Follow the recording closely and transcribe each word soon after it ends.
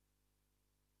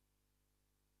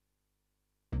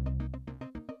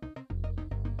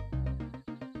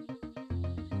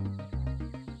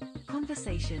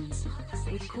Conversations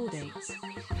with Chordates.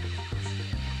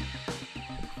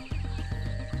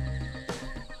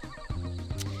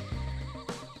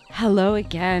 Hello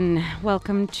again.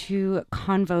 Welcome to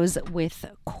Convos with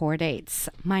Chordates.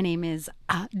 My name is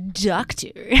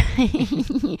Dr.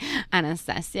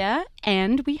 Anastasia,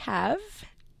 and we have...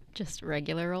 just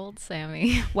regular old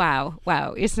Sammy. Wow.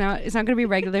 It's not going to be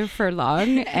regular for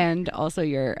long, and also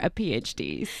you're a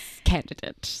PhD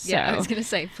candidate. So. Yeah, I was going to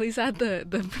say, please add the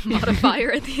modifier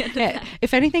at the end of that.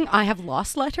 If anything, I have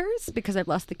lost letters because I've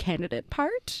lost the candidate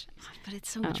part. But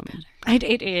it's so much better.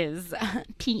 It is.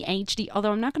 PhD,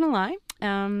 although I'm not going to lie,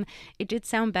 it did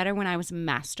sound better when I was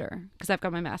master, because I've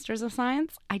got my master's of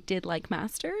science. I did like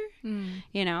master.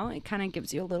 You know, it kind of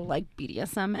gives you a little like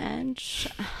BDSM edge.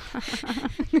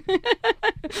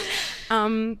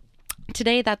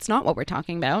 Today, that's not what we're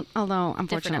talking about, although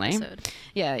unfortunately,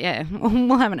 yeah,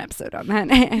 we'll have an episode on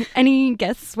that. Any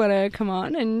guests want to come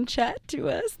on and chat to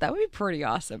us? That would be pretty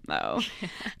awesome, though.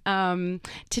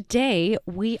 Today,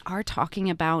 we are talking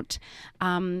about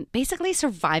basically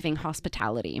surviving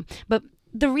hospitality, but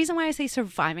the reason why I say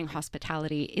surviving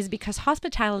hospitality is because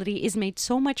hospitality is made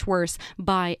so much worse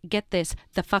by, get this,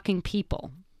 the fucking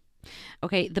people.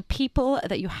 Okay, the people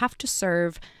that you have to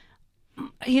serve.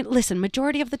 Listen,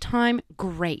 majority of the time,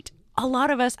 great. A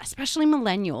lot of us, especially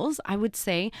millennials, I would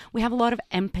say, we have a lot of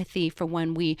empathy for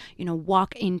when we,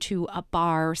 walk into a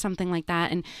bar or something like that.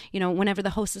 And, whenever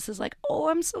the hostess is like, oh,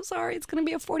 I'm so sorry, it's going to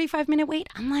be a 45-minute wait.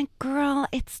 I'm like, girl,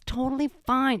 it's totally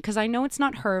fine, because I know it's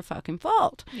not her fucking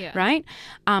fault, right?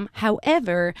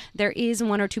 However, there is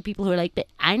one or two people who are like, but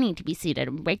I need to be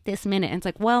seated right this minute. And it's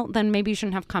like, well, then maybe you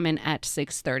shouldn't have come in at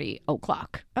 6:30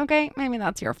 o'clock. Okay, maybe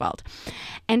that's your fault.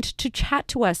 And to chat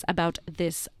to us about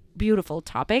this beautiful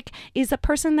topic is a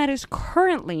person that is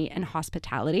currently in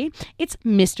hospitality. It's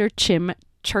Mr. Tim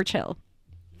Churchill.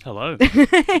 Hello.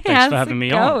 Thanks for having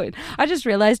me on. I just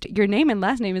realized your name and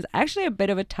last name is actually a bit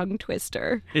of a tongue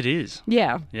twister. It is.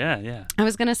 Yeah. Yeah. I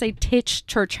was going to say Titch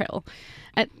Churchill.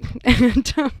 I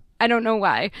don't know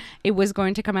why it was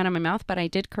going to come out of my mouth, but I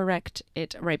did correct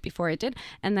it right before I did,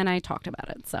 and then I talked about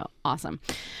it. So awesome.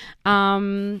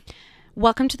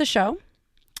 Welcome to the show.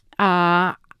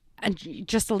 And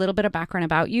just a little bit of background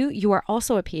about you. You are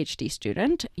also a PhD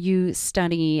student. You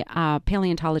study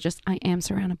paleontologist. I am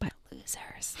surrounded by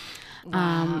losers.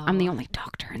 Wow. I'm the only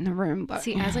doctor in the room. But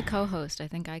see, as a co-host, I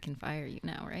think I can fire you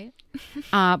now, right?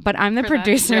 But I'm the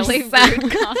producer. Really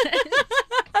rude comment.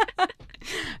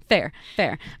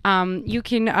 Fair. You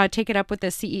can take it up with the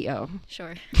CEO.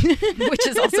 Sure. Which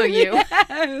is also you.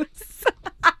 Yes.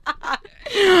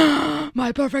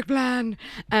 My perfect plan.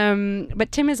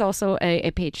 But Tim is also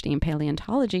a PhD in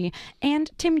paleontology.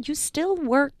 And Tim, you still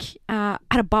work at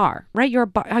a bar, right? You're a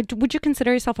bar. Would you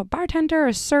consider yourself a bartender,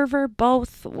 a server,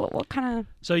 both? What kind of?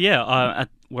 So yeah, at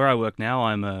where I work now,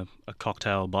 I'm a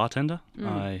cocktail bartender.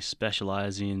 I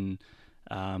specialize in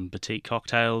boutique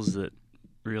cocktails that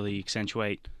really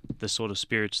accentuate the sort of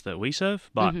spirits that we serve.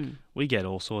 But we get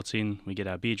all sorts in. We get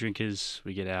our beer drinkers.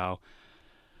 We get our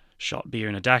shot beer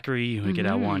in a daiquiri, we get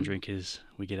our wine drinkers,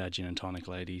 we get our gin and tonic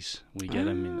ladies, we get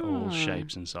them in all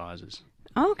shapes and sizes.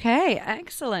 Okay,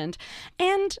 excellent.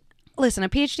 And listen, a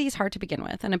PhD is hard to begin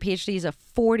with, and a PhD is a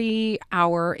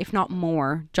 40-hour, if not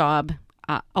more, job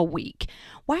a week.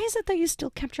 Why is it that you still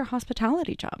kept your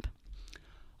hospitality job?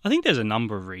 I think there's a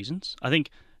number of reasons. I think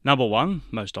number one,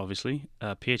 most obviously,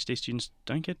 PhD students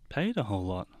don't get paid a whole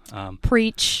lot.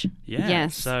 Preach. Yeah.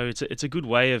 Yes. So it's a good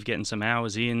way of getting some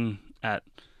hours in at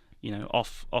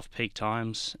off peak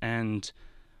times, and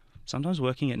sometimes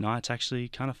working at night's actually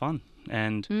kind of fun.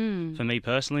 And for me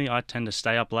personally, I tend to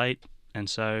stay up late, and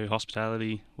so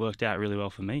hospitality worked out really well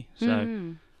for me.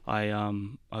 So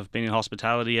I've been in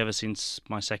hospitality ever since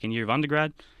my second year of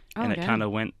undergrad, and it kind of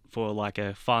went for like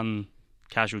a fun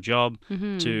casual job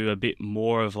to a bit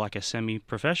more of like a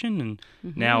semi-profession, and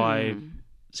now I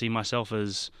see myself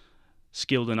as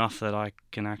skilled enough that I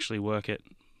can actually work at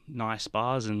nice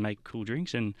bars and make cool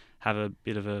drinks and have a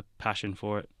bit of a passion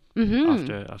for it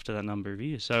after that number of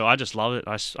years. So I just love it.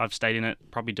 I've stayed in it,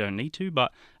 probably don't need to,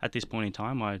 but at this point in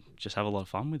time I just have a lot of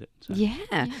fun with it. So.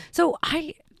 Yeah. So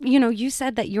you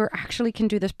said that you actually can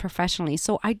do this professionally.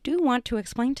 So I do want to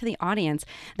explain to the audience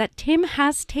that Tim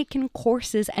has taken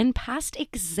courses and passed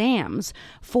exams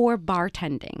for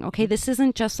bartending. Okay, this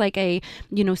isn't just like a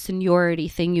seniority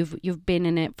thing. You've been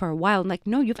in it for a while. Like,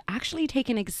 no, you've actually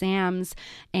taken exams.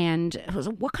 And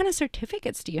what kind of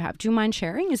certificates do you have? Do you mind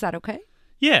sharing? Is that okay?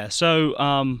 Yeah, so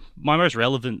my most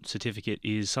relevant certificate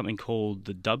is something called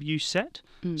the WSET.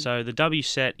 So the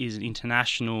WSET is an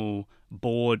international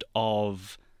board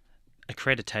of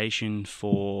accreditation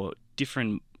for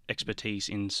different expertise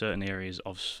in certain areas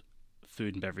of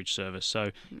food and beverage service.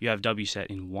 So you have WSET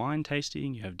in wine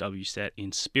tasting, you have WSET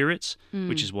in spirits,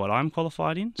 which is what I'm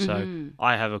qualified in. So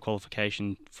I have a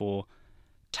qualification for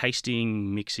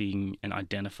tasting, mixing, and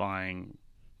identifying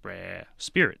rare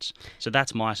spirits. So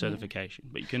that's my certification.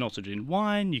 But you can also do it in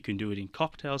wine, you can do it in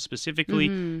cocktails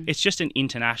specifically. It's just an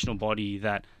international body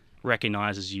that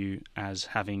recognizes you as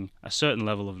having a certain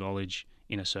level of knowledge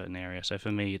in a certain area. So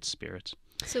for me, it's spirits.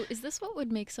 So is this what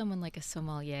would make someone like a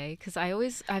sommelier? Because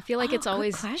I feel like it's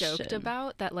always joked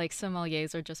about that like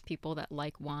sommeliers are just people that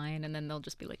like wine, and then they'll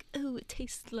just be like, oh, it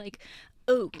tastes like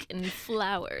oak and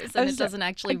flowers, and it doesn't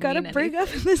actually mean anything. I gotta bring up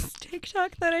this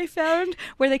TikTok that I found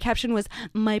where the caption was,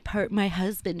 my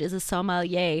husband is a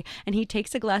sommelier, and he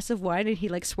takes a glass of wine and he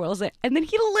like swirls it, and then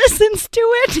he listens to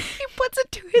it. He puts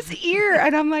it to his ear,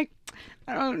 and I'm like,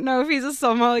 I don't know if he's a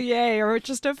sommelier or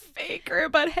just a faker,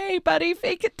 but hey, buddy,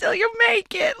 fake it till you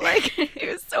make it. Like,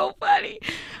 it was so funny.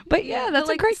 But yeah, that's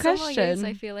a great question.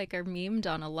 I feel like are memed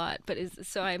on a lot, but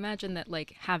so I imagine that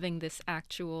like having this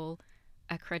actual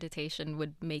accreditation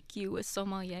would make you a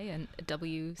sommelier and a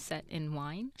WSET in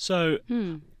wine. So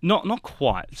not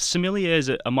quite.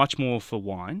 Sommeliers are much more for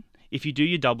wine. If you do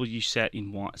your WSET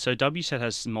in wine, so WSET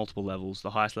has multiple levels.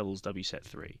 The highest level is WSET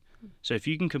 3. So if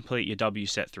you can complete your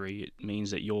WSET 3, it means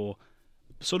that you're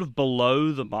sort of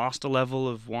below the master level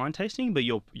of wine tasting, but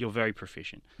you're very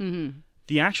proficient.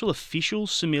 The actual official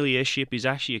sommeliership is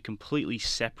actually a completely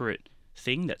separate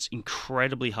thing that's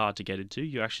incredibly hard to get into.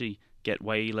 You actually get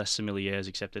way less sommeliers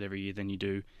accepted every year than you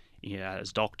do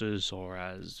as doctors or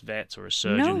as vets or as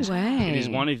surgeons. No way. It is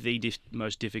one of the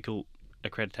most difficult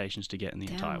accreditations to get in the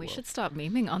entire world. We should stop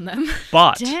memeing on them.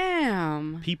 But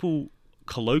people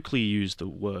colloquially use the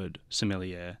word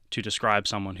sommelier to describe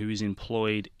someone who is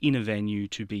employed in a venue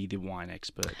to be the wine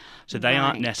expert. So they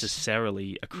aren't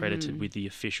necessarily accredited with the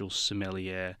official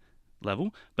sommelier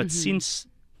level. But since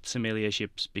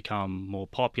sommelierships become more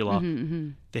popular,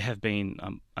 there have been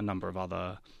a number of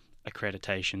other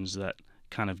accreditations that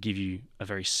kind of give you a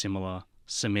very similar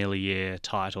sommelier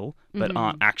title, but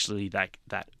aren't actually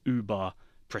that uber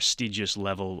prestigious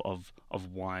level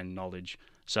of wine knowledge.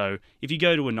 So if you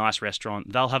go to a nice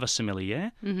restaurant, they'll have a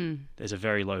sommelier. There's a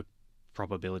very low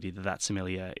probability that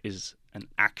sommelier is an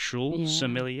actual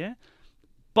sommelier.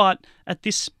 But at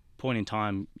this point in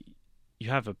time, you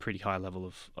have a pretty high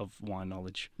level of wine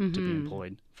knowledge to be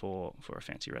employed for a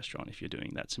fancy restaurant if you're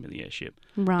doing that sommeliership.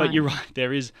 Right. But you're right,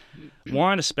 there is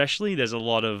wine especially. There's a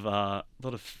lot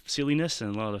of silliness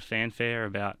and a lot of fanfare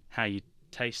about how you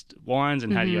taste wines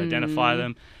and how do you identify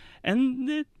them.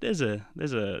 And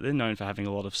they're known for having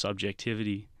a lot of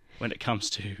subjectivity when it comes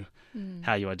to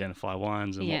how you identify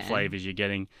wines and what flavors you're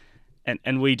getting.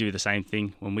 And we do the same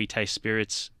thing when we taste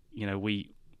spirits. You know,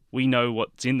 we know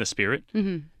what's in the spirit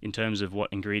in terms of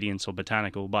what ingredients or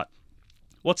botanical, but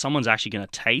what someone's actually going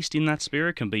to taste in that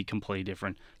spirit can be completely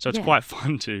different. So it's quite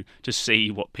fun to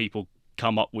see what people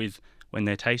come up with when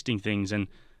they're tasting things. And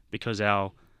because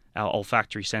our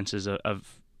olfactory senses are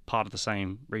part of the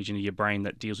same region of your brain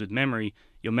that deals with memory,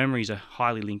 your memories are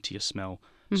highly linked to your smell.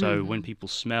 So when people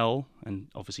smell, and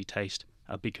obviously taste,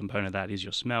 a big component of that is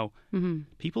your smell,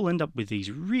 people end up with these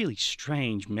really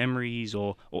strange memories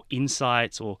or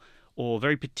insights or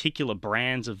very particular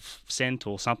brands of scent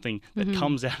or something that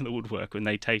comes out of the woodwork when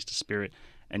they taste a spirit.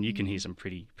 And you can hear some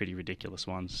pretty ridiculous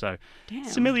ones. So,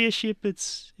 sommeliership,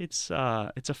 it's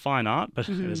a fine art, but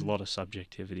there's a lot of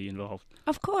subjectivity involved.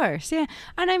 Of course, yeah.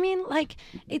 And I mean, like,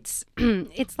 it's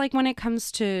like when it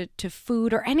comes to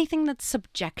food or anything that's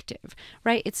subjective,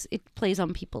 right? It plays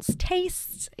on people's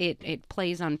tastes. It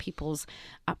plays on people's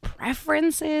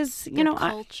preferences. Their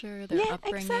culture, their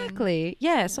upbringing. Exactly.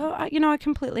 Yeah. So I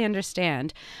completely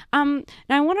understand. Now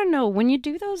I want to know, when you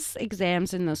do those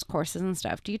exams and those courses and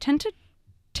stuff, do you tend to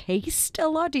taste a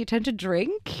lot? Do you tend to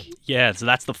drink? Yeah, so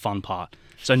that's the fun part.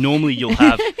 So normally you'll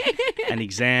have an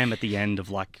exam at the end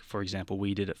of, like, for example,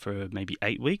 we did it for maybe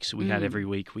 8 weeks. We had every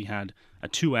week, we had a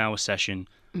 2-hour session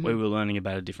where we were learning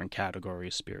about a different category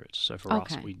of spirits. So for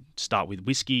us, we'd start with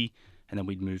whiskey, and then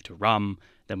we'd move to rum,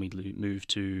 then we'd move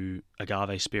to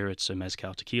agave spirits, so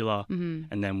mezcal, tequila,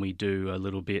 and then we do a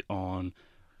little bit on,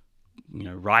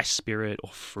 rice spirit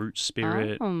or fruit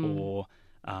spirit, or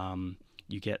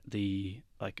you get the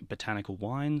botanical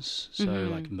wines, so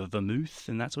like vermouth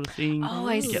and that sort of thing. Oh,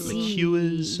 I see. You get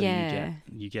liqueurs, so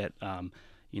you get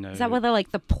Is that where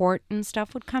the port and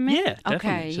stuff would come in? Yeah, definitely.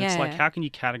 Okay, so it's like, how can you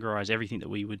categorize everything that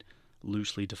we would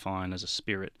loosely define as a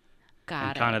spirit?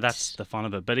 And kind of that's the fun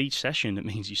of it. But each session, it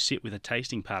means you sit with a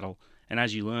tasting paddle, and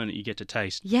as you learn it, you get to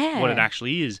taste what it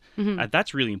actually is.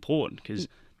 That's really important, because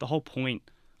the whole point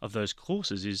of those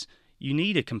courses is you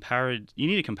need a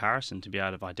comparison to be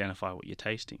able to identify what you're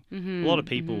tasting. A lot of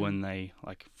people, when they,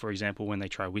 like, for example, when they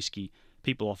try whiskey,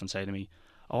 people often say to me,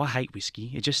 "Oh, I hate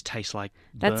whiskey. It just tastes like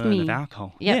burn of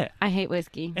alcohol." Yep, yeah, I hate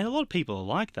whiskey. And a lot of people are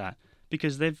like that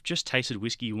because they've just tasted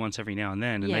whiskey once every now and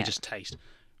then, and they just taste,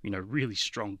 really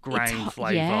strong grain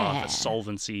flavour,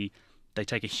 solvency. They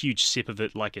take a huge sip of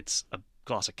it like it's a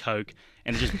glass of Coke,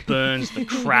 and it just burns the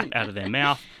crap out of their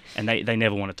mouth, and they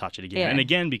never want to touch it again. Yeah. And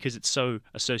again, because it's so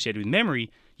associated with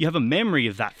memory, you have a memory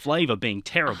of that flavour being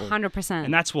terrible. 100%.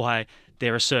 And that's why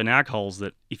there are certain alcohols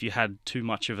that if you had too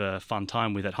much of a fun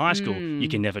time with at high school, you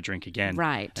can never drink again.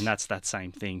 Right. And that's that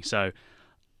same thing. So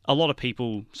a lot of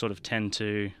people sort of tend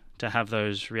to have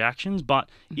those reactions, but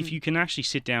if you can actually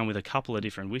sit down with a couple of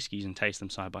different whiskies and taste them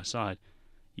side by side,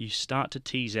 you start to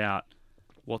tease out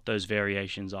what those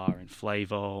variations are in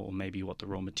flavour, or maybe what the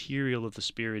raw material of the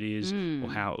spirit is, or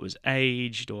how it was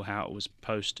aged, or how it was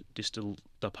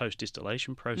the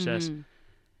post-distillation process.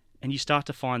 And you start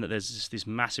to find that there's this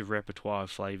massive repertoire of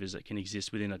flavours that can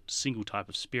exist within a single type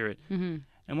of spirit. And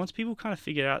once people kind of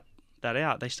figure that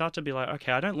out, they start to be like,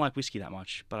 okay, I don't like whiskey that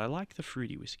much, but I like the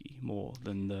fruity whiskey more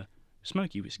than the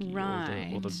smoky whiskey,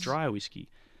 or the dry whiskey.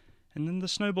 And then the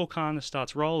snowball kind of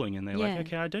starts rolling, and they're like,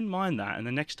 okay, I don't mind that. And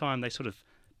the next time they sort of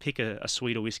pick a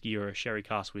sweeter whiskey or a sherry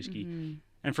cask whiskey.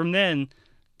 And from then,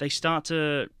 they start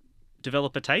to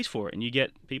develop a taste for it. And you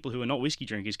get people who are not whiskey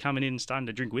drinkers coming in and starting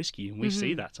to drink whiskey. And we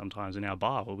see that sometimes in our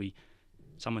bar where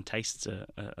someone tastes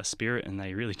a spirit and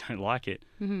they really don't like it.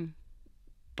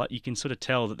 But you can sort of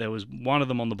tell that there was one of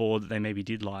them on the board that they maybe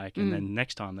did like. And then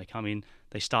next time they come in,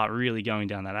 they start really going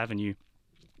down that avenue.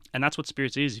 And that's what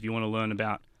spirits is. If you want to learn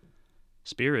about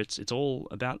spirits, it's all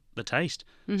about the taste.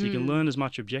 So you can learn as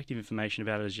much objective information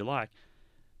about it as you like,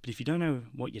 but if you don't know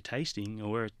what you're tasting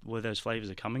or where those flavors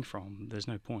are coming from, there's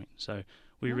no point. So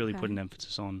we really put an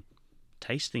emphasis on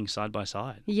taste things side by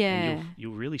side. And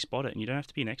you'll really spot it, and you don't have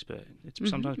to be an expert. It's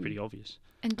sometimes pretty obvious.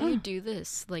 And do you do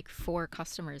this like for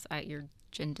customers at your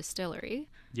gin distillery,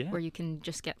 where you can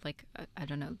just get like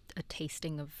a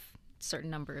tasting of a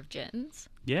certain number of gins?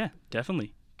 Yeah,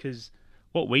 definitely, because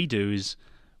what we do is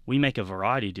we make a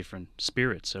variety of different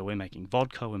spirits. So we're making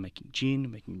vodka, we're making gin,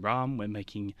 we're making rum, we're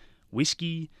making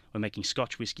whiskey, we're making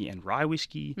Scotch whiskey and rye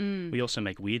whiskey. We also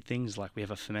make weird things, like we have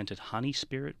a fermented honey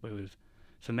spirit where we've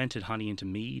fermented honey into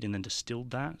mead and then distilled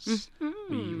that.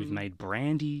 We've made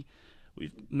brandy.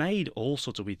 We've made all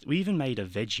sorts of weird... We even made a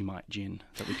Vegemite gin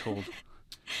that we called...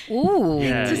 Ooh.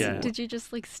 Did you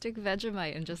just like stick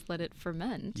Vegemite and just let it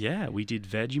ferment? Yeah, we did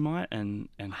Vegemite and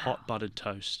hot buttered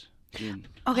toast.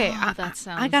 Okay, that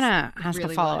sounds I gotta ask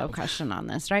really a follow-up wild. question on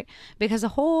this, right? Because the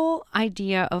whole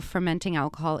idea of fermenting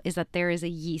alcohol is that there is a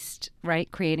yeast,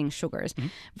 right, creating sugars.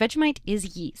 Vegemite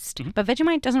is yeast, but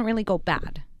Vegemite doesn't really go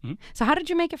bad. So how did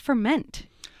you make it ferment?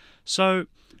 So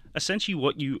essentially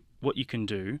what you can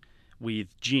do with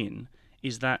gin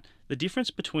is that the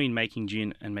difference between making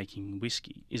gin and making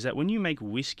whiskey is that when you make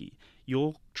whiskey,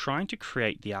 you're trying to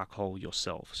create the alcohol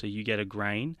yourself. So you get a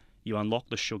grain, you unlock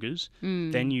the sugars,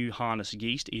 then you harness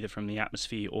yeast either from the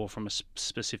atmosphere or from a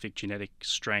specific genetic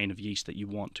strain of yeast that you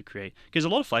want to create. Because a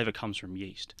lot of flavour comes from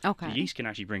yeast. Okay. The yeast can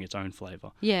actually bring its own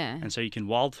flavour. Yeah. And so you can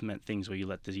wild ferment things where you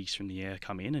let the yeast from the air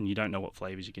come in and you don't know what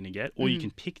flavours you're going to get, or you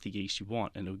can pick the yeast you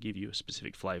want and it'll give you a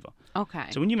specific flavour. Okay.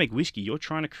 So when you make whiskey, you're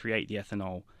trying to create the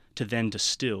ethanol to then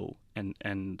distill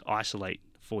and isolate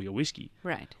for your whiskey.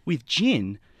 Right. With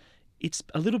gin, it's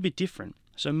a little bit different.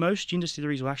 So most gin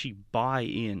distilleries will actually buy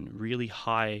in really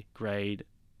high grade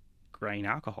grain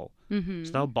alcohol.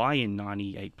 So they'll buy in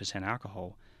 98%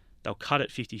 alcohol. They'll cut it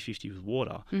 50-50 with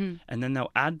water, and then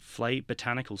they'll add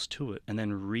botanicals to it and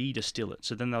then re-distill it.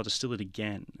 So then they'll distill it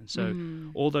again. And so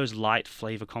all those light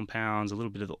flavor compounds, a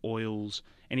little bit of the oils,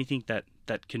 anything that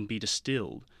can be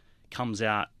distilled comes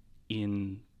out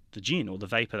in the gin, or the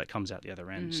vapor that comes out the other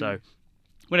end. So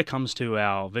when it comes to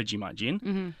our Vegemite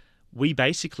gin, we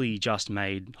basically just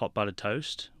made hot buttered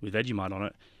toast with Vegemite on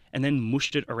it and then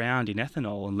mushed it around in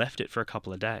ethanol and left it for a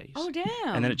couple of days. Oh, damn.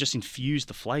 And then it just infused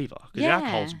the flavour. Because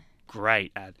alcohol's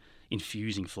great at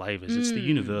infusing flavours. It's the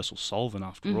universal solvent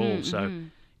after all. So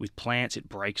with plants, it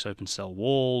breaks open cell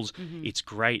walls. It's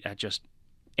great at just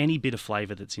any bit of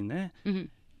flavour that's in there,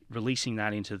 releasing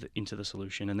that into the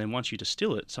solution. And then once you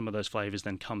distill it, some of those flavours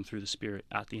then come through the spirit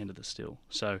at the end of the still.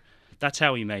 So that's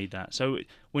how we made that. So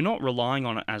we're not relying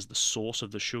on it as the source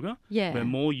of the sugar. Yeah. We're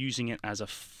more using it as a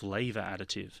flavour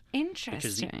additive.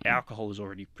 Interesting. Because the alcohol is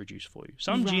already produced for you.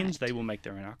 Some gins, they will make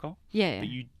their own alcohol. Yeah. But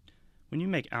when you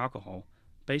make alcohol,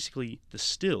 basically the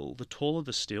taller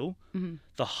the still,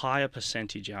 the higher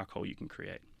percentage alcohol you can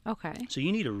create. Okay. So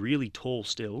you need a really tall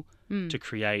still to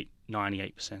create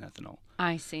 98% ethanol.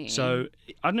 I see. So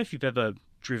I don't know if you've ever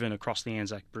driven across the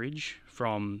Anzac Bridge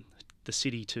from the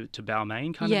city to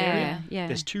Balmain kind of area. Yeah.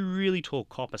 There's two really tall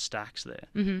copper stacks there,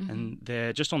 and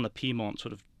they're just on the Piedmont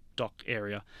sort of dock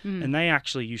area, and they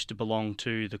actually used to belong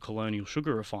to the Colonial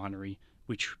Sugar Refinery,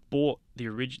 which bought the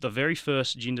very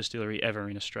first gin distillery ever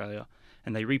in Australia,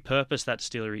 and they repurposed that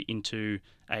distillery into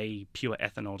a pure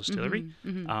ethanol distillery.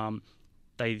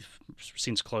 They've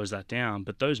since closed that down,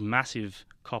 but those massive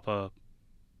copper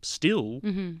still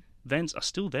vents are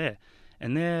still there,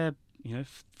 and they're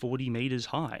 40 meters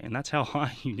high, and that's how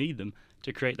high you need them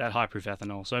to create that high proof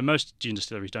ethanol. So most gin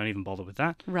distilleries don't even bother with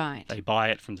that. Right. They buy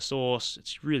it from the source.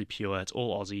 It's really pure. It's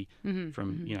all Aussie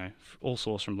from all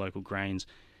sourced from local grains,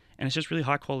 and it's just really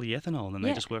high quality ethanol. And then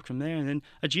they just work from there. And then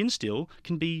a gin still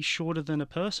can be shorter than a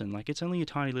person. Like, it's only a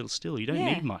tiny little still. You don't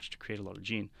need much to create a lot of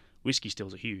gin. Whiskey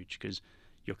stills are huge because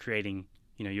you're creating,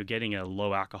 you're getting a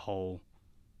low alcohol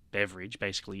beverage,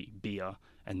 basically beer,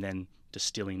 and then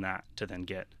distilling that to then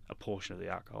get a portion of the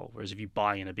alcohol. Whereas if you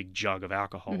buy in a big jug of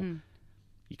alcohol,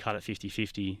 you cut it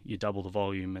 50-50, you double the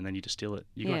volume, and then you distill it.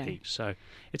 You got heaps. So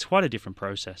it's quite a different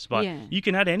process. But you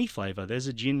can add any flavour. There's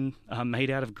a gin made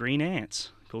out of green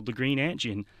ants called the Green Ant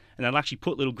Gin, and they'll actually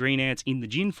put little green ants in the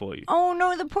gin for you. Oh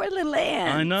no, the poor little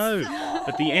ants. I know.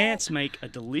 But the ants make a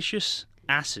delicious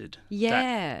acid.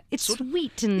 Yeah, it's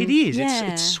sweet. And it is.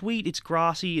 It's sweet, it's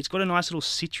grassy, it's got a nice little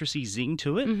citrusy zing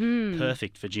to it.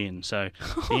 Perfect for gin. So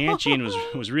the ant gin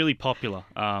was really popular.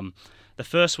 The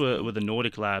first were the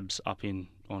Nordic labs up in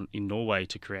Norway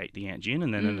to create the ant gin,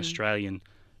 and then an Australian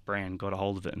brand got a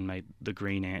hold of it and made the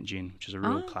Green Ant Gin, which is a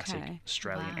real classic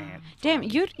Australian ant. Damn,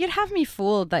 you'd have me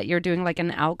fooled that you're doing like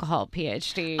an alcohol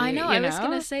PhD. I know. I was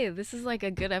gonna say this is like a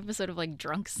good episode of like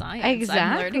drunk science.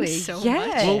 Exactly. I'm learning so much.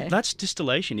 Well, that's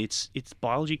distillation. It's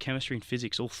biology, chemistry, and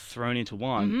physics all thrown into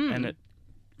one, and it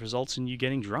results in you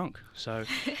getting drunk. So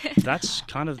that's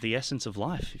kind of the essence of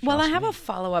life. Well, I have a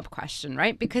follow-up question,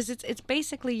 right? Because it's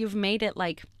basically you've made it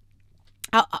like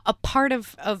a part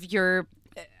of your,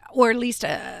 or at least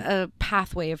a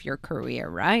pathway of your career,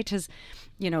 right? As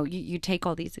you take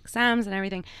all these exams and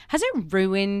everything. Has it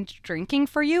ruined drinking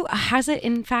for you? Has it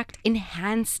in fact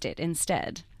enhanced it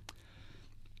instead?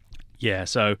 Yeah,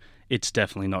 so it's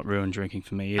definitely not ruined drinking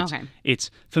for me. Okay.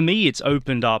 For me, it's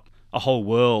opened up a whole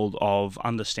world of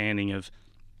understanding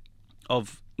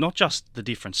of not just the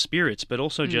different spirits, but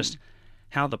also just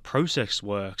how the process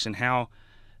works and how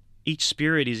each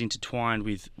spirit is intertwined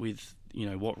with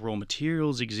what raw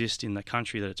materials exist in the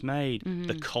country that it's made,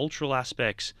 the cultural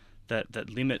aspects that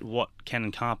limit what can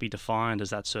and can't be defined as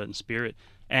that certain spirit.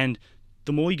 And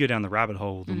the more you go down the rabbit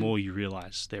hole, the more you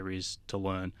realize there is to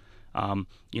learn.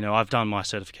 I've done my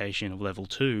certification of level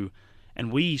 2, and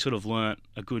we sort of learnt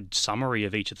a good summary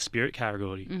of each of the spirit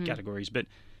categories, but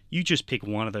you just pick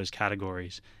one of those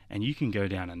categories and you can go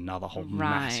down another whole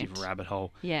massive rabbit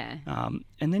hole. Yeah.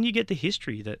 And then you get the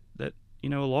history that a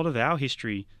lot of our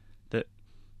history that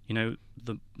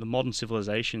the modern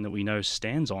civilization that we know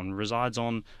stands on resides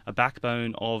on a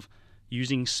backbone of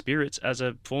using spirits as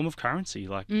a form of currency.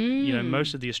 Like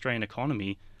most of the Australian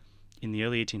economy in the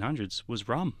early 1800s was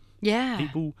rum. Yeah.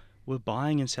 People were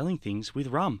buying and selling things with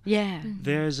rum. Yeah.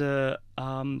 There's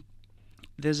an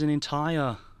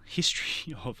entire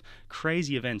history of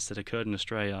crazy events that occurred in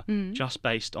Australia just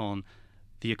based on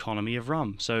the economy of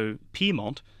rum. So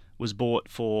Piedmont was bought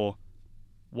for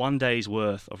 1 day's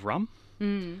worth of rum.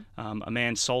 A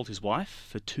man sold his wife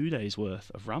for 2 days'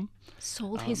 worth of rum.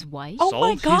 Sold his wife? Oh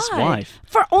my God! His wife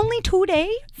for only 2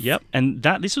 days? Yep, and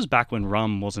this was back when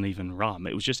rum wasn't even rum.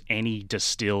 It was just any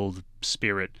distilled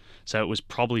spirit. So it was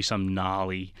probably some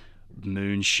gnarly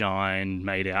moonshine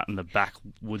made out in the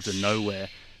backwoods of nowhere.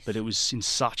 But it was in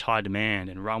such high demand,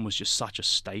 and rum was just such a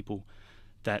staple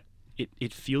that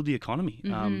it fueled the economy.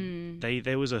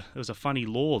 There was a funny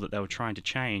law that they were trying to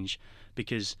change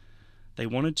because they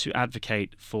wanted to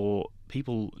advocate for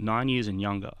people 9 years and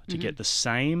younger to get the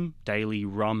same daily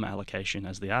rum allocation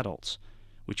as the adults,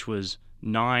 which was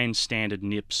 9 standard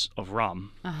nips of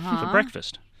rum for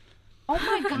breakfast. Oh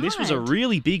my God. And this was a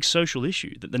really big social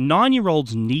issue, that the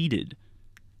 9-year-olds needed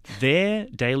their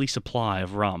daily supply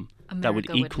of rum that would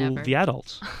equal the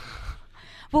adults.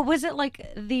 Well, was it like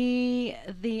the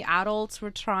adults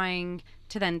were trying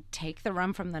to then take the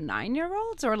rum from the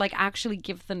 9-year-olds, or like actually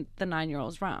give the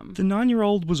 9-year-olds rum? The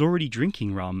 9-year-old was already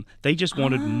drinking rum. They just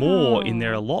wanted more in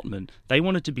their allotment. They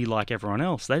wanted to be like everyone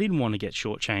else. They didn't want to get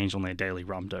shortchanged on their daily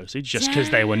rum dosage just because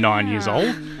they were 9 years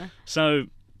old. So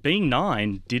being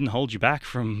 9 didn't hold you back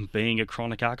from being a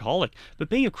chronic alcoholic. But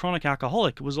being a chronic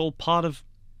alcoholic was all part of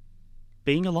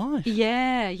being alive.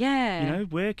 Yeah, yeah. You know,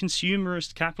 we're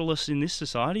consumerist capitalists in this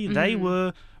society. They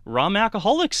were rum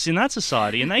alcoholics in that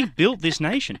society, and they built this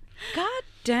nation. God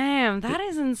damn, that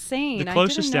is insane. The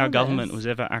closest our government was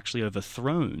ever actually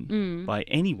overthrown by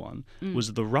anyone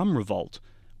was the rum revolt,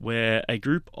 where a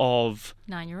group of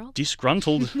 9-year-olds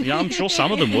disgruntled, yeah, I'm sure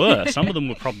some of them were. Some of them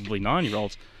were probably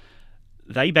 9-year-olds.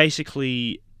 They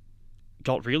basically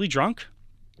got really drunk,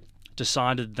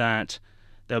 decided that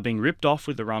they were being ripped off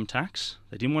with the rum tax.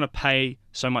 They didn't want to pay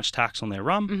so much tax on their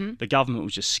rum. The government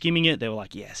was just skimming it. They were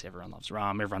like, yes, everyone loves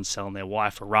rum. Everyone's selling their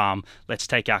wife a rum. Let's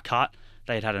take our cut.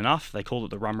 They had had enough. They called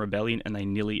it the Rum Rebellion, and they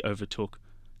nearly overtook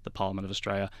the Parliament of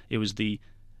Australia. It was the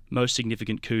most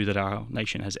significant coup that our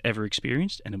nation has ever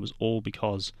experienced, and it was all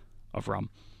because of rum.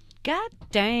 God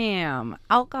damn.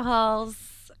 Alcohol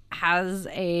has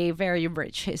a very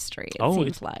rich history, it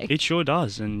seems like. It sure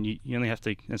does. And you only have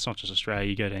to, it's not just Australia,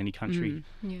 you go to any country.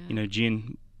 Yeah. You know,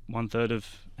 gin, 1/3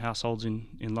 of households in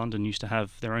London used to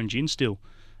have their own gin still.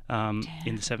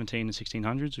 In the 17 and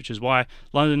 1600s, which is why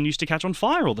London used to catch on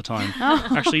fire all the time.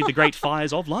 Actually, the great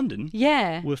fires of London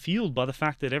were fueled by the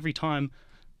fact that every time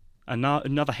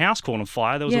another house caught on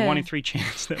fire, there was a 1 in 3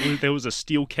 chance that there was a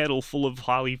steel kettle full of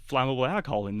highly flammable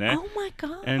alcohol in there. Oh my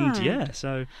God. And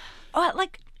so...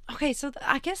 Okay, so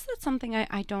I guess that's something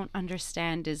I don't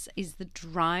understand is the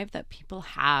drive that people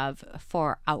have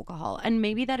for alcohol. And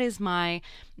maybe that is my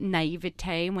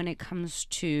naivete when it comes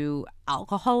to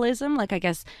alcoholism. Like, I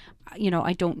guess,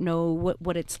 I don't know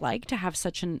what it's like to have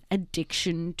such an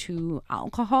addiction to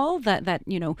alcohol that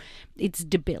it's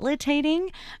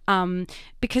debilitating.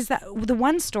 Because the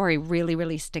one story really,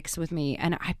 really sticks with me.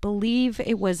 And I believe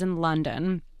it was in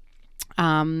London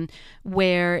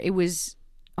where it was...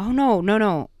 Oh,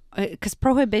 no. Because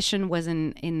Prohibition was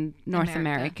in North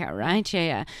America, right?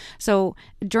 Yeah. So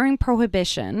during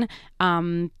Prohibition,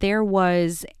 there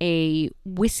was a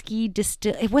whiskey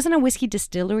It wasn't a whiskey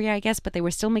distillery, I guess, but they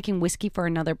were still making whiskey for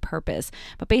another purpose.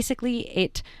 But basically,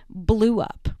 it blew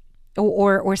up.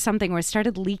 Or something, or it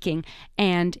started leaking,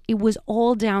 and it was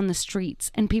all down the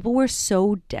streets, and people were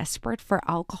so desperate for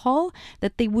alcohol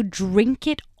that they would drink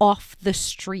it off the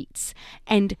streets,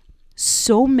 and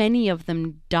so many of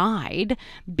them died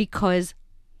because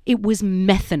it was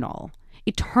methanol.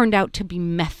 It turned out to be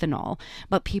methanol,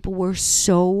 but people were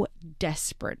so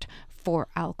desperate for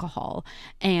alcohol.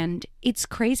 And it's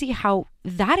crazy how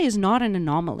that is not an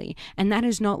anomaly, and that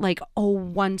is not like,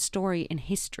 one story in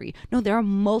history. No, there are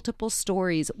multiple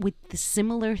stories with the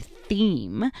similar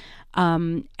theme.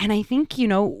 And I think,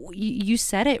 you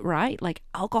said it right. Like,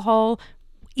 alcohol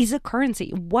is a currency.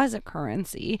 It was a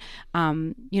currency.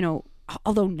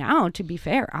 Although now, to be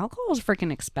fair, alcohol is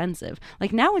freaking expensive.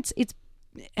 Like, now it's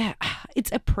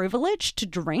a privilege to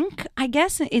drink, I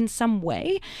guess, in some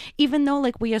way, even though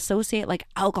like we associate like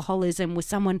alcoholism with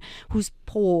someone who's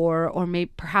poor, or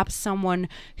maybe perhaps someone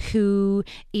who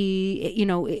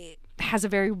has a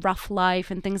very rough life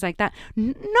and things like that.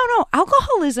 No,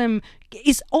 alcoholism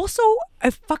is also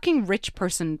a fucking rich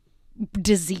person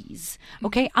disease.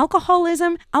 Okay, alcohol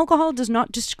does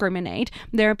not discriminate.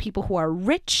 There are people who are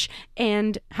rich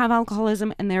and have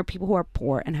alcoholism, and there are people who are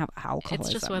poor and have alcoholism. It's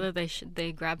just whether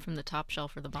they grab from the top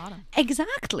shelf or the bottom.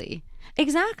 Exactly.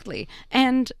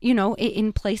 And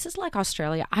in places like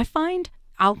Australia, I find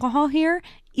alcohol here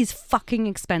is fucking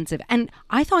expensive, and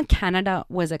I thought Canada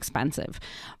was expensive,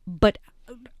 but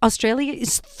Australia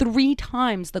is 3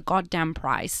 times the goddamn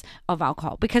price of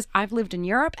alcohol, because I've lived in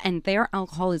Europe and their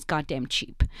alcohol is goddamn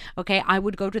cheap. Okay, I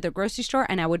would go to the grocery store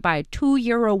and I would buy a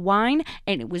 €2 wine,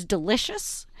 and it was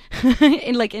delicious.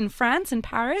 in France, in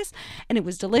Paris, and it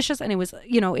was delicious, and it was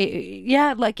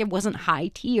it wasn't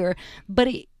high tier, but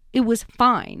it was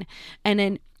fine.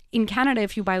 And in Canada,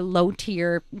 if you buy low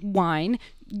tier wine,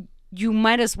 you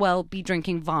might as well be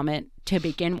drinking vomit to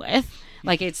begin with.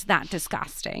 Like, it's that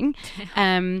disgusting.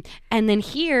 And then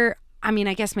here, I mean,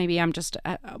 I guess maybe I'm just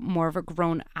more of a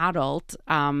grown adult,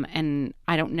 and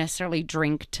I don't necessarily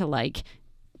drink to like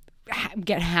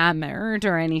get hammered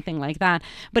or anything like that.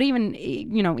 But even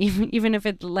if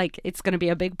it like it's going to be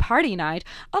a big party night,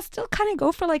 I'll still kind of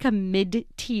go for like a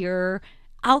mid-tier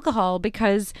alcohol,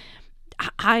 because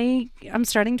I'm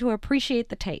starting to appreciate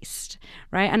the taste,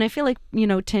 right? And I feel like,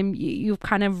 Tim, you've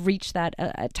kind of reached that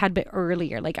a tad bit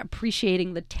earlier, like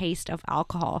appreciating the taste of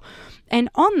alcohol. And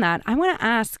on that, I want to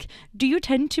ask, do you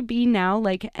tend to be now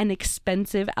like an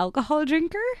expensive alcohol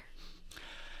drinker?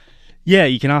 Yeah,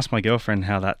 you can ask my girlfriend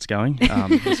how that's going.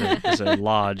 There's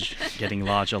a getting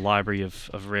larger library of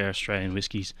rare Australian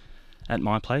whiskies at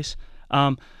my place.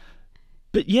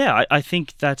 But yeah, I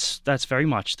think that's very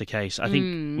much the case. I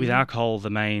think with alcohol, the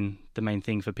main the main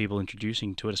thing for people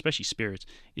introducing to it, especially spirits,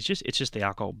 it's just the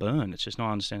alcohol burn. It's just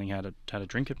not understanding how to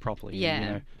drink it properly.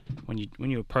 Yeah. And, when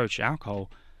you approach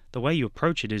alcohol, the way you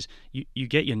approach it is you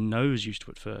get your nose used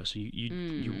to it first. So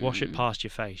you wash it past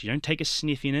your face. You don't take a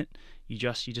sniff in it. You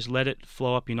just let it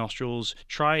flow up your nostrils.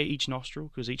 Try each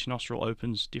nostril, because each nostril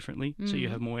opens differently. So you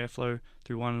have more airflow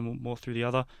through one and more through the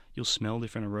other. You'll smell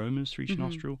different aromas through each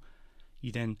nostril.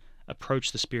 You then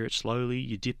approach the spirit slowly.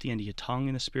 You dip the end of your tongue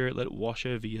in the spirit, let it wash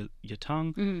over your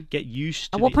tongue. Get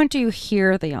used to At what point do you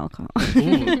hear the alcohol?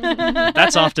 Ooh,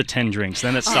 that's after 10 drinks.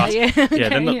 Then it starts.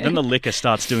 Then the liquor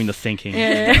starts doing the thinking.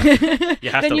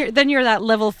 You have then you're that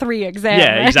level 3 exam.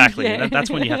 Yeah, right? exactly. That's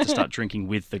when you have to start drinking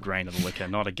with the grain of the liquor,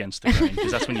 not against the grain,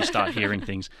 because that's when you start hearing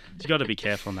things. So you got to be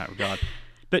careful in that regard.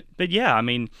 But yeah, I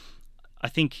mean, I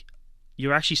think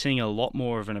you're actually seeing a lot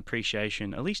more of an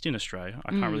appreciation, at least in Australia.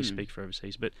 I can't really speak for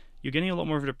overseas, but you're getting a lot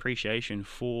more of an appreciation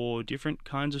for different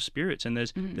kinds of spirits, and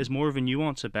there's more of a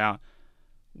nuance about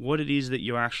what it is that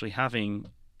you're actually having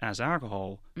as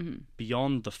alcohol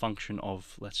beyond the function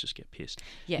of let's just get pissed.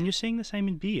 Yeah. And you're seeing the same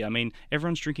in beer. I mean,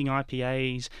 everyone's drinking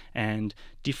IPAs and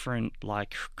different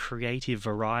like creative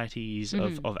varieties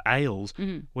of ales,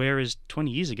 whereas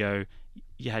 20 years ago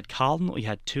you had Carlton, or you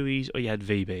had Tooheys, or you had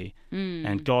VB,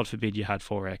 and God forbid you had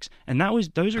 4X. And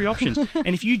those are your options. And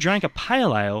if you drank a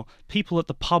pale ale, people at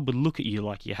the pub would look at you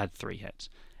like you had 3 heads.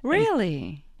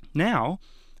 Really? And now,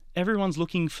 everyone's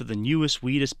looking for the newest,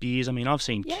 weirdest beers. I mean, I've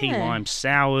seen key lime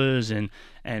sours and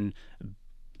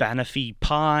Banafee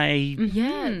pie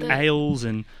ales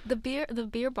and the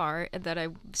beer bar that I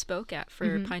spoke at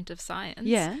for Pint of Science.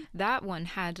 Yeah, that one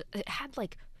had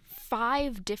like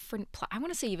 5 different, I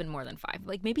want to say even more than 5,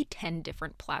 like maybe 10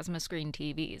 different plasma screen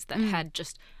TVs that had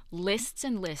just lists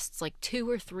and lists, like 2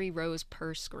 or 3 rows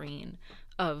per screen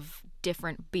of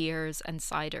different beers and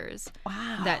ciders.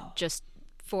 Wow. That just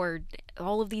for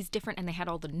all of these different, and they had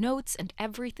all the notes and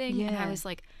everything. Yeah. And I was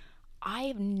like,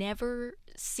 I've never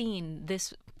seen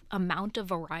this amount of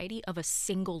variety of a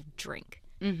single drink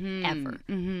ever.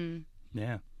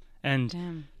 Yeah.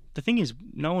 And the thing is,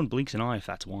 no one blinks an eye if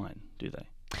that's wine, do they?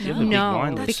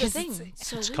 No, because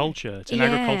it's culture. It's an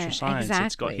agricultural science. Exactly.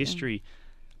 It's got history.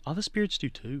 Other spirits do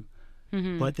too,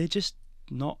 but they're just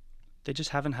not. They just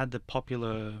haven't had the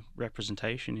popular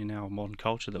representation in our modern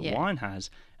culture that wine has,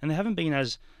 and they haven't been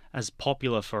as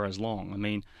popular for as long. I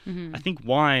mean, I think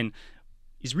wine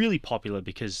is really popular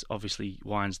because obviously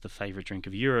wine's the favorite drink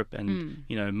of Europe, and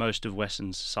most of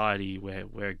Western society,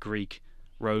 we're Greek,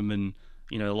 Roman.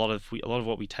 A lot of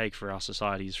what we take for our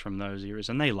society is from those eras,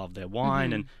 and they love their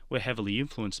wine, and we're heavily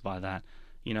influenced by that.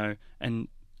 And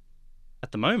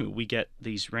at the moment we get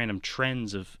these random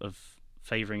trends of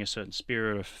favoring a certain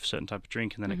spirit or a certain type of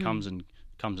drink, and then it comes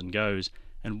and goes.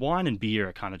 And wine and beer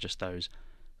are kind of just those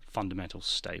fundamental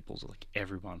staples. Like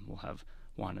everyone will have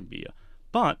wine and beer,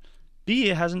 but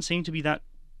beer hasn't seemed to be that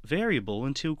variable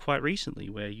until quite recently,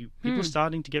 where people are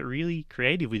starting to get really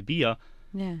creative with beer,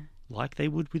 like they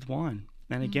would with wine.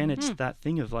 And again, it's that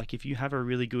thing of like, if you have a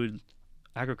really good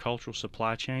agricultural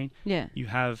supply chain, you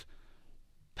have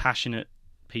passionate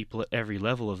people at every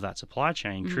level of that supply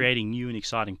chain creating new and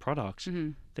exciting products,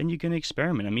 then you're going to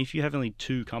experiment. I mean, if you have only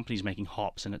 2 companies making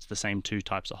hops and it's the same 2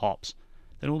 types of hops,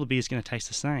 then all the beer is going to taste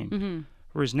the same.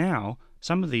 Whereas now,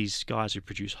 some of these guys who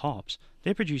produce hops,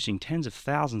 they're producing tens of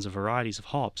thousands of varieties of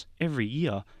hops every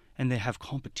year, and they have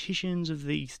competitions of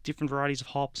these different varieties of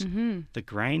hops. The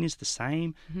grain is the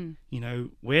same.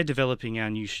 We're developing our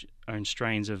own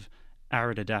strains of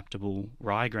arid adaptable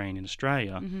rye grain in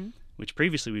Australia, which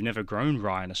previously we've never grown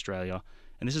rye in Australia.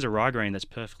 And this is a rye grain that's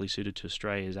perfectly suited to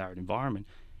Australia's arid environment.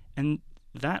 And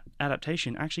that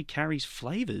adaptation actually carries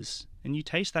flavors. And you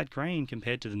taste that grain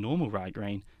compared to the normal rye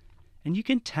grain, and you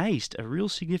can taste a real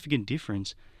significant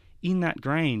difference in that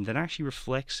grain that actually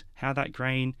reflects how that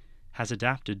grain has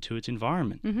adapted to its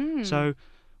environment. So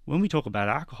when we talk about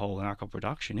alcohol and alcohol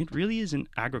production, it really is an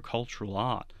agricultural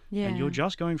art. And you're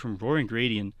just going from raw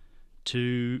ingredient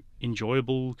to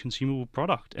enjoyable, consumable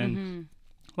product. And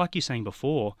like you're saying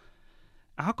before,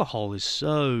 alcohol is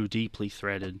so deeply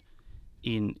threaded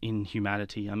in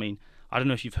humanity. I mean, I don't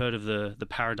know if you've heard of the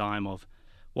paradigm of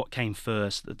what came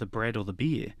first, the bread or the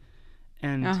beer.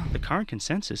 And the current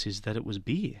consensus is that it was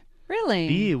beer. Really?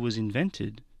 Beer was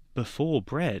invented before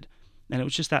bread. And it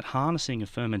was just that harnessing of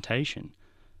fermentation.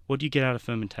 What do you get out of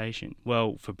fermentation?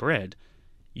 Well, for bread,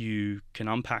 you can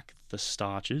unpack the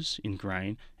starches in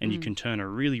grain, and you can turn a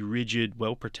really rigid,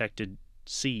 well-protected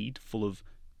seed full of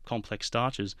complex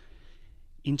starches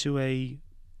into a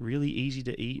really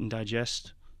easy-to-eat and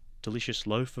digest delicious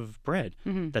loaf of bread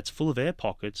that's full of air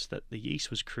pockets that the yeast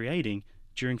was creating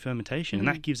during fermentation, and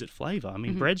that gives it flavour. I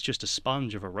mean, bread's just a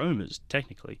sponge of aromas,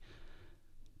 technically.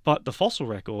 But the fossil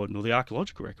record, or the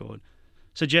archaeological record,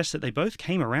 suggests that they both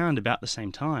came around about the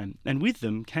same time, and with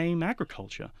them came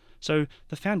agriculture. So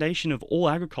the foundation of all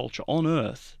agriculture on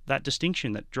Earth, that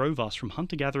distinction that drove us from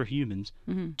hunter-gatherer humans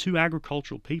to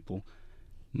agricultural people,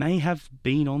 may have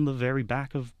been on the very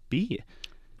back of beer.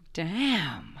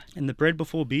 Damn. And the bread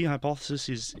before beer hypothesis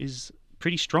is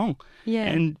pretty strong. Yeah.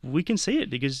 And we can see it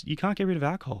because you can't get rid of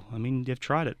alcohol. I mean, they've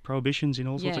tried it. Prohibitions in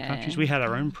all sorts of countries. We had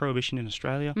our own prohibition in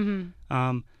Australia.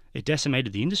 It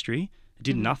decimated the industry. It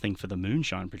did nothing for the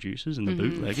moonshine producers and the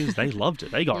bootleggers. They loved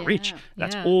it. They got rich.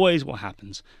 That's always what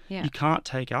happens. You can't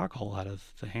take alcohol out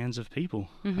of the hands of people.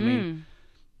 I mean,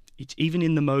 it's even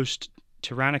in the most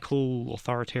tyrannical,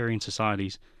 authoritarian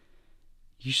societies,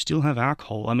 you still have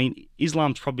alcohol. I mean,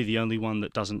 Islam's probably the only one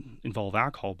that doesn't involve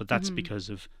alcohol, but that's because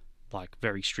of like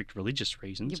very strict religious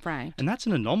reasons. Right. And that's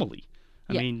an anomaly.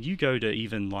 I mean, you go to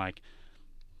even like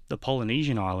the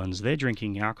Polynesian islands, they're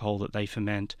drinking alcohol that they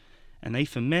ferment, and they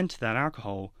ferment that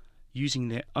alcohol using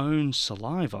their own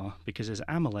saliva because there's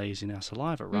amylase in our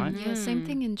saliva, right? Yeah, same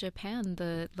thing in Japan.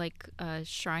 The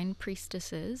shrine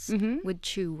priestesses would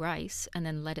chew rice and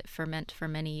then let it ferment for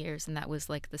many years, and that was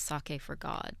like the sake for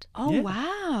God. Oh,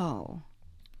 wow.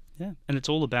 Yeah, and it's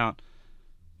all about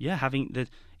having that.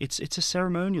 It's a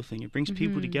ceremonial thing. It brings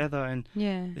people together, and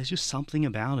there's just something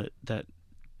about it that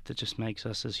just makes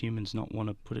us as humans not want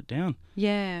to put it down.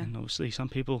 Yeah. And obviously some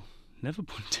people never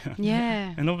put it down.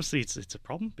 Yeah. And obviously it's a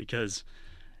problem because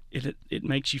it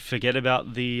makes you forget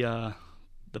about the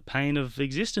pain of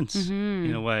existence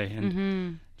in a way,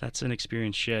 and that's an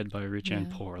experience shared by rich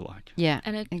and poor alike. Yeah.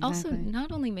 And it also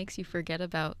not only makes you forget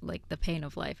about like the pain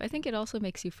of life, I think it also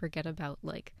makes you forget about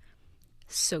like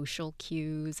social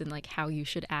cues and like how you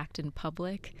should act in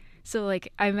public. So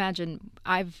like I imagine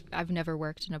I've never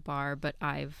worked in a bar, but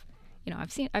I've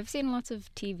seen lots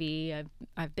of TV.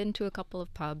 I've been to a couple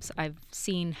of pubs. I've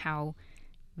seen how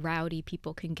rowdy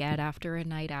people can get after a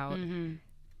night out.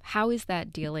 How is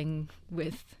that dealing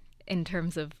with in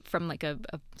terms of from like a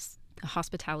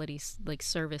hospitality like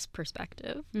service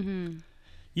perspective?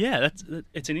 Yeah,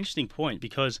 it's an interesting point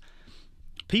because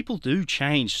people do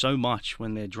change so much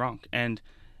when they're drunk, and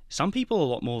some people a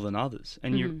lot more than others.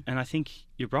 And I think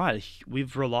you're right.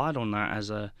 We've relied on that as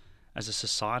a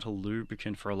societal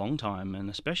lubricant for a long time, and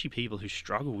especially people who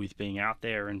struggle with being out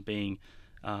there and being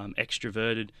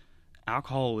extroverted.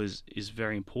 Alcohol is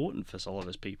very important for a lot of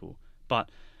those people. But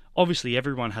obviously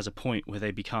everyone has a point where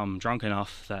they become drunk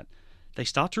enough that they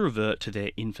start to revert to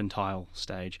their infantile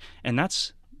stage. And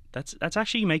that's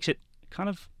actually makes it kind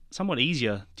of somewhat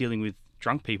easier dealing with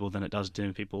drunk people than it does dealing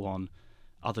with people on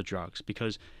other drugs,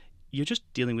 because you're just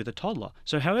dealing with a toddler.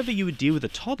 So however you would deal with a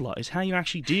toddler is how you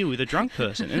actually deal with a drunk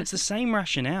person. And it's the same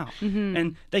rationale.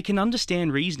 And they can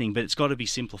understand reasoning, but it's got to be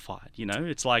simplified. You know,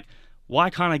 it's like, why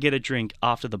can't I get a drink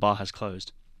after the bar has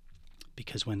closed?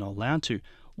 Because we're not allowed to.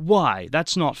 Why?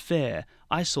 That's not fair.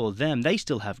 I saw them. They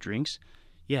still have drinks.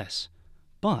 Yes.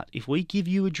 But if we give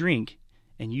you a drink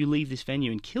and you leave this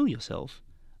venue and kill yourself,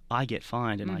 I get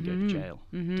fined and I go to jail.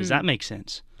 Does that make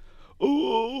sense?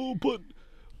 Oh, but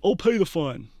I'll pay the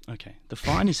fine. Okay, the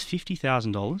fine is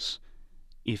 $50,000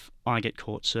 if I get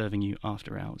caught serving you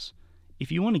after hours.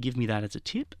 If you want to give me that as a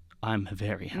tip, I'm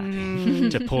very happy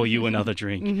to pour you another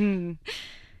drink.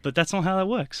 But that's not how that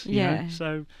works. You know?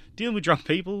 So dealing with drunk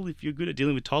people, if you're good at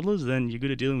dealing with toddlers, then you're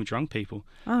good at dealing with drunk people.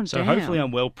 Oh, so hopefully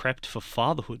I'm well prepped for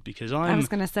fatherhood, because I've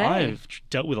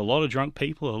dealt with a lot of drunk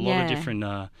people, a lot of different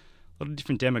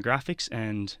demographics,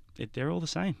 and they're all the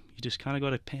same. You just kind of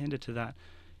got to pander to that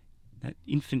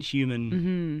infant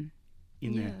human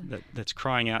in there that's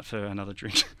crying out for another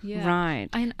drink. Right.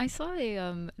 I saw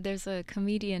there's a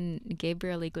comedian,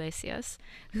 Gabriel Iglesias,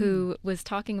 who was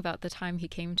talking about the time he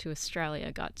came to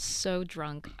Australia, got so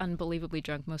drunk, unbelievably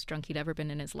drunk, most drunk he'd ever been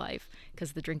in his life,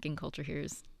 because the drinking culture here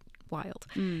is wild.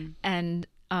 And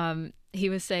he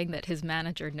was saying that his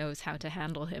manager knows how to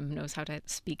handle him, knows how to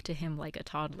speak to him like a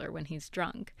toddler when he's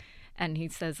drunk. And he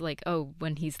says, like, oh,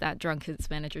 when he's that drunk, his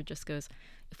manager just goes,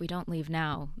 if we don't leave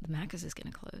now, the Macca's is going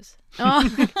to close. Oh.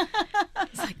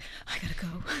 He's like, I got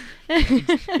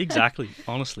to go. Exactly.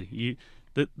 Honestly,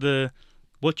 the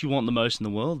what you want the most in the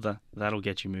world, that'll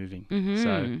get you moving.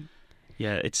 So,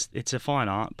 yeah, it's a fine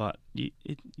art, but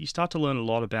you start to learn a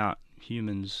lot about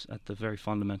humans at the very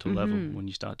fundamental level when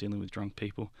you start dealing with drunk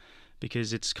people,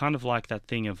 because it's kind of like that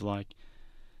thing of like,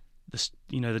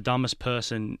 the dumbest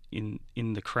person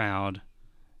in the crowd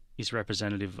is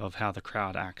representative of how the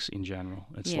crowd acts in general.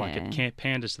 It's like it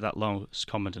panders to that lowest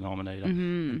common denominator.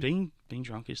 And being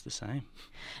drunk is the same.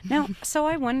 Now, so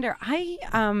I wonder,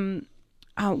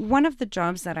 One of the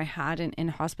jobs that I had in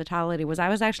hospitality was I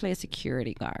was actually a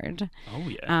security guard. Oh,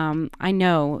 yeah. I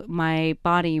know my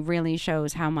body really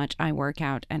shows how much I work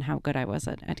out and how good I was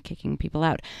at kicking people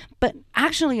out. But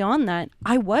actually on that,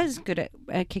 I was good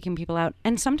at kicking people out.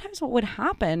 And sometimes what would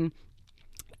happen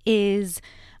is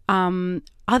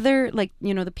other, like,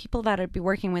 you know, the people that I'd be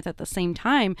working with at the same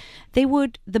time, the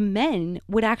men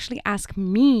would actually ask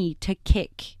me to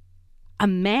kick a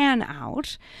man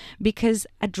out because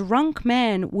a drunk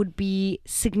man would be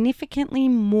significantly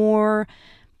more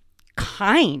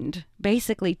kind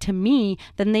basically to me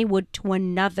than they would to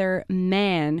another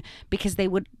man, because they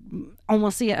would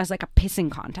almost see it as like a pissing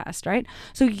contest, right?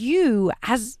 So you,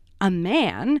 as a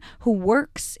man who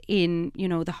works in, you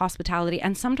know, the hospitality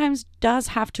and sometimes does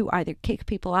have to either kick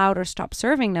people out or stop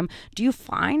serving them, do you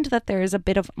find that there is a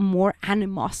bit of more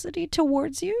animosity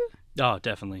towards you? Oh,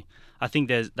 definitely. I think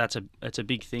that's a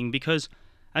big thing, because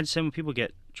I'd say when people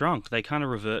get drunk, they kind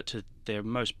of revert to their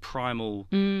most primal,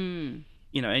 you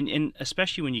know, and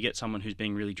especially when you get someone who's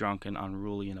being really drunk and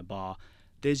unruly in a bar,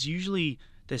 there's usually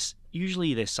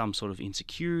some sort of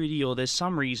insecurity, or there's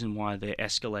some reason why they're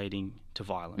escalating to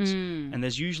violence, and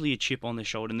there's usually a chip on their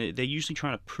shoulder, and they're usually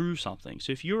trying to prove something.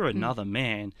 So if you're another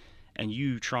man and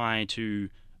you try to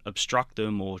obstruct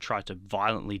them or try to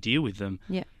violently deal with them,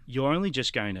 you're only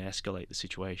just going to escalate the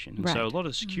situation. And so a lot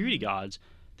of security guards,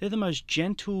 they're the most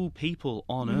gentle people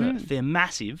on earth. They're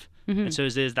massive, and so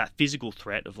there's that physical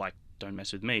threat of like, don't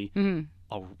mess with me,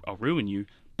 I'll ruin you.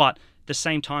 But at the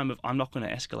same time of, I'm not going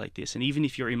to escalate this, and even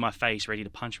if you're in my face ready to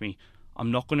punch me,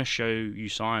 I'm not going to show you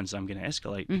signs I'm going to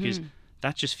escalate, because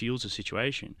that just fuels the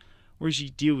situation. Whereas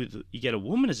you get a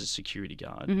woman as a security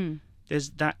guard,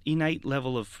 there's that innate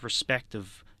level of respect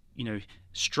of, you know,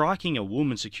 striking a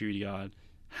woman security guard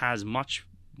has much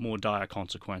more dire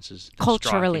consequences.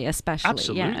 Culturally, especially.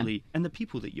 Absolutely. Yeah. And the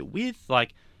people that you're with,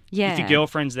 like, yeah. if your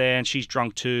girlfriend's there and she's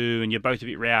drunk too, and you're both a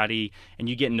bit rowdy, and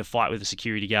you get in a fight with a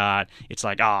security guard, it's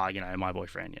like, you know, my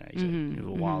boyfriend, you know, he's a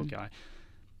wild guy.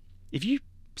 If you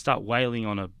start wailing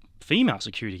on a female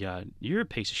security guard, you're a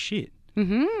piece of shit.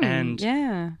 And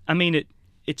I mean,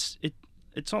 it's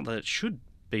not that it should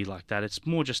be like that. It's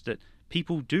more just that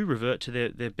people do revert to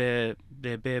their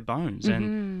bare bones,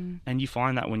 and you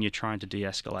find that when you're trying to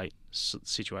de-escalate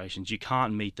situations, you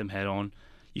can't meet them head on.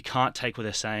 You can't take what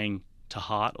they're saying to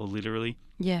heart or literally.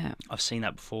 Yeah, I've seen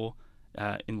that before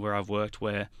in where I've worked,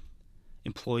 where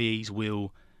employees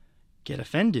will get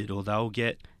offended, or they'll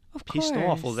get pissed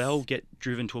off, or they'll get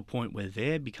driven to a point where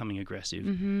they're becoming aggressive,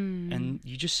 and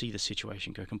you just see the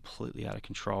situation go completely out of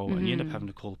control, and you end up having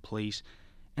to call the police.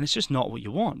 And it's just not what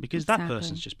you want, because that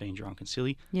person's just being drunk and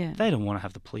silly. Yeah. They don't want to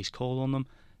have the police call on them.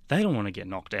 They don't want to get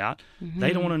knocked out.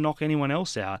 They don't want to knock anyone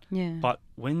else out. Yeah. But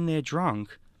when they're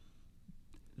drunk,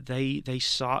 they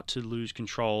start to lose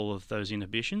control of those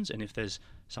inhibitions. And if there's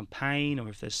some pain, or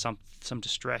if there's some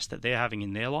distress that they're having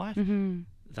in their life,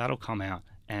 that'll come out.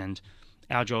 And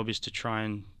our job is to try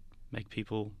and make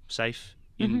people safe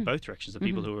in both directions, the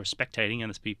people who are spectating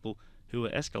and the people who are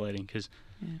escalating, because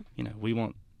you know, we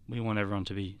want everyone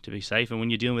to be safe, and when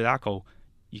you're dealing with alcohol,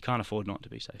 you can't afford not to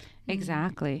be safe.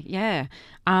 Exactly. Yeah.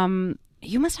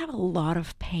 You must have a lot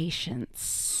of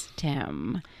patience,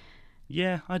 Tim.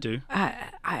 Yeah, I do.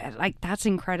 I like, that's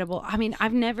incredible. I mean,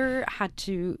 I've never had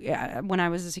to, when I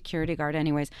was a security guard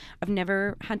anyways, I've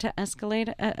never had to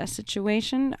escalate a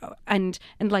situation. And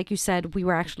like you said, we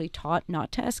were actually taught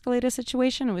not to escalate a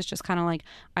situation. It was just kind of like,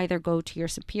 either go to your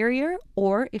superior,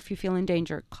 or if you feel in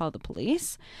danger, call the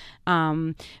police.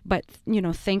 But, you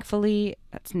know, thankfully,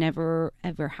 that's never,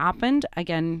 ever happened.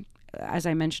 Again, as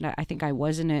I mentioned, I think I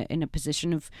was in a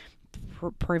position of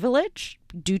privilege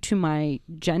due to my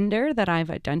gender that I've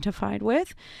identified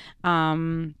with,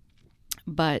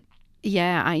 but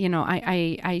yeah,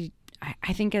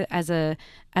 I think as a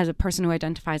person who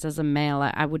identifies as a male,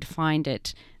 I would find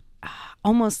it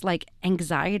almost like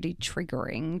anxiety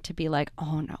triggering to be like,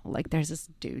 oh no, like there's this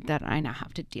dude that I now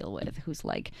have to deal with who's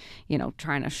like, you know,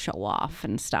 trying to show off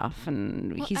and stuff,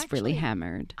 and he's actually really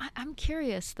hammered. I'm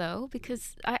curious though,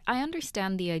 because I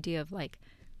understand the idea of like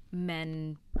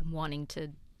men wanting to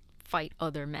fight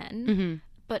other men,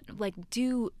 but like,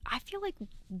 I feel like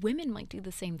women might do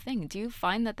the same thing. Do you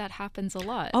find that happens a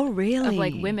lot? Oh, really? Of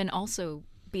like women also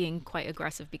being quite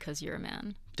aggressive because you're a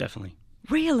man? Definitely.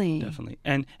 Really? Definitely.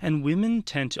 And women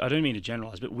tend to, I don't mean to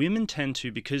generalize, but women tend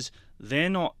to, because they're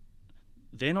not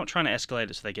trying to escalate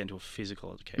it so they get into a physical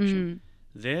altercation.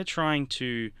 They're trying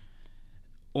to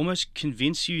almost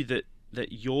convince you that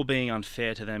that you're being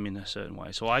unfair to them in a certain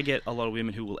way. So I get a lot of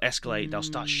women who will escalate, they'll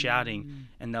start shouting,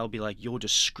 and they'll be like, you're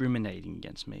discriminating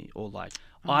against me, or like,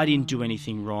 I didn't do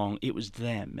anything wrong, it was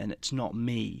them, and it's not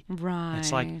me. Right. And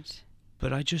it's like,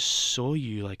 but I just saw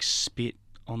you like spit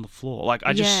on the floor. Like,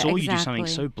 I just saw you do something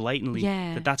so blatantly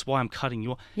that's why I'm cutting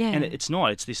you off. Yeah. And it's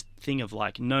not. It's this thing of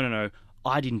like, no,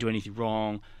 I didn't do anything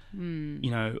wrong. You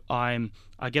know, I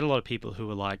get a lot of people who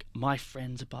are like, my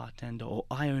friend's a bartender, or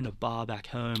I own a bar back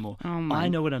home, or I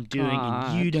know what I'm doing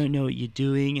and you don't know what you're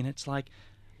doing. And it's like,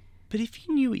 but if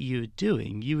you knew what you were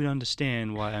doing, you would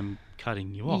understand why I'm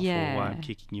cutting you off or why I'm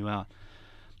kicking you out.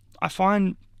 I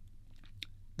find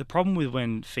the problem with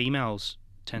when females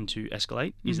tend to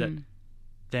escalate is that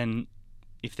then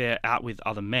if they're out with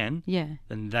other men,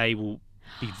 then they will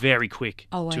be very quick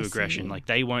to aggression. Like,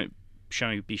 they won't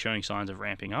be showing signs of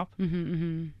ramping up.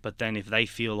 But then if they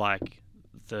feel like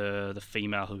the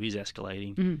female who is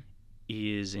escalating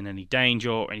is in any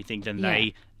danger or anything, then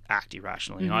they act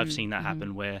irrationally. And I've seen that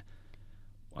happen where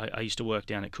I used to work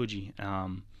down at Coogee,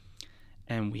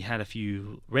 and we had a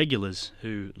few regulars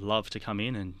who loved to come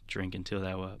in and drink until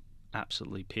they were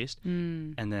absolutely pissed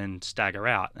and then stagger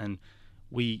out. And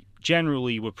we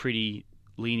generally were pretty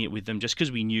lenient with them just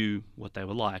because we knew what they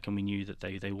were like, and we knew that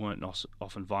they weren't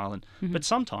often violent. But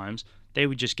sometimes they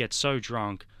would just get so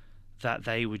drunk that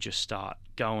they would just start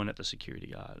going at the security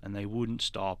guard, and they wouldn't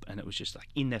stop, and it was just like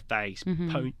in their face,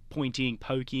 pointing,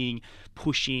 poking,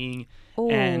 pushing.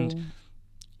 And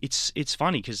it's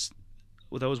funny because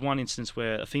there was one instance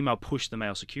where a female pushed the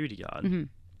male security guard,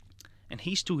 and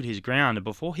he stood his ground, and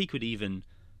before he could even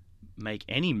make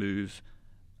any move,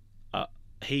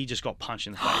 he just got punched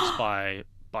in the face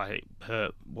by her,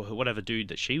 whatever dude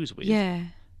that she was with. Yeah.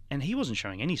 And he wasn't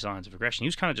showing any signs of aggression. He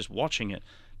was kind of just watching it,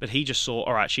 but he just saw,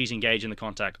 all right, she's engaged in the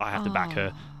contact, I have to back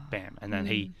her. Bam. And then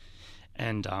it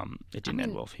didn't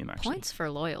end well for him, actually. Points for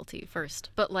loyalty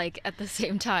first, but like at the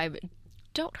same time,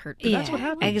 don't hurt people. That's what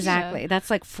happens. Exactly. That's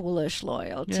like foolish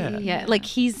loyalty. Yeah. Like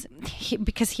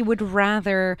because he would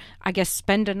rather, I guess,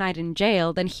 spend a night in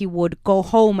jail than he would go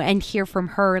home and hear from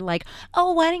her like,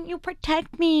 oh, why didn't you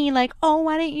protect me? Like, oh,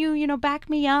 why didn't you, back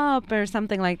me up or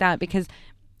something like that? Because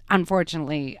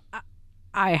unfortunately,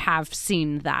 I have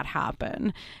seen that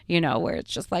happen, where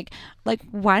it's just like,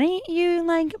 why didn't you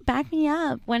like back me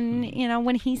up when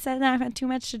he said that I've had too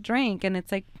much to drink? And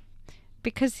it's like,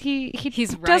 because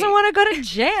he's right. Doesn't want to go to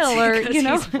jail or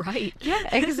he's right. Yeah,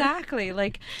 exactly.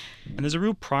 Like, and there's a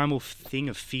real primal thing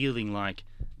of feeling like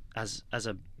as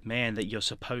a man that you're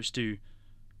supposed to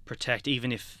protect,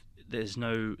 even if it's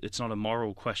not a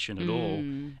moral question at all.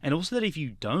 And also that if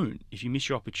you miss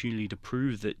your opportunity to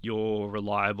prove that you're a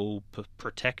reliable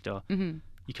protector,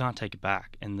 you can't take it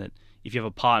back. And that if you have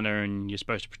a partner and you're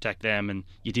supposed to protect them and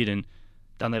you didn't,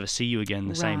 they'll never see you again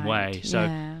the same way.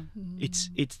 So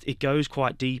it goes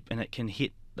quite deep, and it can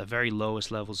hit the very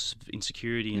lowest levels of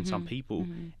insecurity in some people,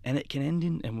 and it can end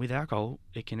and with alcohol,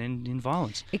 it can end in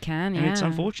violence. It can, and it's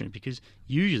unfortunate because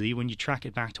usually when you track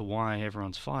it back to why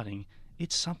everyone's fighting,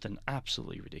 it's something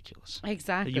absolutely ridiculous.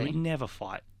 Exactly. That you would never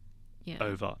fight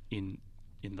over in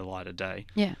the light of day.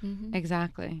 Yeah,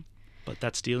 exactly. But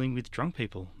that's dealing with drunk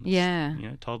people.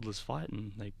 Toddlers fight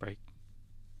and they break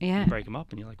them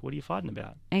up, and you're like, what are you fighting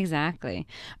about? Exactly.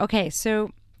 Okay, so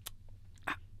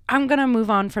I'm going to move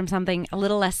on from something a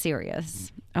little less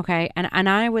serious, okay? And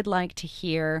I would like to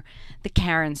hear the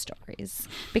Karen stories.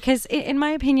 Because in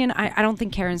my opinion, I don't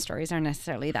think Karen stories are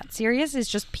necessarily that serious. It's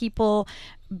just people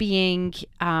being...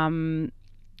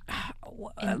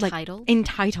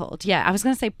 entitled. Yeah, I was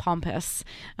going to say pompous.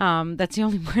 That's the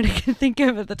only word I can think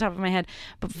of at the top of my head.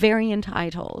 But very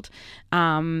entitled.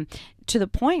 To the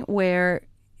point where...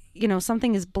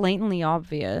 something is blatantly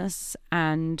obvious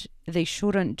and they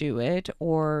shouldn't do it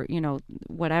or,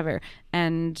 whatever,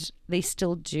 and they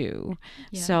still do.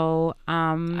 Yeah. So,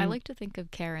 I like to think of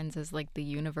Karens as like the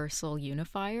universal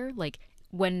unifier. Like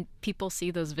when people see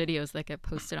those videos that get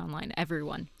posted online,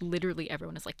 literally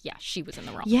everyone is like, yeah, she was in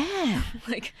the wrong. Yeah.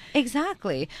 Like,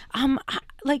 exactly.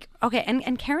 Okay.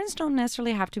 And Karens don't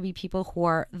necessarily have to be people who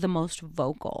are the most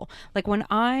vocal. Like when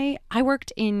I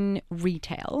worked in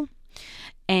retail,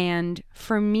 and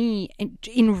for me,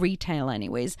 in retail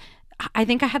anyways, I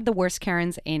think I had the worst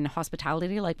Karens in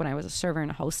hospitality, like when I was a server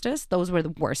and a hostess. Those were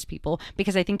the worst people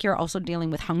because I think you're also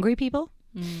dealing with hungry people.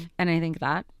 And I think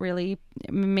that really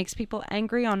makes people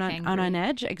angry on an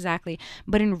edge. Exactly.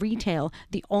 But in retail,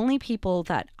 the only people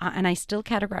that, and I still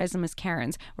categorize them as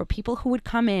Karens, were people who would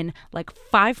come in like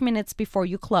 5 minutes before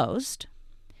you closed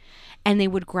and they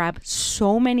would grab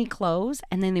so many clothes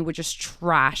and then they would just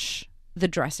trash the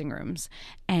dressing rooms.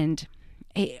 And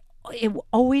it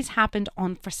always happened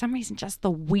on, for some reason, just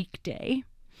the weekday.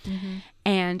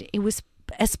 And it was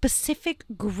a specific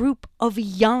group of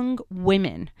young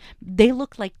women. They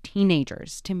looked like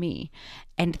teenagers to me,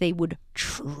 and they would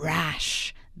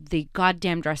trash the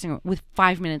goddamn dressing room with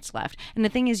 5 minutes left. And the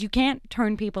thing is, you can't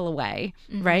turn people away,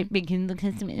 right? Because the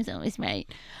customer is always right.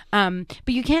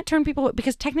 But you can't turn people away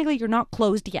because technically you're not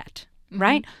closed yet,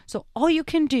 right? So all you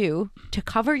can do to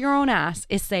cover your own ass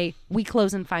is say, we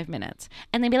close in 5 minutes.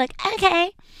 And they'd be like,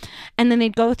 okay. And then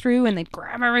they'd go through and they'd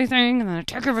grab everything and then they'd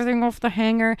take everything off the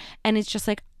hanger. And it's just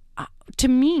like, to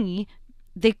me,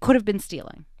 they could have been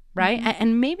stealing, right?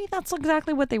 And maybe that's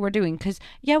exactly what they were doing. Because,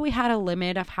 yeah, we had a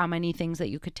limit of how many things that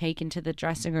you could take into the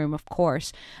dressing room, of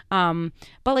course. But,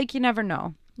 like, you never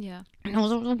know. Yeah. And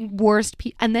those are the worst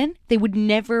people. And then they would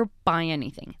never buy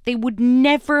anything. They would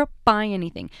never buy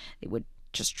anything. They would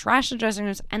just trash the dressing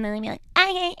rooms. And then they'd be like,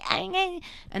 okay.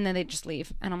 And then they'd just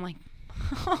leave. And I'm like,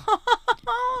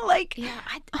 like. Yeah,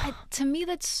 I to me,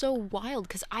 that's so wild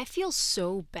because I feel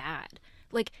so bad.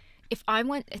 Like, if I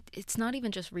went, it's not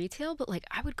even just retail, but like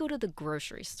I would go to the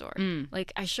grocery store.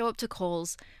 Like I show up to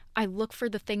Kohl's, I look for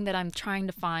the thing that I'm trying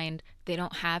to find. They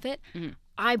don't have it.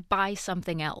 I buy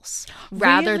something else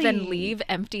rather than leave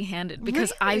empty-handed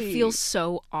because I feel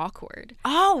so awkward.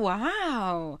 Oh,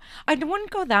 wow. I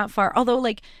wouldn't go that far. Although,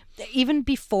 like, even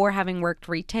before having worked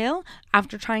retail,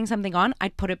 after trying something on,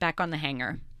 I'd put it back on the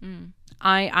hanger.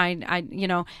 I you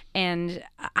know, and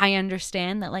I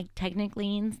understand that, like,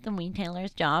 technically it's the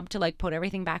retailer's job to, like, put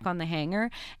everything back on the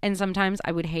hanger. And sometimes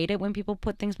I would hate it when people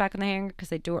put things back on the hanger because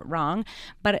they do it wrong.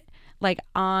 But, like,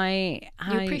 I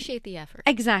appreciate the effort.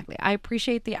 Exactly.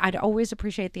 I'd always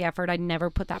appreciate the effort. I'd never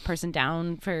put that person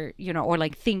down for, you know, or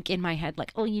like think in my head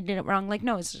like, oh, you did it wrong. Like,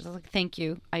 no, it's just like, thank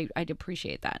you. I'd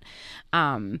appreciate that.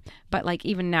 But like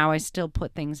even now I still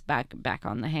put things back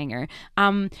on the hanger.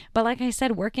 But like I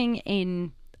said, working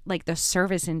in like the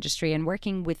service industry and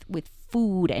working with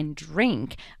food and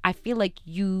drink, I feel like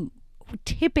you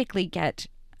typically get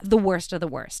the worst of the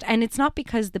worst. And it's not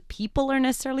because the people are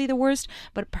necessarily the worst,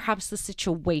 but perhaps the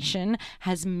situation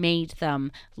has made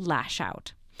them lash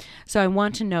out. So I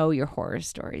want to know your horror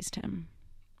stories, Tim.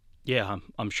 Yeah,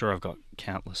 I'm sure I've got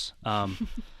countless.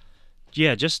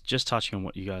 Yeah, just touching on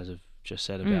what you guys have just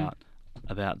said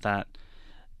about that.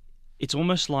 It's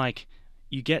almost like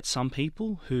you get some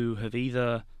people who have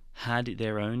either had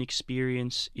their own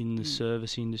experience in the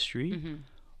service industry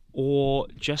or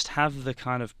just have the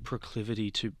kind of proclivity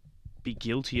to be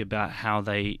guilty about how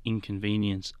they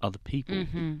inconvenience other people.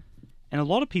 And a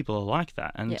lot of people are like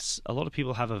that. And a lot of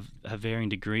people have varying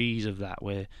degrees of that,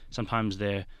 where sometimes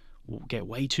they get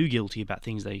way too guilty about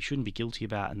things they shouldn't be guilty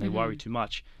about and they worry too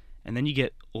much. And then you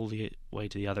get all the way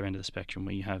to the other end of the spectrum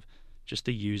where you have just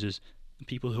the users, the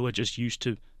people who are just used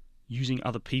to using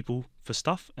other people for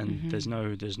stuff and there's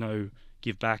no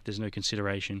give back, there's no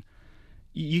consideration.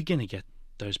 You're going to get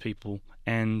those people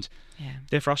and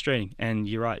they're frustrating. And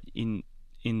you're right, in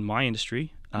my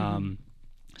industry,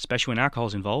 especially when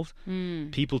alcohol's involved,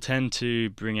 people tend to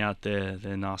bring out their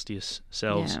nastiest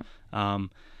selves. I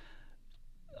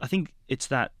think it's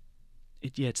that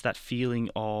feeling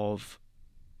of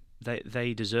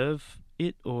they deserve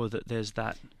it, or that there's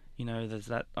that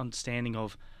understanding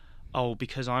of, oh,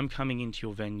 because I'm coming into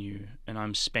your venue and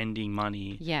I'm spending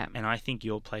money and I think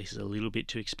your place is a little bit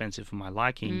too expensive for my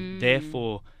liking,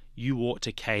 therefore you ought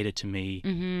to cater to me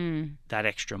that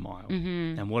extra mile.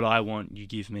 And what I want, you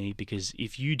give me, because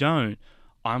if you don't,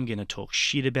 I'm going to talk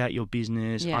shit about your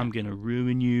business. I'm going to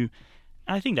ruin you.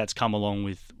 And I think that's come along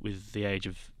with the age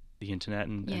of the internet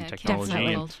and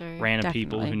technology, and random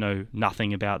people who know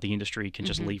nothing about the industry can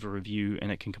just leave a review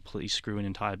and it can completely screw an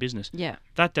entire business.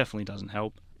 That definitely doesn't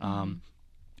help. And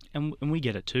we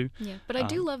get it too. But I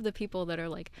do love the people that are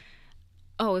like,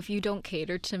 oh, if you don't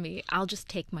cater to me, I'll just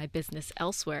take my business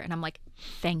elsewhere. And I'm like,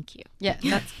 thank you.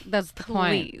 That's the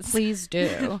point. Please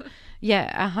do.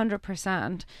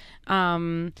 100%.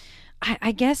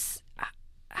 I guess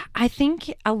I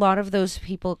think a lot of those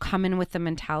people come in with the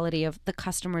mentality of the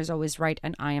customer is always right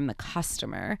and I am the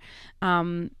customer.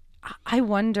 I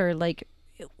wonder, like,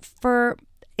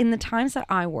 in the times that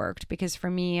I worked, because for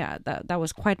me that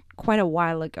was quite a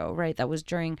while ago, right? That was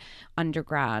during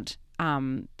undergrad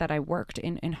that I worked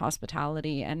in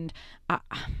hospitality, and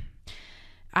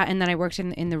then I worked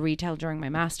in the retail during my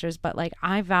master's. But like,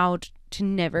 I vowed to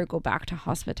never go back to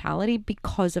hospitality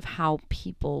because of how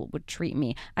people would treat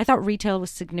me. I thought retail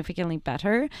was significantly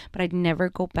better, but I'd never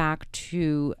go back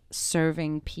to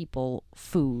serving people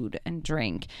food and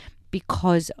drink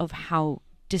because of how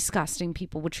disgusting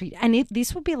people would treat. And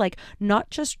these would be like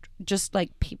not just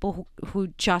like people who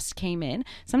just came in.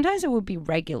 Sometimes it would be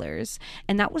regulars,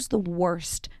 and that was the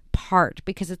worst part,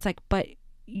 because it's like, but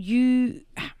you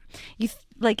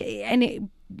like, and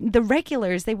the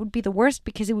regulars, they would be the worst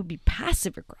because it would be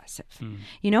passive aggressive.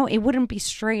 You know, it wouldn't be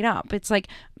straight up. It's like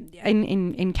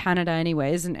in Canada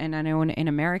anyways, and I know in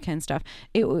America and stuff,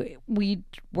 we'd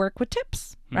work with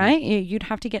tips, right? You'd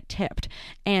have to get tipped,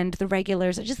 and the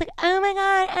regulars are just like, oh my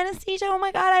God, Anastasia, oh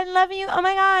my God, I love you, oh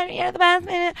my God, you're the best,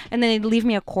 and then they'd leave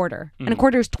me a quarter, and a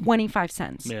quarter is 25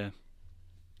 cents. Yeah.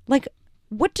 Like,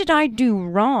 what did I do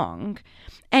wrong?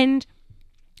 And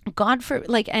God for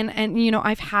like, and you know,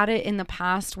 I've had it in the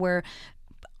past where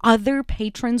other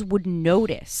patrons would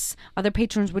notice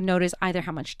either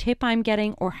how much tip I'm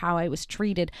getting or how I was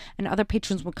treated, and other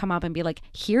patrons would come up and be like,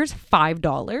 here's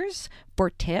 $5 for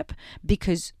tip,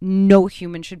 because no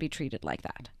human should be treated like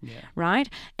that. Right?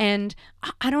 And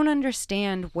I don't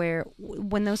understand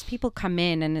when those people come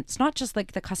in, and it's not just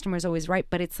like the customer is always right,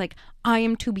 but it's like, I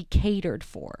am to be catered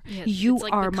for. You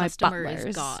like are the my customer butlers.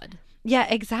 is God. Yeah,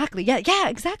 exactly. Yeah,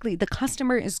 exactly. The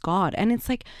customer is God. And it's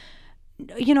like,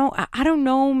 you know, I don't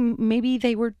know, maybe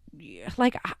they were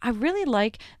like, I really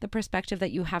like the perspective that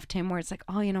you have, Tim, where it's like,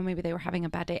 oh, you know, maybe they were having a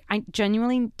bad day. I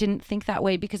genuinely didn't think that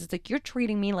way, because it's like, you're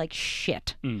treating me like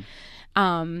shit.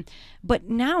 But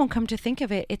now, come to think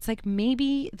of it, it's like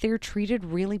maybe they're treated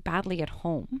really badly at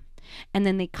home, and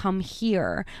then they come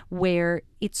here where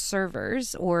it's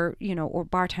servers or, you know, or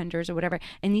bartenders or whatever,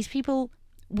 and these people,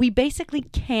 we basically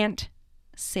can't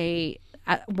say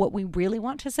what we really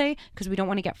want to say, because we don't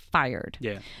want to get fired.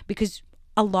 Yeah. Because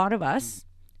a lot of us,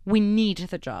 we need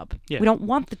the job. Yeah. We don't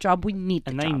want the job, we need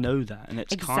the job. And they know that. And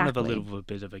it's kind of a little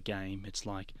bit of a game. It's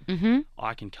like,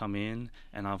 I can come in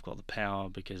and I've got the power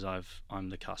because I'm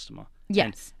the customer.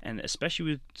 Yes. And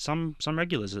especially with some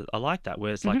regulars are like that,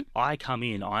 where it's like, I come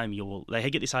in, they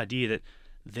get this idea that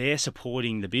they're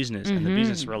supporting the business and the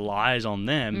business relies on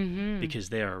them because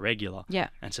they're a regular. Yeah.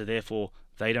 And so therefore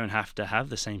they don't have to have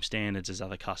the same standards as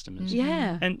other customers.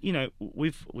 Yeah. And you know,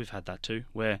 we've had that too,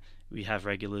 where we have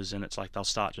regulars and it's like they'll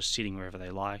start just sitting wherever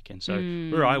they like. And so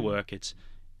where I work, it's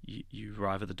you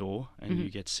arrive at the door and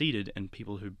you get seated, and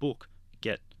people who book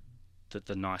get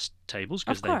the nice tables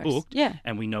because they booked. Yeah.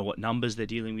 And we know what numbers they're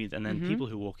dealing with, and then people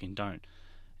who walk in don't.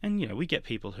 And you know, we get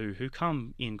people who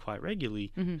come in quite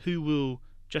regularly who will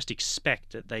just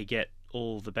expect that they get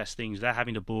all the best things without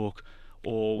having to book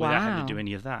or without having to do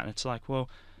any of that. And it's like, well,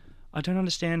 I don't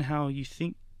understand how you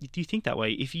think that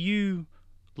way. If you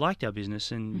liked our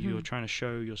business and you're trying to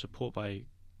show your support by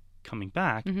coming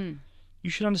back, you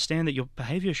should understand that your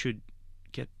behavior should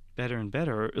get better and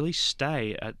better, or at least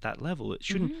stay at that level. It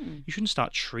shouldn't. You shouldn't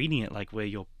start treating it like we're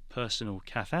your personal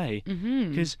cafe,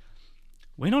 because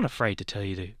we're not afraid to tell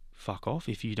you to fuck off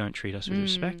if you don't treat us with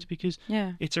respect, because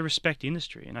it's a respect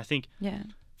industry. And I think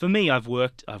for me, I've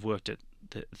worked at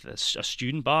a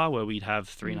student bar where we'd have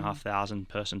 3,500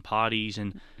 person parties,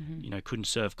 and you know, couldn't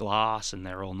serve glass, and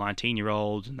they're all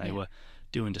 19-year-olds, and they were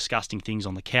doing disgusting things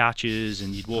on the couches,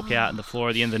 and you'd walk out on the floor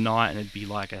at the end of the night and it'd be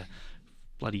like a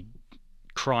bloody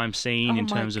crime scene in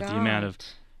terms of the amount of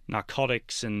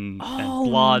narcotics and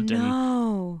blood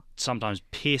and sometimes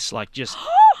piss, like just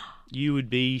you would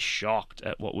be shocked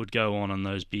at what would go on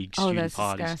those big student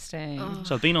parties. Disgusting.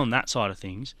 So I've been on that side of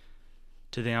things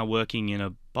to now working in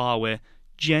a bar where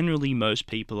generally most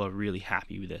people are really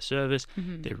happy with their service.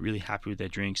 They're really happy with their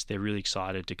drinks. They're really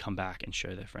excited to come back and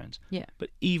show their friends. Yeah.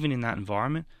 But even in that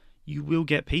environment, you will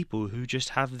get people who just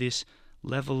have this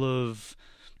level of,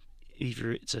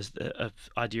 either it's a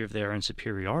idea of their own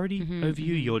superiority over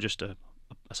you. You're just a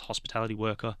hospitality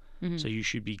worker, so you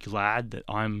should be glad that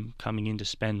I'm coming in to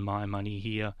spend my money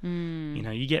here. You know,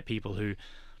 we get people who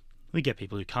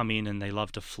come in and they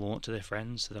love to flaunt to their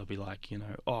friends. So they'll be like, you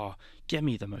know, oh, get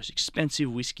me the most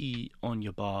expensive whiskey on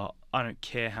your bar. I don't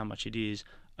care how much it is.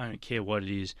 I don't care what it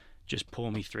is. Just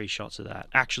pour me 3 shots of that.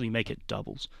 Actually make it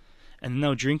doubles. And then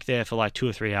they'll drink there for like 2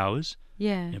 or 3 hours.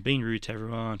 Yeah. You know, being rude to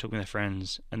everyone, talking to their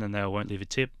friends, and then they won't leave a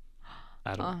tip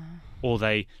at all. Or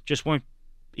they just won't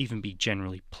even be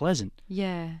generally pleasant.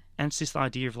 Yeah. And it's this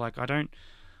idea of like, I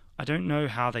don't know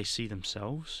how they see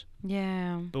themselves.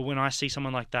 Yeah. But when I see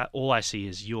someone like that, all I see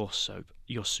is you're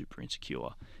super insecure.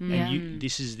 Yeah. And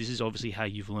this is obviously how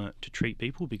you've learnt to treat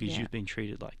people, because you've been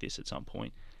treated like this at some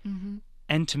point.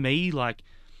 And to me, like,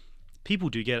 people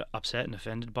do get upset and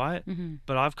offended by it,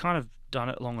 but I've kind of done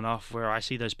it long enough where I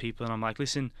see those people and I'm like,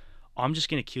 listen, I'm just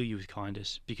going to kill you with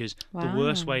kindness, because the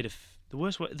best way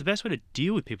to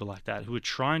deal with people like that who are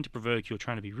trying to provoke you or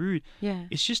trying to be rude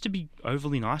is just to be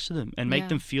overly nice to them and make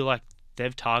them feel like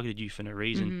they've targeted you for no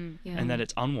reason, and that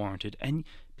it's unwarranted, and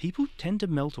people tend to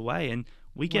melt away. And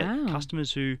we get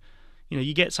customers who,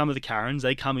 you get some of the Karens,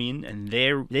 they come in and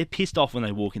they're pissed off when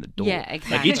they walk in the door. Yeah,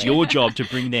 exactly. Like, it's your job to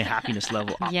bring their happiness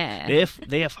level up. Yeah.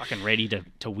 They're fucking ready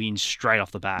to win straight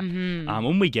off the bat.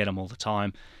 And we get them all the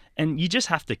time. And you just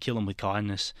have to kill them with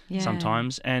kindness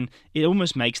sometimes. And it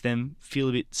almost makes them feel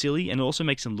a bit silly, and it also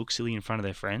makes them look silly in front of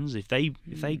their friends. If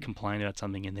they complain about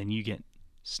something and then you get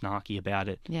snarky about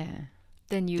it. Yeah.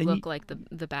 Then you look like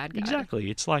the bad guy.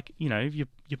 Exactly. It's like, if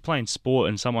you're playing sport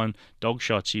and someone dog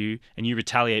shots you and you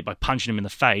retaliate by punching them in the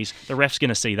face, the ref's going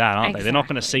to see that, aren't they? They're not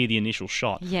going to see the initial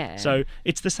shot. Yeah. So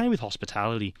it's the same with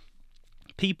hospitality.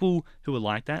 People who are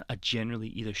like that are generally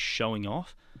either showing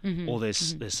off or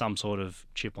there's some sort of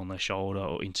chip on their shoulder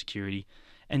or insecurity.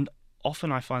 And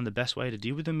often I find the best way to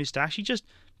deal with them is to actually just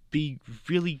be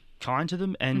really kind to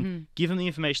them and give them the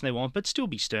information they want, but still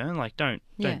be stern. Like, don't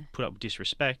put up with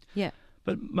disrespect. Yeah.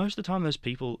 But most of the time, those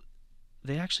people,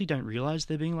 they actually don't realize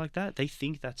they're being like that. They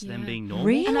think that's them being normal.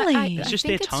 Really? And it's just I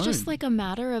think their tone. It's just like a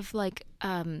matter of like,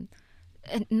 and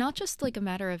not just like a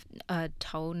matter of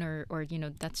tone or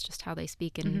that's just how they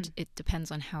speak, and it depends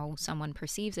on how someone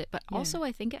perceives it. But also,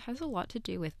 I think it has a lot to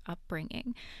do with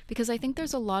upbringing, because I think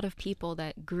there's a lot of people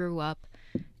that grew up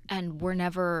and were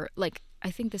never like.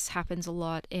 I think this happens a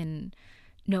lot in.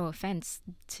 No offense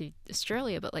to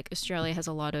Australia, but like Australia has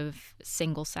a lot of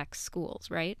single-sex schools,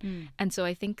 right? And so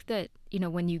I think that,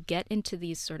 when you get into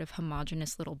these sort of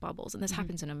homogenous little bubbles, and this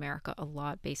happens in America a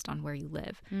lot based on where you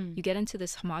live, you get into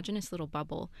this homogenous little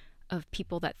bubble of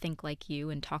people that think like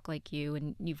you and talk like you,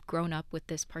 and you've grown up with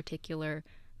this particular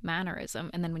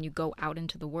mannerism. And then when you go out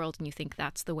into the world and you think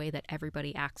that's the way that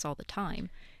everybody acts all the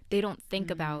time, they don't think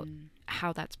about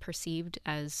how that's perceived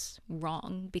as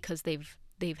wrong because they've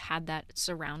had that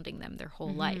surrounding them their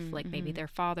whole life. Like maybe their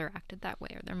father acted that way,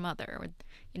 or their mother, or,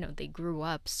 they grew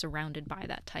up surrounded by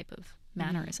that type of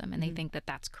mannerism, and they think that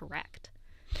that's correct.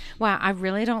 Wow, I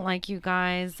really don't like you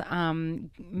guys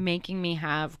making me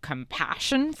have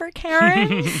compassion for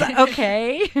Karens.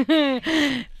 Okay.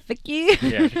 Fuck you.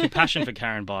 Yeah, the compassion for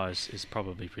Karen buyers is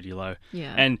probably pretty low.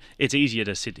 Yeah. And it's easier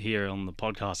to sit here on the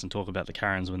podcast and talk about the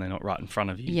Karens when they're not right in front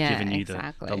of you, giving you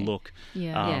the look.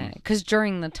 Yeah. Because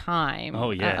during the time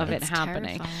of it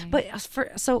happening. Terrifying. But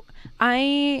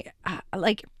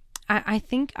I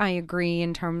think I agree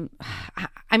in terms.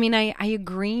 I mean, I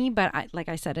agree, but like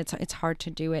I said, it's hard to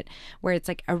do it where it's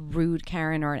like a rude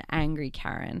Karen or an angry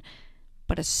Karen,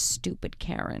 but a stupid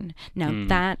Karen. Now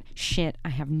that shit, I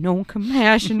have no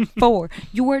compassion for.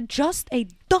 You are just a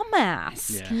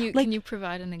dumbass. Yeah. Can you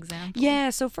provide an example? Yeah.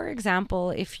 So, for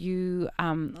example, if you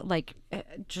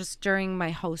just during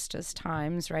my hostess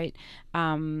times, right,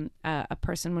 a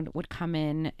person would come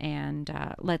in and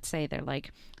let's say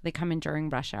they come in during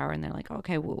rush hour and they're like,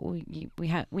 okay, we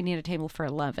need a table for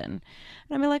 11, and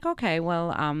I'd be like, okay,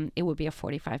 well, it would be a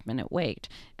 45-minute wait,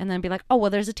 and then I'd be like, oh, well,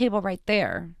 there's a table right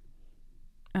there.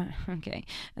 Okay,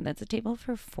 and that's a table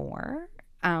for 4.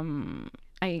 Are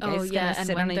you guys gonna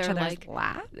sit on each other's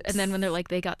laps? And then when they're like,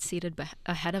 they got seated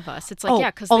ahead of us, it's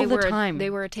like, because they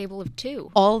were a table of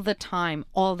 2. All the time.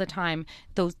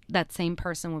 That same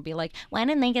person would be like, why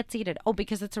didn't they get seated? Oh,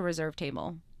 because it's a reserved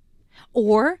table.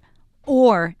 Or,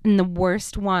 and the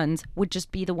worst ones would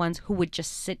just be the ones who would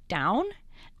just sit down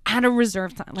at a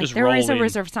reserved sign. Like, there is a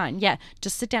reserved sign. Yeah,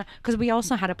 just sit down. Because we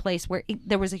also had a place where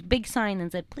there was a big sign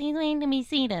that said, please wait to be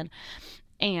seated.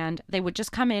 And they would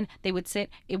just come in, they would sit.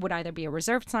 It would either be a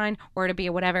reserved sign or it'd be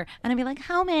a whatever. And I'd be like,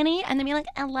 how many? And they'd be like,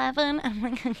 11. I'm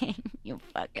like, okay, you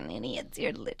fucking idiots.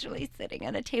 You're literally sitting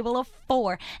at a table of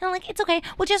 4. And I'm like, it's okay.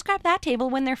 We'll just grab that table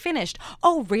when they're finished.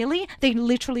 Oh, really? They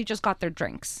literally just got their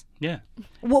drinks. Yeah.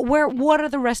 What are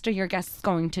the rest of your guests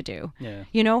going to do? Yeah.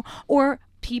 Or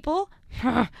people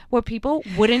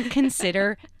wouldn't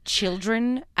consider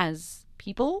children as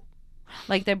people.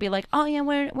 Like, they'd be like, oh yeah,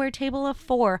 we're a table of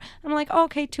 4. I'm like, oh,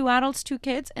 okay, 2 adults, 2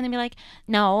 kids. And they'd be like,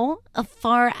 no,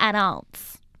 4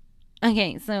 adults.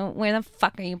 Okay, so where the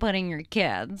fuck are you putting your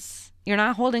kids? You're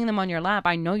not holding them on your lap.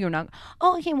 I know you're not.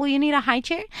 Oh, okay, well, you need a high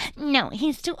chair? No,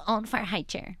 he's too old for a high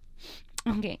chair.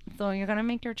 Okay, so you're gonna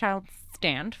make your child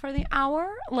stand for the hour?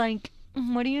 Like,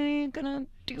 what are you gonna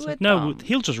do with them?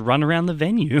 He'll just run around the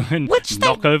venue and Which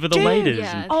knock over the waiters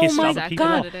Yeah, and piss my other people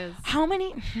God. off. What it is. How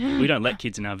many? We don't let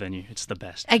kids in our venue. It's the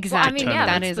best. Exactly. Well, I mean,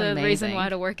 that that's is the amazing. reason why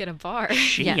to work in a bar.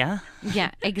 Yeah,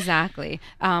 exactly.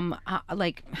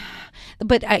 But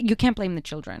you can't blame the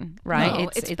children, right? No,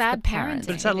 it's bad the parents. parenting.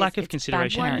 But it's that lack of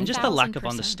consideration and just the lack of 1000%.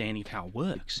 understanding of how it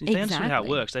works. If they understood how it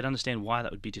works, they'd understand why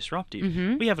that would be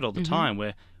disruptive. We have it all the time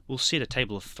where we'll sit a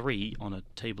table of 3 on a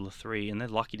table of 3, and they're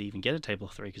lucky to even get a table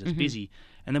of 3 because it's busy.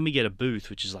 And then we get a booth,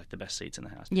 which is like the best seats in the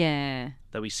house. Yeah.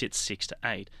 That we sit 6 to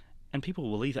 8. And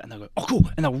people will leave it and they'll go, oh, cool.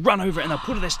 And they'll run over it and they'll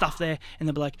put their stuff there. And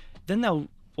they'll be like, then they'll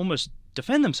almost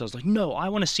defend themselves. Like, no, I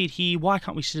want to sit here. Why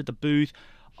can't we sit at the booth?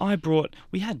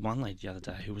 We had one lady the other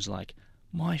day who was like,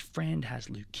 my friend has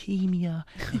leukemia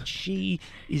and she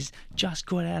is just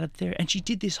got out of there. And she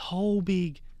did this whole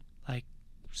big, like,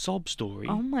 sob story.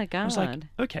 Oh my God. I was like,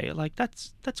 okay, like,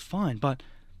 that's fine. But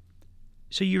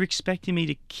so you're expecting me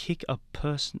to kick a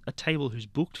table who's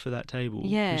booked for that table,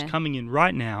 who's coming in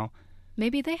right now.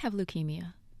 Maybe they have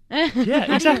leukemia.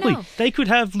 Yeah, exactly. They could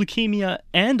have leukemia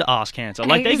and ass cancer.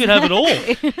 Like, they could have it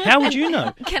all. How would you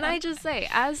know? Can I just say,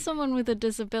 as someone with a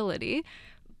disability,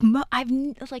 I've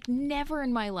never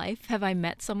in my life have I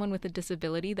met someone with a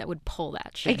disability that would pull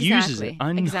that shit. Exactly. Uses it.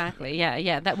 Exactly.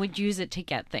 Yeah. That would use it to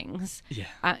get things.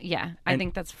 Yeah. I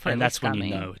think that's pretty And that's scummy. when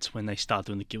you know. It's when they start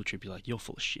doing the guilt trip. You're like, you're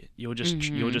full of shit. You're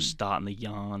just starting the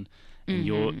yarn, and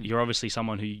you're obviously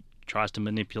someone who tries to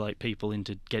manipulate people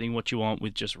into getting what you want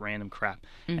with just random crap.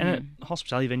 And at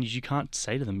hospitality venues, you can't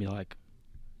say to them, be like,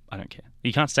 I don't care.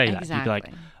 You can't say that. You'd be like,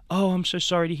 oh, I'm so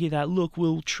sorry to hear that. Look,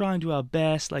 we'll try and do our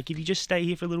best. Like, if you just stay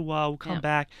here for a little while, we'll come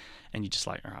back. And you're just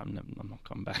like, all right, I'm not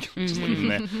coming back. Just leave them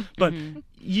there. But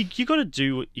you got to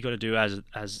do what you got to do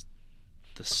as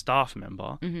the staff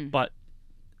member. But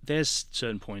there's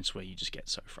certain points where you just get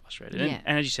so frustrated.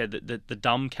 And as you said, the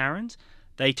dumb Karens,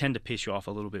 they tend to piss you off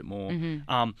a little bit more,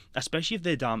 especially if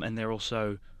they're dumb and they're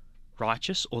also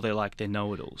righteous, or they're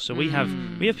know-it-alls. So we have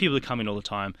people that come in all the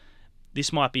time.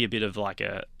 This might be a bit of like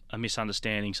a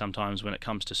misunderstanding sometimes when it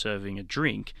comes to serving a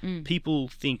drink. People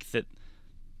think that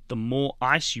the more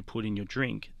ice you put in your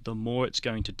drink, the more it's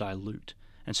going to dilute.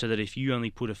 And so that if you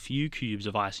only put a few cubes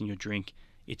of ice in your drink,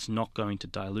 it's not going to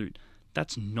dilute.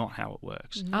 That's not how it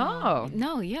works.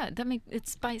 No, yeah,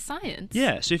 it's by science.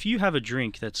 Yeah, so if you have a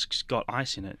drink that's got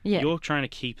ice in it, you're trying to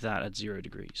keep that at 0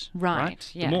 degrees. Right.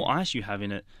 Yeah. The more ice you have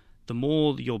in it, the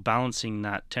more you're balancing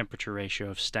that temperature ratio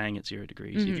of staying at 0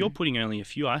 degrees. If you're putting only a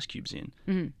few ice cubes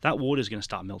in, that water is going to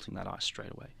start melting that ice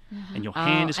straight away. And your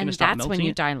hand is going to start melting And that's when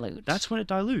you dilute. That's when it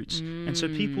dilutes. And so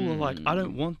people are like, I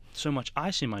don't want so much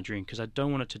ice in my drink because I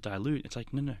don't want it to dilute. It's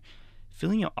like, no.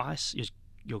 Filling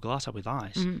your glass up with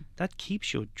ice, that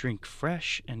keeps your drink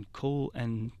fresh and cool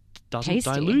and doesn't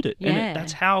dilute it. And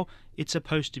that's how it's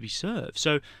supposed to be served.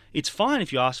 So it's fine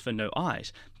if you ask for no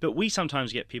ice, but we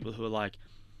sometimes get people who are like,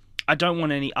 I don't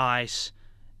want any ice,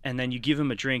 and then you give them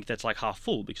a drink that's like half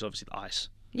full because obviously the ice,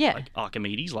 like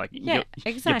Archimedes, like your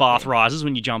bath rises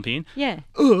when you jump in. Yeah.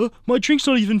 My drink's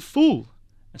not even full.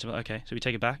 And so okay, so we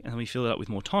take it back and then we fill it up with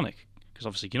more tonic. Because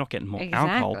obviously you're not getting more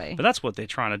alcohol, but that's what they're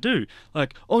trying to do.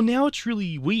 Like, oh, now it's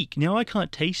really weak. Now I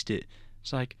can't taste it.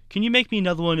 It's like, can you make me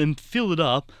another one and fill it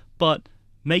up, but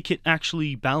make it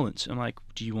actually balance? I'm like,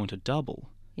 do you want a double?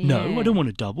 No, I don't want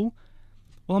a double.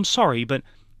 Well, I'm sorry, but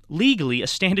legally a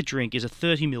standard drink is a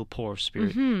 30 ml pour of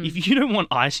spirit. If you don't want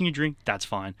ice in your drink, that's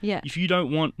fine. If you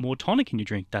don't want more tonic in your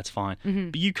drink, that's fine.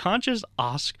 But you can't just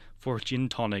ask for a gin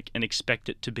tonic and expect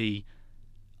it to be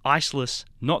iceless,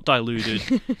 not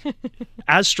diluted,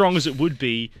 as strong as it would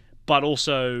be, but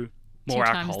also more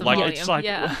alcohol. Like volume. It's like,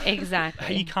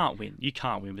 exactly. You can't win. You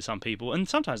can't win with some people, and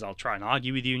sometimes they'll try and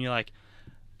argue with you, and you're like,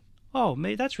 "Oh,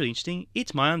 mate, that's really interesting.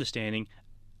 It's my understanding,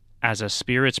 as a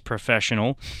spirits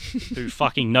professional who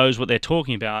fucking knows what they're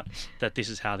talking about, that this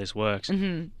is how this works."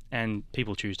 And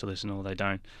people choose to listen or they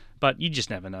don't, but you just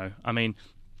never know. I mean,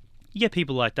 you get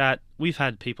people like that. We've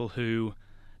had people who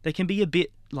they can be a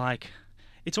bit like.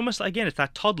 It's almost like, again, it's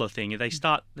that toddler thing. They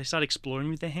start exploring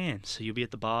with their hands. So you'll be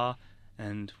at the bar,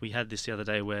 and we had this the other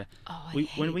day where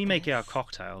when we make our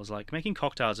cocktails, like making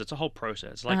cocktails, it's a whole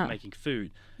process. It's like making food.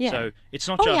 So it's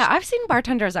not just... Oh, yeah, I've seen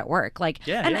bartenders at work.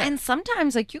 And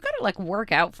sometimes, you got to,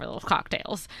 work out for those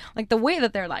cocktails. Like, the way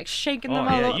that they're, shaking them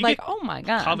all over. Oh, my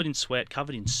God. Covered in sweat,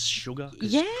 covered in sugar.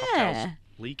 Cocktails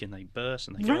leak and they burst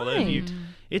and they go all over you.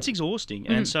 It's exhausting.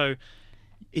 And so...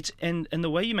 It's and the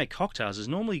way you make cocktails is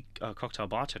normally a cocktail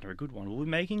bartender, a good one, will be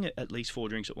making at least 4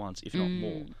 drinks at once, if not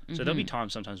more. So there'll be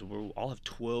times sometimes where I'll have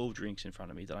 12 drinks in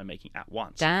front of me that I'm making at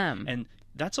once. Damn. And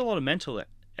that's a lot of mental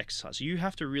exercise. You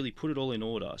have to really put it all in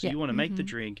order. So you want to make the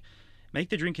drink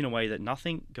in a way that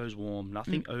nothing goes warm,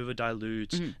 nothing over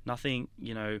dilutes, nothing,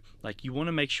 you want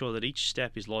to make sure that each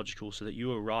step is logical so that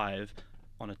you arrive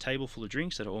on a table full of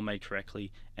drinks that are all made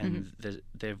correctly and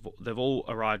they've all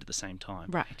arrived at the same time.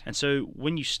 Right. And so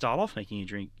when you start off making a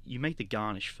drink, you make the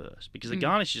garnish first because the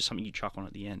garnish is just something you chuck on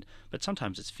at the end. But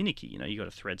sometimes it's finicky. You got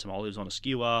to thread some olives on a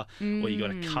skewer or you got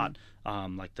to cut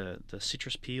the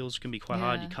citrus peels can be quite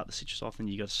hard. You cut the citrus off and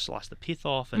you got to slice the pith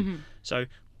off. And so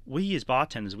we as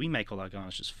bartenders, we make all our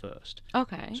garnishes first.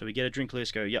 Okay. So we get a drink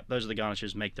list, go, yep, those are the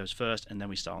garnishes, make those first, and then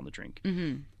we start on the drink. Mm-hmm.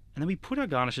 And then we put our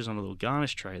garnishes on a little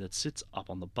garnish tray that sits up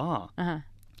on the bar. Uh-huh.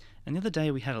 And the other day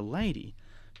we had a lady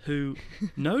who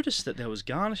noticed that there was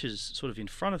garnishes sort of in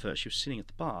front of her. She was sitting at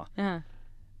the bar. Uh-huh.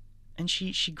 And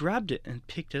she grabbed it and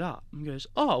picked it up and goes,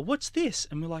 oh, what's this?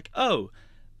 And we're like, oh,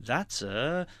 that's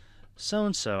a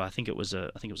so-and-so. I think it was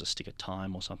a stick of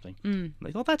thyme or something.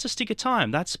 Like, oh, that's a stick of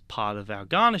thyme. That's part of our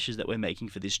garnishes that we're making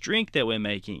for this drink that we're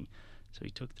making. So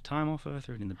he took the thyme off her,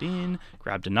 threw it in the bin,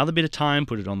 grabbed another bit of thyme,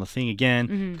 put it on the thing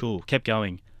again. Cool, kept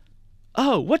going.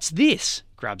 Oh, what's this?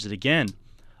 Grabs it again.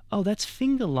 Oh, that's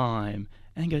finger lime.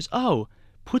 And he goes, oh,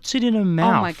 puts it in her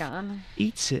mouth. Oh my God.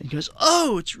 Eats it and goes,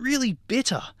 oh, it's really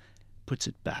bitter. Puts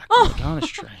it back on the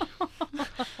garnish tray.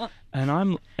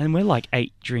 And we're like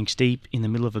 8 drinks deep in the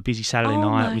middle of a busy Saturday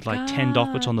night with like 10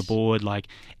 dockets on the board. Like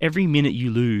every minute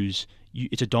you lose,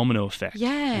 it's a domino effect.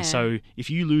 Yeah. And so if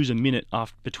you lose a minute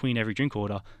between every drink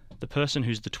order, the person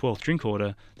who's the 12th drink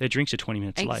order, their drinks are 20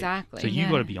 minutes late. Exactly. So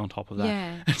you've got to be on top of that.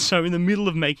 Yeah. And so in the middle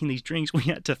of making these drinks, we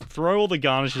had to throw all the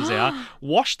garnishes out,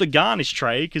 wash the garnish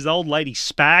tray because the old lady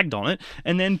spagged on it,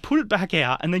 and then put it back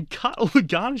out and then cut all the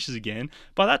garnishes again.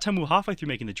 By that time, we were halfway through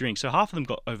making the drink, so half of them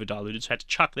got over diluted, so had to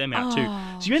chuck them out too.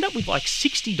 So you end up with like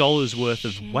 $60 worth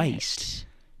of waste.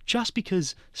 Just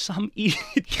because some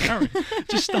idiot Karen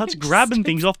just starts grabbing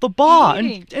things off the bar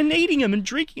and eating them and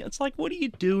drinking it. It's like, what are you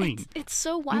doing? It's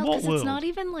so wild because it's not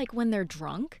even like when they're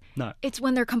drunk. No. It's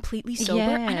when they're completely sober.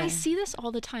 Yeah. And I see this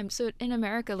all the time. So in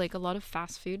America, like a lot of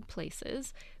fast food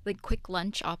places, like quick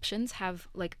lunch options have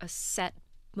like a set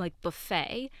like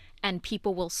buffet, and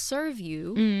people will serve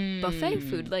you buffet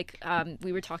food. Like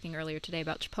we were talking earlier today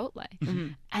about Chipotle.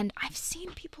 And I've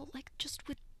seen people like just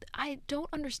with, I don't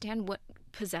understand what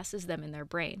possesses them in their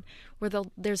brain, where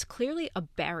there's clearly a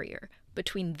barrier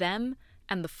between them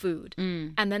and the food.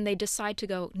 And then they decide to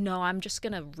go, no, I'm just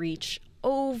going to reach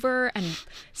over and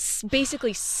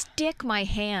basically stick my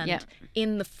hand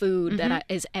in the food that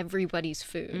is everybody's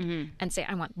food and say,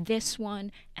 I want this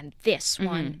one and this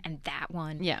one and that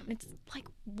one. Yeah. It's like,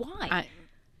 why?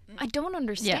 I don't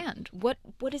understand. What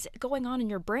is going on in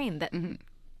your brain that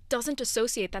doesn't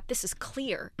associate that this is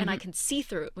clear and I can see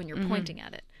through it when you're pointing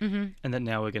at it. And then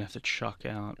now we're going to have to chuck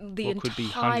out The what could be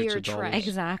hundreds of entire dollars. tray.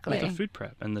 Exactly. With the food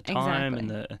prep and the time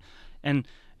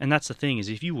and that's the thing, is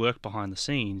if you work behind the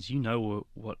scenes, you know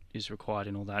what is required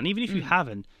in all that. And even if you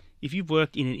haven't, if you've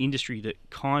worked in an industry that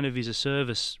kind of is a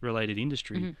service-related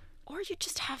industry, or you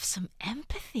just have some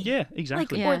empathy. Yeah,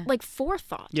 exactly. Or like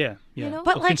forethought. Yeah. You know?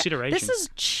 But or like, consideration. this is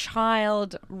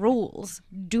child rules.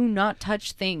 Do not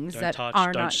touch things Don't that touch,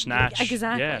 are don't not snatch.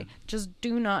 Exactly. Yeah. Just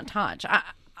do not touch.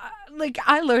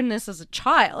 I learned this as a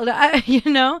child.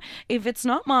 If it's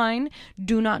not mine,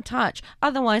 do not touch.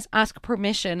 Otherwise, ask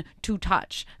permission to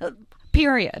touch.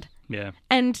 Period. Yeah.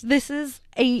 And this is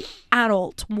a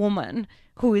adult woman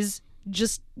who is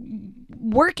just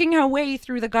working her way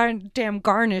through the goddamn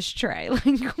garnish tray.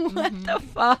 Like, what the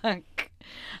fuck?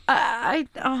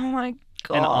 Oh my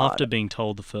God. And after being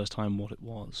told the first time what it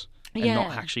was, and Yeah.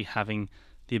 not actually having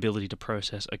the ability to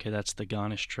process, okay, that's the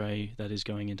garnish tray that is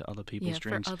going into other people's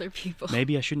drinks. For other people.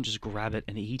 Maybe I shouldn't just grab it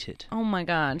and eat it. Oh my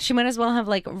God. She might as well have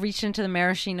like reached into the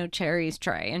maraschino cherries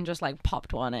tray and just like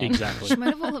popped one in. Exactly. She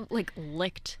might have well like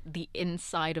licked the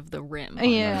inside of the rim.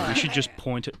 Yeah. We should just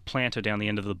plant her down the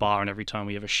end of the bar, and every time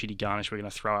we have a shitty garnish we're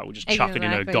going to throw out, we'll just chuck it in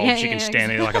her Exactly. gob. Yeah, She can yeah,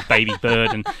 stand there like a baby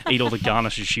bird and eat all the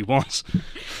garnishes she wants.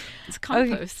 It's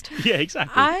compost. Yeah,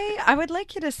 exactly. I would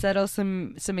like you to settle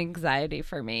some anxiety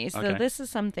for me. So Okay. this is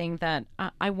something that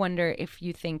I wonder if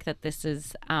you think that this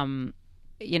is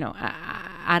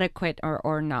adequate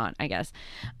or not, I guess.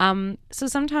 So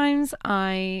sometimes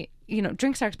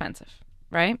drinks are expensive,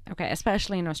 right? Okay,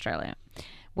 especially in Australia.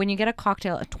 When you get a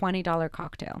cocktail, a $20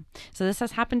 cocktail. So this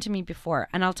has happened to me before,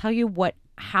 and I'll tell you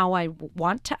how I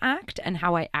want to act and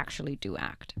how I actually do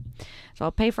act. So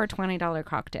I'll pay for a $20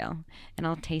 cocktail and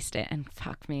I'll taste it, and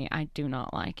fuck me, I do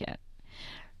not like it.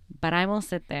 But I will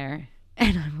sit there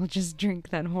and I will just drink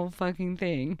that whole fucking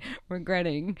thing,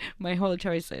 regretting my whole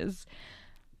choices.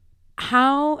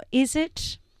 How is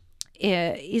it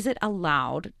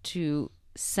allowed to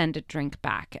send a drink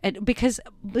back? Because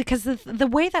the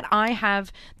way that I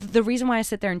have, the reason why I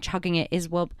sit there and chugging it is,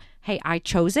 well, hey, I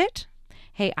chose it.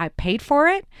 Hey, I paid for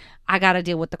it. I got to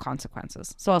deal with the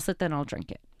consequences. So I'll sit there and I'll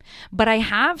drink it. But I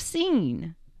have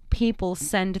seen people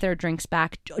send their drinks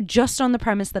back just on the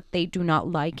premise that they do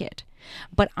not like it.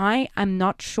 But I am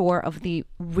not sure of the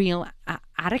real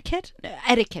etiquette.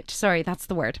 Sorry, that's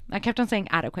the word. I kept on saying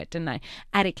adequate, didn't I?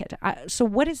 Etiquette. So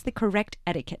what is the correct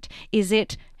etiquette? Is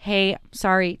it, hey,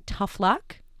 sorry, tough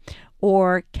luck?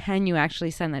 or can you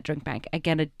actually send that drink back and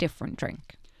get a different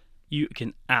drink? You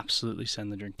can absolutely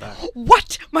send the drink back.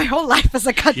 What? My whole life is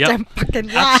a goddamn fucking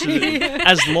lie. Absolutely.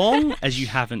 As long as you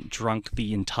haven't drunk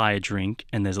the entire drink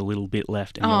and there's a little bit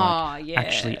left and you're like,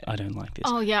 actually, I don't like this.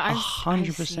 Oh, yeah.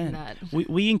 100%.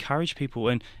 We encourage people,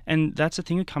 and that's the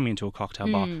thing of coming into a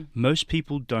cocktail bar. Most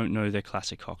people don't know their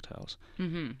classic cocktails.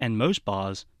 And most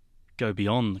bars go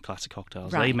beyond the classic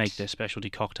cocktails. They make their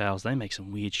specialty cocktails. They make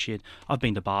some weird shit. I've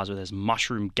been to bars where there's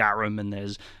mushroom garum and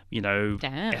there's,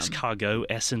 escargot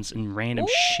essence and random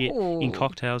shit in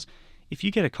cocktails. If you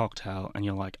get a cocktail and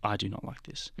you're like, I do not like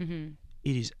this,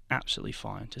 it is absolutely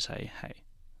fine to say, hey,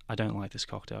 I don't like this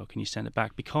cocktail. Can you send it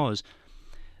back? Because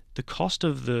the cost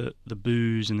of the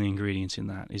booze and the ingredients in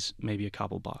that is maybe a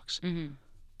couple bucks.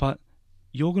 But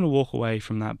you're going to walk away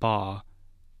from that bar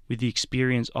with the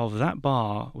experience of that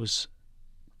bar was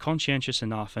conscientious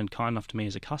enough and kind enough to me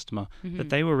as a customer that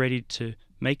they were ready to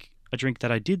make a drink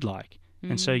that I did like.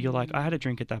 And so you're like, I had a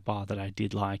drink at that bar that I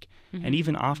did like. And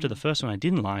even after the first one I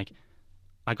didn't like,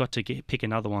 I got to pick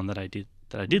another one that I did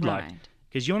like.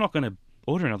 Because you're not going to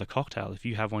order another cocktail if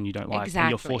you have one you don't like. And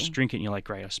you're forced to drink it and you're like,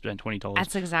 great, I spent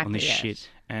 $20 on this shit.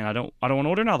 And I don't want to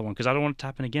order another one because I don't want it to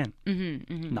happen again.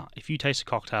 No, if you taste a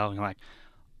cocktail and you're like,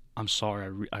 I'm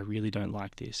sorry, I really don't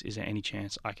like this. Is there any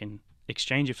chance I can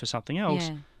exchange it for something else?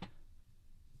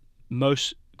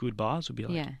 Most good bars will be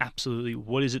like, absolutely,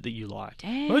 what is it that you like?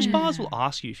 Damn. Most bars will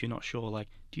ask you if you're not sure, like,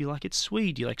 do you like it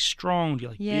sweet? Do you like strong? Do you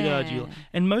like bitter?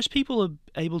 And most people are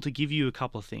able to give you a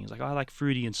couple of things. Like, I like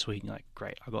fruity and sweet. And you're like,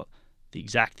 great, I got the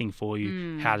exact thing for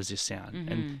you. How does this sound?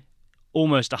 And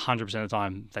almost 100% of the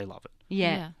time, they love it.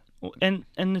 And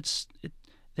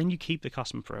then you keep the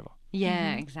customer forever.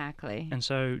 Yeah, exactly. And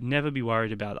so never be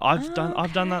worried about it. I've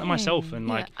done that myself,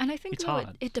 and and I think it's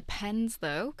hard. It depends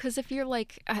though, because if you're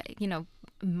like,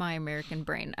 my American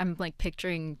brain, I'm like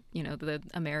picturing, the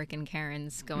American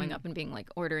Karens going up and being like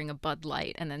ordering a Bud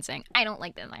Light and then saying, I don't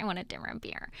like this, I want a different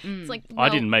beer. It's like, I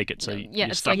didn't make it, so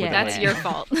it's like that's your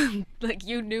fault. Like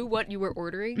you knew what you were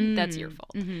ordering, that's your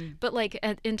fault. But like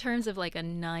in terms of like a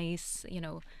nice,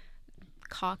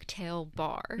 cocktail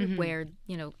bar where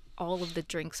all of the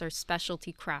drinks are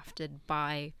specialty crafted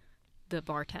by the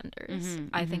bartenders,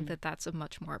 I think that's a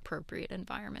much more appropriate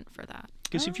environment for that.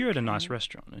 Because if you're at a nice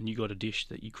restaurant and you got a dish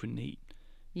that you couldn't eat,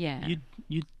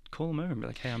 you'd call them over and be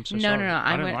like, hey, I'm so sorry,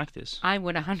 I don't like this. I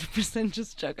would 100%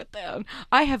 just chug it down.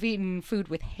 I have eaten food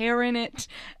with hair in it.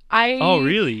 Oh,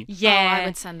 really? Yeah. I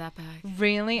would send that back.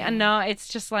 Really? Yeah. No, it's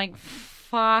just like,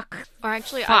 fuck. Or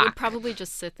actually, I would probably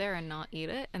just sit there and not eat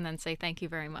it and then say, thank you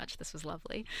very much, this was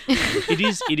lovely.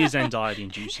 It is anxiety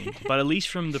inducing, but at least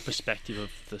from the perspective of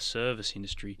the service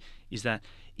industry, is that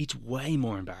it's way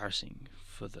more embarrassing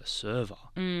for the server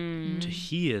to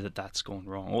hear that that's gone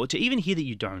wrong, or to even hear that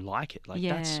you don't like it. Like,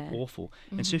 that's awful.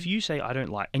 And so if you say, I don't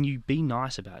like, and you be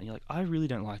nice about it, and you're like, I really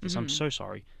don't like this, I'm so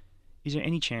sorry. Is there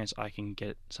any chance I can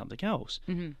get something else?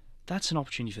 That's an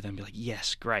opportunity for them to be like,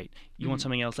 yes, great. You want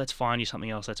something else? Let's find you something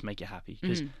else. Let's make you happy.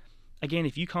 Because, again,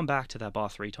 if you come back to that bar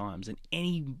 3 times, then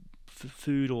any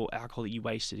food or alcohol that you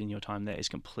wasted in your time there is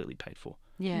completely paid for.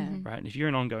 Yeah. Right? And if you're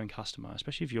an ongoing customer,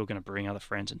 especially if you're going to bring other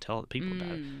friends and tell other people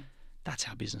about it, that's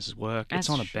how businesses work. That's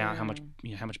it's not about how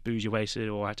much booze you wasted,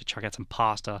 or I had to chuck out some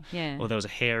pasta, or there was a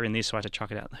hair in this, so I had to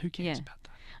chuck it out. Who cares about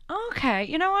that? Okay,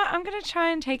 you know what? I'm going to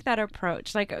try and take that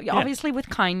approach. Like, obviously with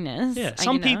kindness. Yeah,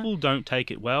 some people don't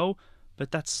take it well, but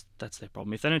that's their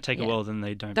problem. If they don't take it well, then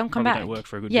they don't come back. Don't work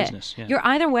for a good business. Yeah. You're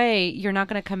either way, you're not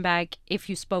going to come back if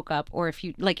you spoke up, or if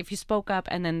you spoke up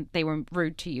and then they were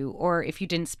rude to you, or if you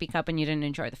didn't speak up and you didn't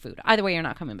enjoy the food. Either way, you're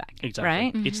not coming back.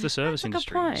 Exactly. Right? It's the service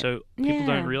industry. So people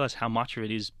don't realize how much of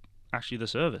it is actually the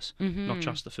service, not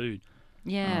just the food.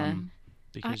 Yeah.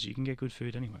 Because you can get good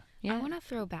food anywhere. I want to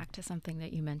throw back to something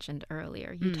that you mentioned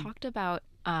earlier. You talked about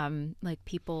like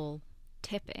people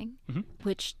tipping,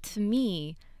 which to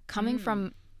me, coming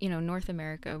from North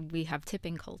America, we have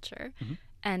tipping culture,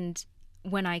 and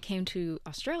when I came to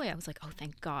Australia, I was like, oh,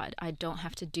 thank God, I don't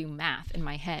have to do math in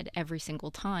my head every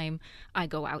single time I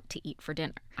go out to eat for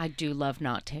dinner. I do love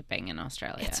not tipping in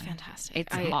Australia. It's fantastic.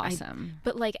 It's awesome.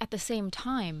 But like at the same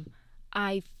time,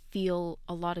 I feel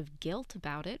a lot of guilt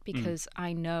about it because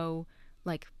I know,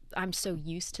 like, I'm so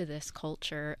used to this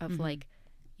culture of like,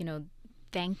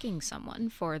 thanking someone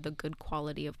for the good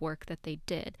quality of work that they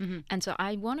did. And so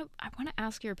I want to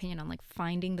ask your opinion on like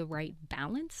finding the right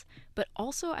balance, but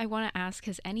also I want to ask,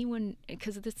 has anyone,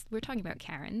 because we're talking about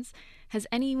Karens, has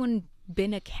anyone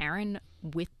been a Karen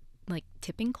with like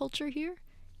tipping culture here?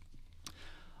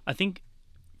 I think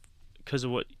because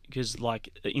like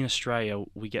in Australia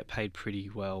we get paid pretty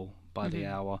well by the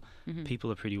hour.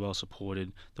 People are pretty well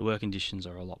supported. The work conditions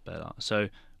are a lot better. So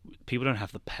people don't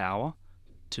have the power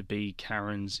to be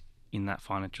Karens in that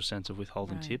financial sense of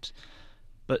withholding tips.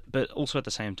 But also at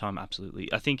the same time,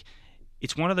 absolutely. I think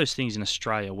it's one of those things in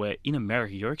Australia where in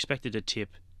America you're expected to tip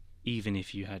even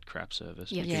if you had crap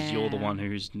service because you're the one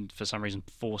who's for some reason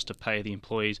forced to pay the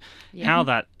employees. How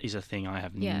that is a thing I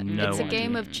have no idea. It's a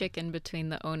game of chicken between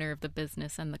the owner of the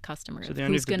business and the customer. So the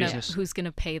owner who's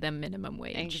gonna pay them minimum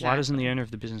wage. Exactly. Why doesn't the owner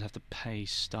of the business have to pay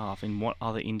staff? In what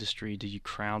other industry do you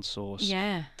crowdsource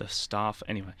the staff?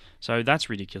 Anyway, so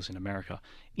that's ridiculous in America.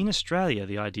 In Australia,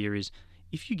 the idea is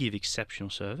if you give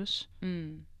exceptional service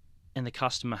and the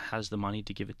customer has the money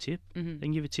to give a tip,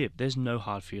 then give a tip. There's no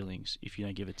hard feelings if you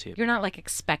don't give a tip. You're not like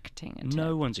expecting a tip.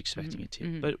 No one's expecting a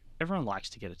tip, but everyone likes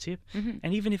to get a tip.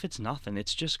 And even if it's nothing,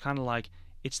 it's just kind of like,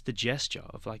 it's the gesture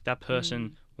of like that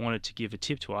person wanted to give a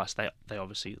tip to us. They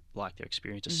obviously like their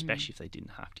experience, especially if they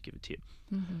didn't have to give a tip.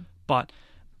 But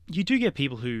you do get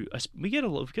people who we get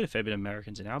a fair bit of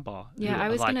Americans in our bar. Yeah, I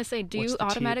was gonna say, do you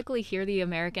automatically hear the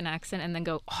American accent and then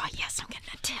go, "Oh yes, I'm getting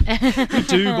a tip"? We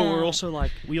do,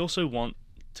 but we also want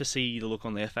to see the look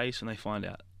on their face when they find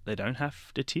out they don't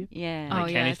have to tip. Yeah,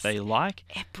 they can if they like.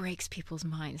 It breaks people's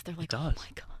minds. They're like, it "Oh does. my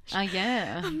gosh."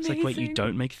 yeah. Amazing. It's like, wait, you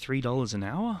don't make $3 an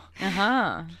hour?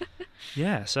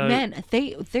 Yeah, so men,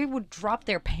 they would drop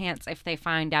their pants if they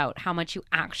find out how much you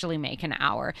actually make an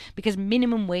hour, because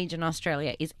minimum wage in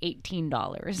Australia is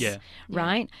 $18. Yeah.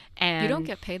 Right? And you don't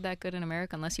get paid that good in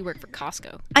America unless you work for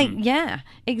Costco. Yeah,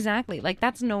 exactly. Like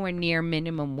that's nowhere near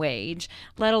minimum wage,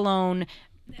 let alone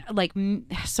like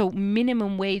so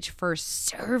minimum wage for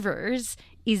servers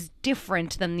is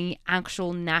different than the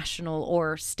actual national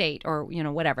or state or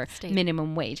whatever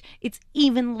minimum wage. It's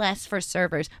even less for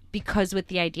servers because with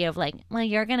the idea of like, well,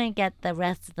 you're gonna get the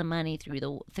rest of the money through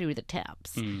the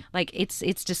tips. Like it's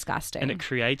disgusting. And it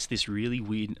creates this really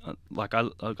weird. Like I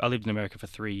lived in America for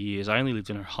 3 years. I only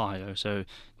lived in Ohio, so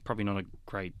probably not a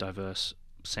great diverse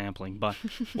sampling. But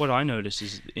what I noticed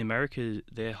is in America,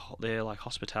 their like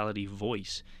hospitality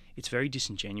voice, it's very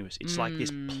disingenuous. It's like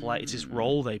this it's this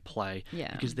role they play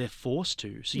because they're forced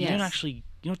to. So you don't actually,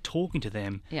 you're not talking to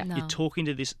them. Yeah. You're talking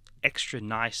to this extra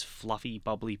nice, fluffy,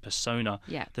 bubbly persona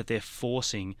that they're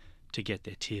forcing to get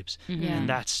their tips. And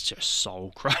that's just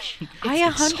soul crushing. I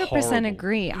 100%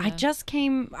 agree. Yeah. I just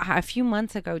came a few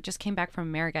months ago, came back from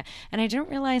America, and I didn't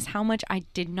realize how much I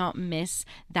did not miss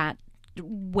that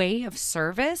way of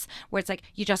service where it's like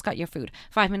you just got your food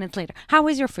 5 minutes later, how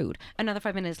is your food? Another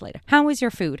 5 minutes later, how is your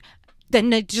food? Then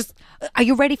they just, are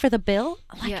you ready for the bill?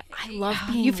 Like, I love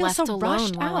being you feel left so alone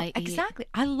rushed while out. I eat. Exactly.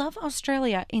 I love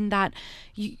Australia in that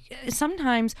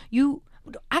sometimes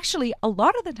actually a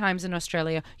lot of the times in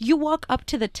Australia you walk up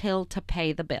to the till to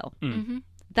pay the bill.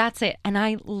 That's it. And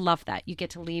I love that. You get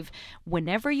to leave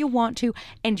whenever you want to,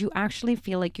 and you actually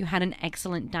feel like you had an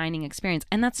excellent dining experience.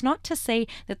 And that's not to say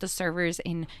that the servers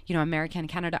in, America and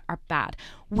Canada are bad.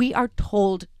 We are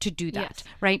told to do that,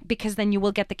 right? Because then you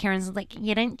will get the Karens like,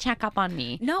 you didn't check up on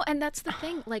me. No, and that's the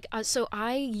thing. Like, so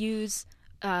I use...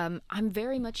 I'm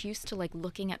very much used to like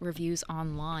looking at reviews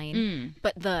online,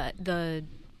 but the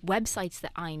websites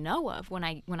that I know of when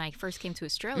I first came to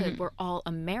Australia were all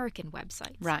American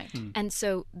websites. Right. And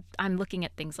so I'm looking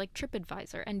at things like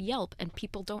TripAdvisor and Yelp, and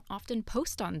people don't often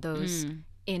post on those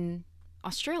in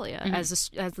Australia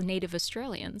as native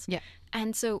Australians. Yeah.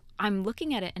 And so I'm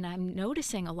looking at it and I'm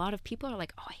noticing a lot of people are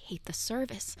like, "Oh, I hate the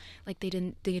service. Like they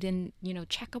didn't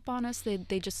check up on us.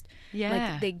 They just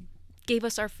like they gave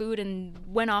us our food and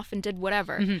went off and did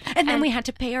whatever." And then we had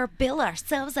to pay our bill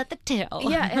ourselves at the till.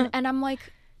 Yeah, and I'm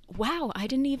like, wow, I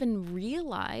didn't even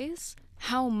realize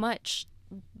how much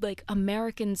like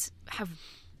Americans have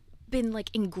been like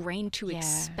ingrained to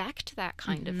expect that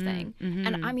kind of thing.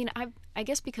 And I mean, I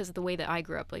guess because of the way that I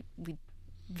grew up, like we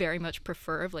very much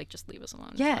prefer like just leave us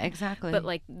alone. Yeah, exactly. But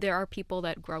like there are people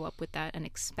that grow up with that and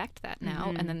expect that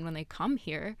now, and then when they come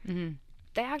here,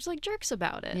 they act like jerks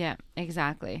about it. Yeah,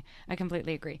 exactly. I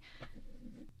completely agree.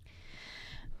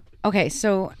 Okay,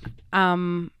 so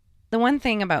the one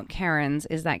thing about Karens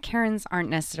is that Karens aren't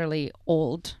necessarily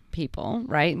old people,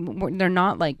 right? They're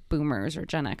not like boomers or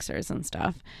Gen Xers and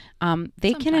stuff.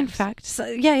 They can in fact,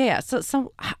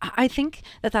 so I think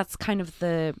that that's kind of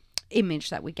the image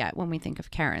that we get when we think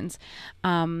of Karens.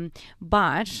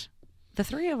 But the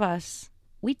three of us,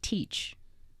 we teach.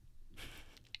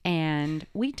 And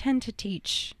we tend to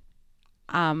teach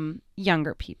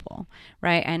younger people,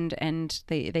 right? And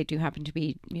they do happen to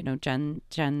be,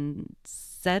 Gen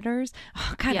Zers.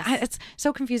 Oh, God, Yes. it's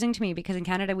so confusing to me because in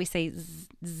Canada we say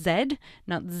Z,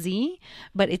 not Z,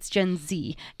 but it's Gen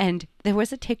Z. And there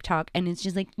was a TikTok and it's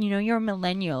just like, you're a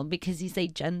millennial because you say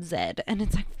Gen Z. And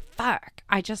it's like, fuck,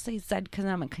 I just say Z because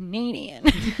I'm a Canadian.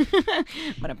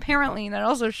 But apparently that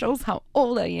also shows how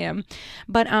old I am.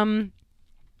 But on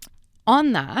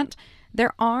that,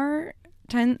 there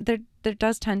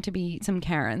does tend to be some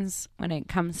Karens when it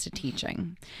comes to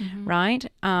teaching, right?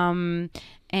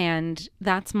 And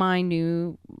that's my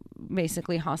new,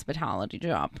 basically, hospitality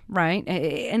job, right?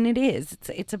 And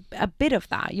it's a bit of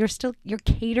that. You're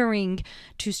catering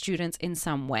to students in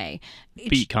some way.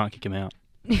 But you can't kick them out.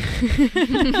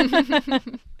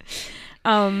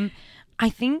 I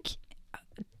think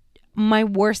my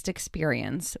worst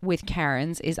experience with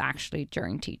Karens is actually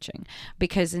during teaching,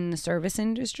 because in the service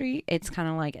industry, it's kind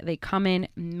of like they come in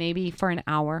maybe for an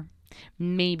hour,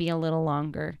 maybe a little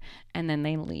longer, and then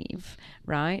they leave,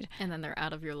 right? And then they're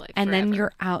out of your life and forever. then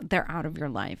they're out of your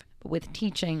life. But with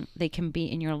teaching, they can be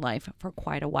in your life for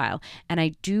quite a while. And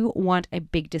I do want a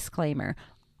big disclaimer.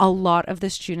 A lot of the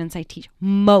students I teach,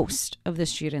 most of the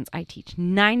students I teach,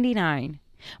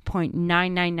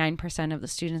 99.999% of the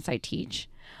students I teach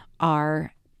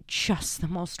are just the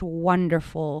most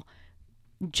wonderful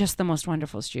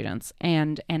students.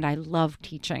 And I love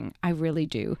teaching. I really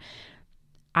do.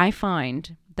 I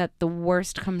find that the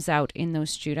worst comes out in those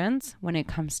students when it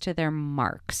comes to their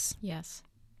marks. Yes.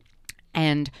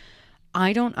 And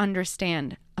I don't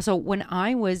understand. So when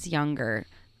I was younger,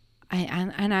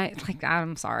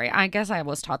 I'm sorry, I guess I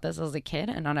was taught this as a kid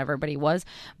and not everybody was,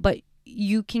 but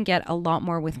you can get a lot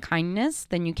more with kindness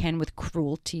than you can with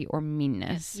cruelty or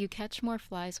meanness. Yes, you catch more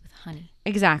flies with honey.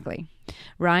 Exactly.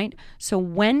 Right? So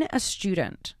when a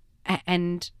student,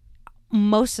 and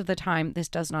most of the time this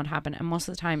does not happen, and most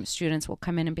of the time students will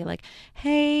come in and be like,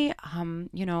 hey,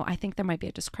 I think there might be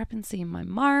a discrepancy in my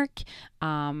mark.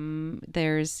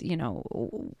 There's,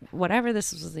 whatever,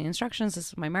 this was the instructions, this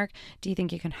is my mark. Do you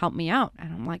think you can help me out?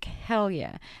 And I'm like, hell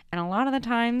yeah. And a lot of the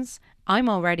times I'm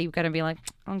already going to be like,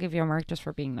 I'll give you a mark just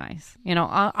for being nice.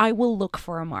 I will look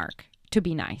for a mark to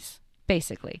be nice,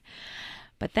 basically.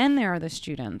 But then there are the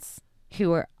students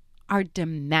who are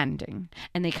demanding,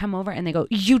 and they come over and they go,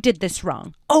 you did this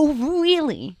wrong. Oh,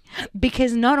 really?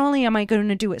 Because not only am I going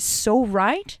to do it so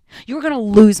right, you're going to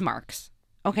lose marks.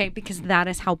 Okay? Because that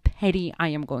is how petty I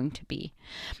am going to be.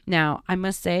 Now, I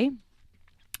must say,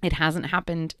 it hasn't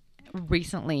happened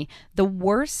recently. The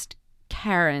worst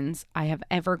Karens I have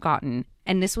ever gotten,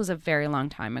 and this was a very long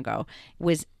time ago,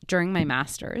 was during my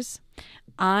master's.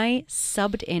 I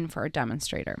subbed in for a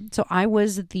demonstrator. So I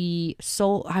was the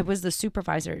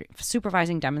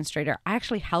supervising demonstrator. I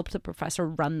actually helped the professor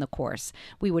run the course.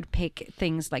 We would pick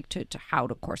things like to how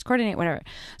to course coordinate, whatever.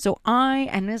 So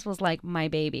and this was like my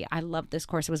baby. I loved this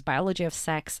course. It was biology of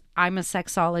sex. I'm a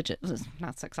sexologist,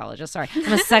 not sexologist, sorry.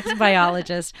 I'm a sex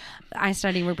biologist. I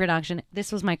study reproduction.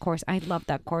 This was my course. I loved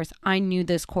that course. I knew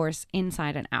this course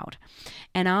inside and out.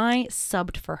 And I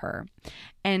subbed for her.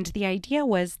 And the idea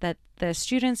was that the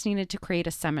students needed to create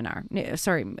a seminar.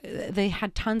 They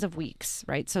had tons of weeks,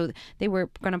 right? So they were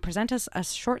going to present us a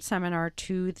short seminar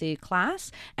to the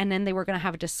class, and then they were going to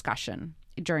have a discussion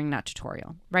during that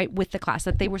tutorial, right, with the class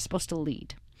that they were supposed to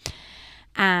lead.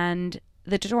 And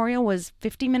the tutorial was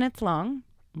 50 minutes long,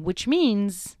 which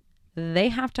means they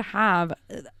have to have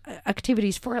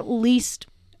activities for at least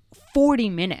 40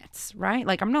 minutes, right?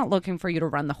 Like, I'm not looking for you to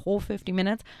run the whole 50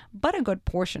 minutes, but a good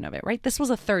portion of it, right? This was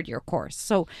a third-year course,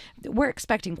 so we're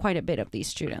expecting quite a bit of these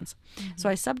students. Mm-hmm. So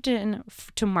I subbed in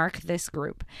to mark this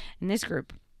group. In this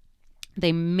group,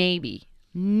 they maybe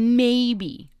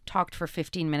talked for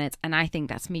 15 minutes, and I think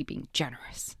that's me being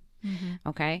generous. Mm-hmm.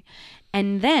 Okay.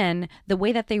 And then the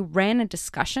way that they ran a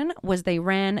discussion was they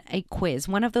ran a quiz,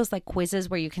 one of those like quizzes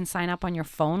where you can sign up on your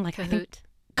phone, like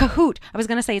Kahoot. I was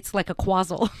going to say it's like a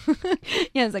Quazzle.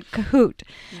 Yeah, it's like Kahoot.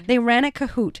 Mm-hmm. They ran a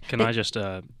Kahoot. I just...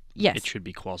 Yes. It should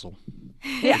be Quazzle.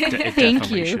 Yeah,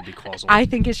 thank you. Should be Quazzle. I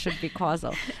think it should be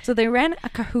Quazzle. So they ran a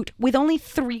Kahoot with only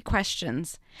 3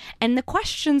 questions. And the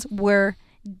questions were,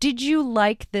 did you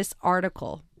like this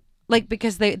article? Like,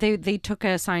 because they took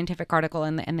a scientific article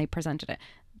and they presented it.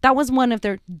 That was one of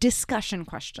their discussion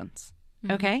questions.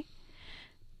 Mm-hmm. Okay?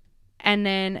 And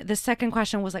then the second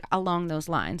question was like along those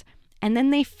lines. And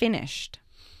then they finished.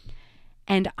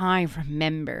 And I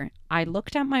remember I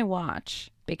looked at my watch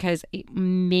because it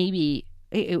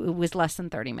was less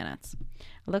than 30 minutes.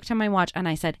 I looked at my watch and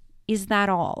I said, is that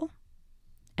all?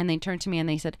 And they turned to me and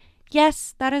they said,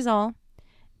 yes, that is all.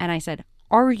 And I said,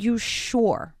 are you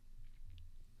sure?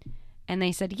 And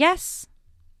they said, yes.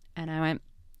 And I went,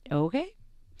 okay.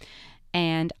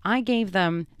 And I gave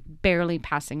them barely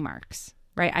passing marks.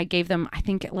 right? I gave them, I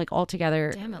think, like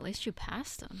altogether. Damn, at least you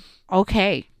passed them.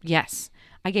 Okay, yes.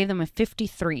 I gave them a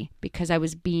 53 because I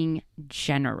was being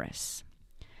generous.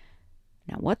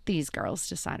 Now, what these girls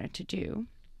decided to do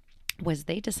was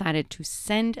they decided to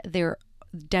send their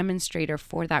demonstrator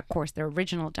for that course, their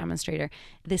original demonstrator,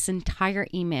 this entire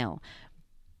email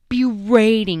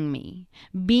berating me,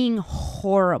 being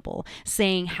horrible,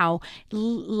 saying how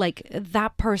like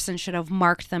that person should have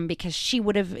marked them because she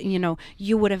would have,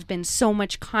 you would have been so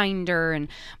much kinder and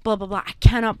blah, blah, blah. I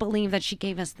cannot believe that she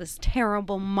gave us this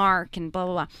terrible mark and blah,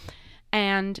 blah, blah.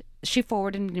 And she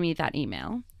forwarded me that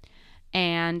email.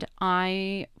 And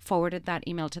I forwarded that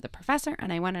email to the professor,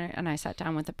 and I went and I sat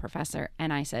down with the professor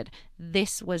and I said,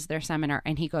 this was their seminar.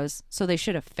 And he goes, so they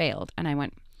should have failed. And I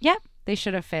went, yep, they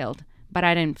should have failed. But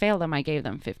I didn't fail them. I gave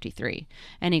them 53.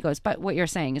 And he goes, but what you're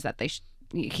saying is that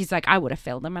he's like, I would have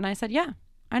failed them. And I said, yeah,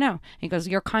 I know. He goes,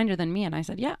 you're kinder than me. And I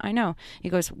said, yeah, I know. He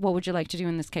goes, what would you like to do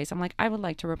in this case? I'm like, I would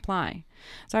like to reply.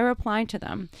 So I replied to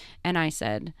them and I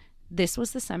said, this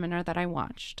was the seminar that I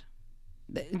watched.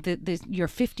 Your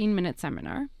 15-minute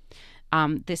seminar.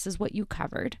 This is what you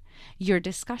covered. Your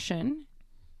discussion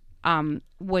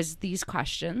was these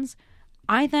questions.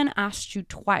 I then asked you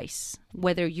twice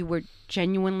whether you were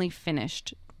genuinely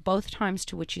finished, both times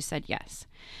to which you said yes.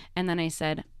 And then I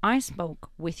said, I spoke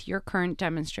with your current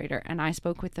demonstrator and I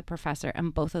spoke with the professor,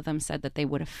 and both of them said that they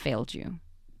would have failed you.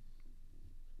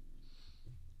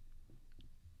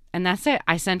 And that's it.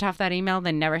 I sent off that email,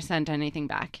 then never sent anything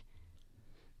back.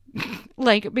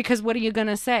 Like, because what are you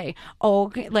gonna say? Oh,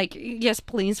 like, yes,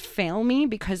 please fail me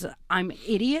because I'm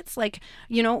idiots. Like,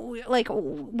 like,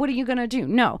 what are you gonna do?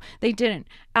 No, they didn't.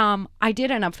 I did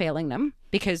end up failing them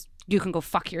because you can go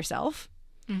fuck yourself.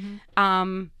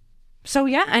 Mm-hmm. So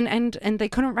yeah, and they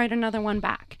couldn't write another one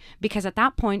back because at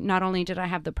that point, not only did I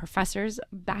have the professor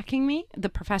backing me,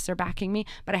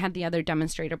 but I had the other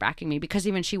demonstrator backing me because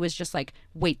even she was just like,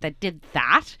 wait, that did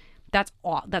that? That's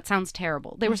all. That sounds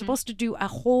terrible. They were supposed to do a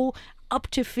whole up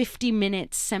to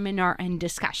 50-minute seminar and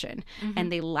discussion,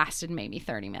 and they lasted maybe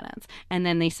 30 minutes. And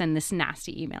then they send this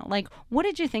nasty email. Like, what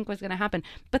did you think was going to happen?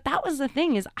 But that was the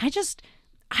thing is I just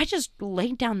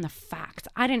laid down the facts.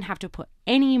 I didn't have to put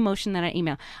any emotion in that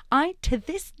email. To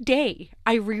this day,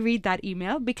 I reread that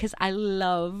email because I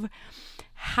love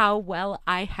how well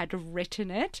I had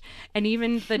written it. And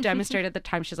even the demonstrator at the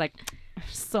time, she's like,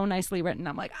 so nicely written.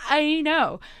 I'm like, I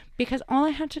know. Because all I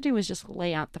had to do was just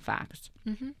lay out the facts.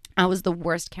 I was the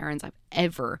worst Karens I've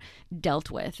ever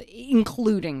dealt with,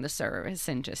 including the service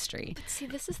industry. But see,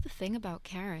 this is the thing about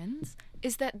Karens,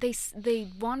 is that they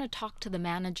want to talk to the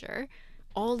manager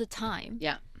all the time.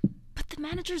 Yeah. But the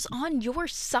manager's on your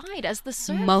side as the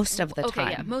server. Most of the time.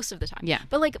 Okay, yeah, most of the time. Yeah.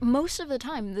 But like most of the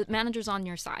time, the manager's on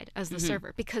your side as the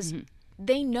server because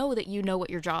they know that you know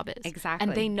what your job is. Exactly.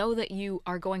 And they know that you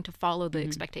are going to follow the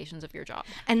expectations of your job.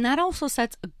 And that also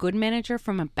sets a good manager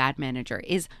from a bad manager.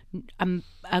 Is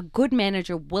a good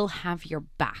manager will have your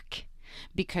back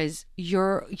because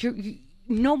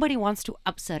nobody wants to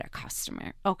upset a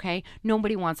customer, okay?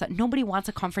 Nobody wants that. Nobody wants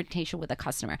a confrontation with a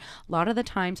customer. A lot of the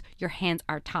times, your hands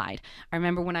are tied. I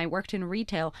remember when I worked in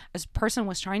retail, a person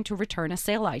was trying to return a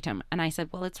sale item. And I said,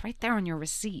 well, it's right there on your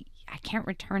receipt. I can't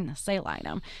return the sale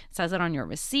item. It says it on your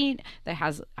receipt. That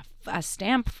has a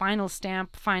stamp, final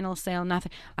sale,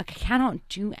 nothing. Like, I cannot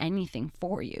do anything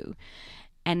for you.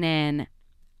 And then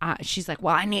she's like,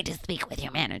 well, I need to speak with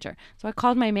your manager. So I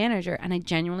called my manager, and I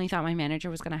genuinely thought my manager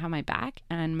was going to have my back.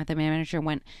 And the manager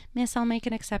went, Miss, I'll make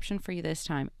an exception for you this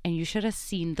time. And you should have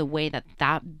seen the way that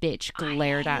bitch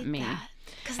glared at me.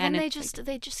 Because then they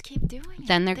just keep doing it.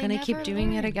 Then they're going to keep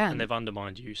doing it again. And they've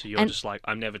undermined you. So you're just like,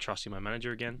 I'm never trusting my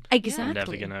manager again. Exactly. I'm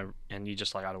never going to, and you're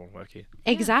just like, I don't want to work here.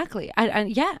 Exactly.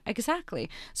 Yeah, exactly.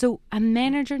 So a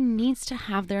manager needs to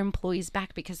have their employees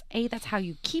back because that's how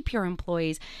you keep your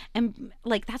employees. And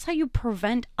like, that's how you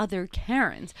prevent other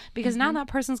Karens. Because now that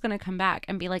person's going to come back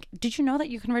and be like, did you know that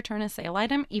you can return a sale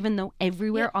item even though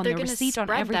everywhere on the receipt, on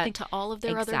everything. They're going to spread that to all of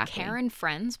their other Karen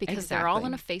friends because they're all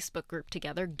in a Facebook group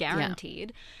together, guaranteed.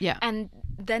 Yeah. And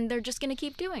then they're just going to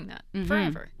keep doing that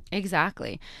forever.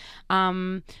 Exactly.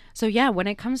 So yeah, when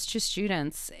it comes to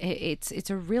students, it's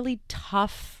a really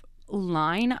tough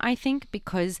line, I think,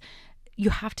 because you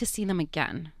have to see them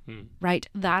again, right?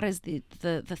 That is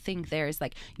the thing there is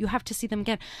like, you have to see them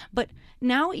again. But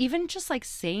now even just like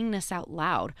saying this out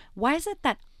loud, why is it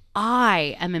that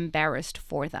I am embarrassed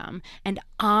for them and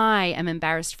I am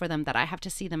embarrassed for them that I have to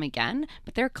see them again?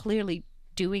 But they're clearly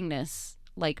doing this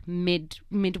like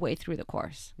midway through the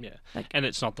course. Yeah. And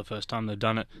it's not the first time they've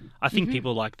done it. I think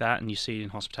people like that, and you see it in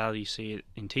hospitality, you see it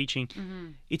in teaching.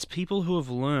 It's people who have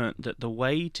learnt that the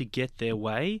way to get their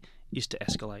way is to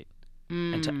escalate.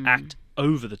 and to act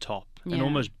over the top and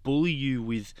almost bully you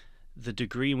with the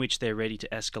degree in which they're ready to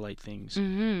escalate things.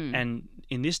 And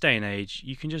in this day and age,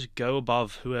 you can just go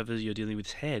above whoever you're dealing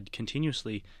with's head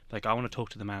continuously. Like, I want to talk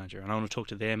to the manager and I want to talk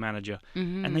to their manager.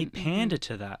 And they pander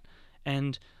to that.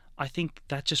 And I think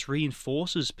that just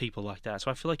reinforces people like that. So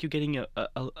I feel like you're getting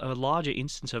a larger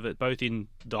instance of it, both in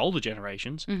the older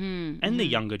generations and the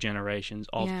younger generations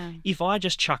of, if I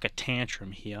just chuck a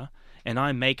tantrum here and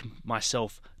I make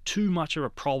myself too much of a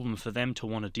problem for them to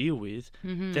want to deal with,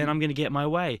 then I'm going to get my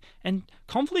way. And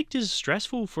conflict is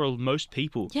stressful for most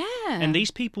people. Yeah. And these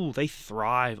people, they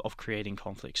thrive off creating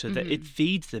conflict. So that it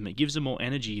feeds them. It gives them more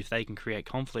energy if they can create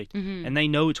conflict. And they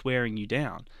know it's wearing you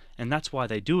down. And that's why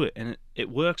they do it. And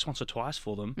it works once or twice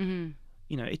for them.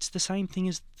 You know, it's the same thing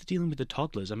as dealing with the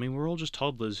toddlers. I mean, we're all just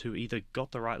toddlers who either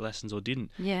got the right lessons or didn't.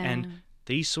 Yeah. And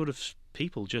these sort of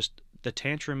people just, the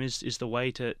tantrum is the way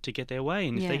to get their way.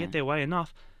 And if they get their way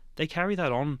enough, they carry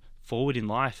that on forward in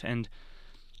life. And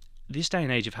this day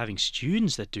and age of having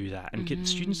students that do that and get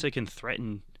students that can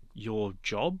threaten your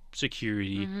job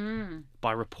security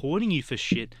by reporting you for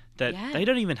shit that they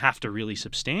don't even have to really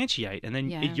substantiate, and then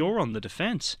you're on the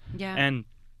defense. And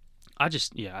I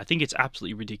think it's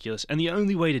absolutely ridiculous. And the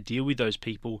only way to deal with those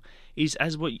people is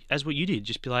as what you did,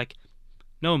 just be like,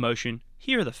 no emotion,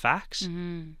 here are the facts.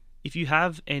 If you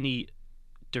have any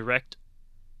direct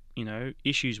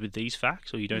issues with these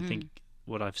facts, or you don't think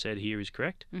what I've said here is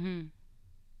correct,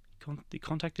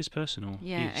 contact this person, or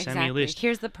send me a list.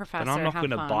 Here's the professor. But I'm not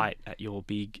going to bite at your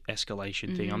big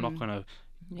escalation thing. I'm not going to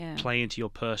play into your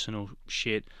personal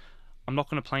shit. I'm not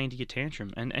going to play into your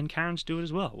tantrum. And Karens do it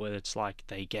as well, where it's like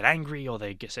they get angry, or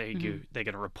they say they're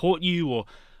going to report you, or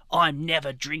I'm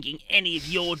never drinking any of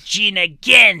your gin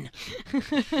again.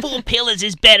 4 Pillars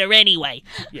is better anyway.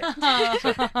 Yeah.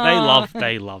 So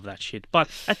they love that shit. But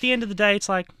at the end of the day, it's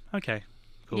like, okay,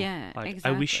 cool. Yeah, like,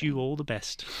 exactly. I wish you all the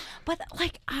best. But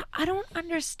like, I don't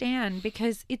understand,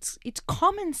 because it's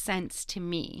common sense to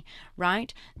me,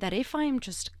 right? That if I'm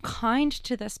just kind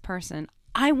to this person,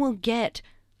 I will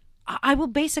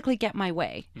basically get my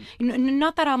way.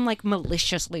 Not that I'm like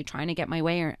maliciously trying to get my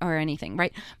way or anything,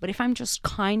 right? But if I'm just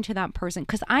kind to that person,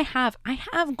 because I have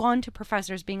gone to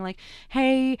professors being like,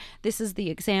 hey, this is the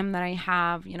exam that I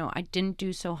have, I didn't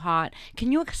do so hot.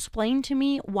 Can you explain to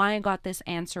me why I got this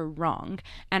answer wrong?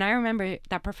 And I remember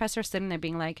that professor sitting there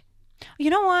being like, you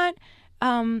know what?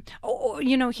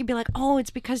 He'd be like, oh, it's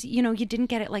because, you didn't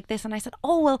get it like this. And I said,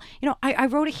 oh, well, I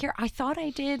wrote it here. I thought I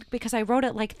did because I wrote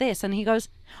it like this. And he goes,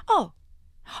 oh,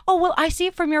 well, I see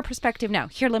it from your perspective now.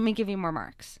 Here, let me give you more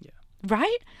marks. Yeah.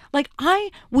 Right? Like, I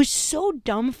was so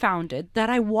dumbfounded that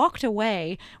I walked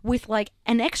away with like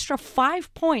an extra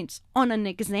 5 points on an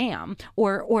exam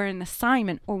or an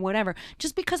assignment or whatever,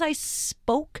 just because I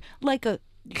spoke like a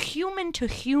human to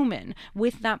human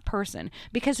with that person.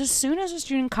 Because as soon as a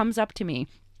student comes up to me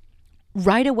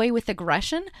right away with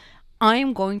aggression,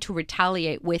 I'm going to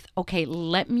retaliate with, okay,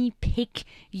 let me pick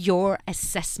your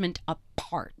assessment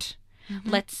apart.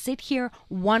 Let's sit here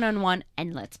one-on-one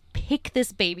and let's pick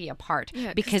this baby apart,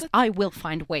 because I will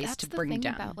find ways to bring you down.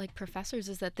 That's the thing about like professors,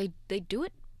 is that they do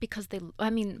it because they do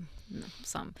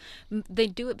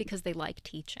it because they like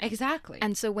teaching. Exactly.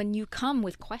 And so when you come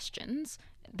with questions,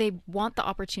 they want the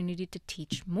opportunity to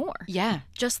teach more. Yeah.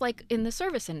 Just like in the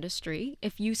service industry,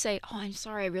 if you say, oh, I'm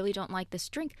sorry, I really don't like this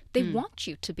drink, they want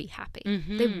you to be happy.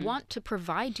 They want to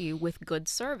provide you with good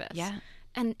service. Yeah.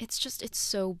 And it's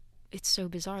so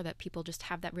bizarre that people just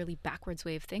have that really backwards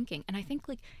way of thinking. And I think,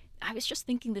 like, I was just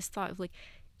thinking this thought of, like,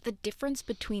 the difference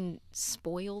between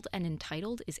spoiled and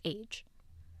entitled is age.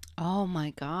 Oh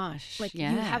my gosh. Like, you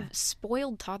have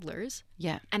spoiled toddlers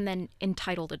and then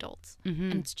entitled adults.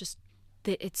 And it's just,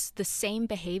 it's the same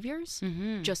behaviors,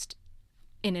 just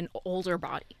in an older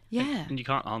body. Yeah. And you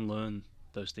can't unlearn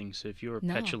those things. So if you're a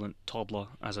petulant toddler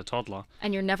as a toddler,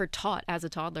 and you're never taught as a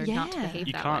toddler not to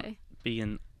behave that way.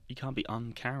 You can't be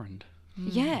unkarened.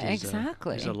 Yeah,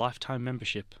 exactly. There's a lifetime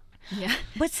membership. Yeah.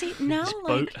 But see, now this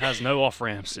boat has no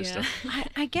off-ramp, sister. Yeah.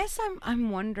 I guess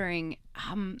I'm wondering,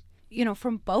 from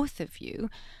both of you,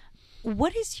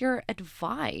 what is your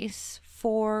advice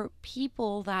for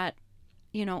people that,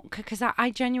 because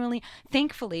I genuinely,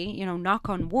 thankfully, knock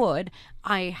on wood,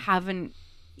 I haven't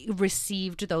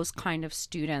received those kind of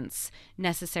students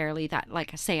necessarily that,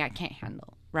 like, say I can't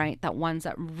handle, right? That ones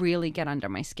that really get under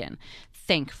my skin,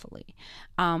 thankfully.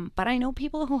 But I know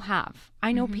people who have.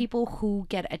 I know people who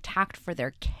get attacked for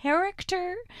their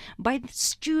character by the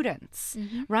students,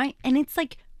 right? And it's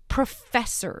like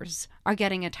professors are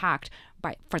getting attacked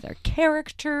for their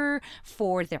character,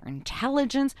 for their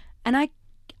intelligence. And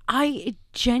it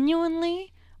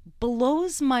genuinely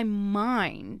blows my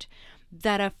mind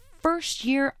that a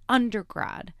first-year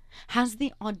undergrad has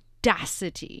the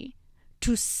audacity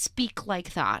to speak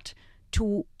like that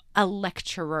to a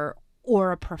lecturer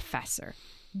or a professor.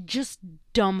 Just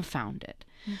dumbfounded.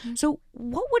 So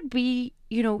what would be,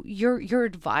 your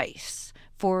advice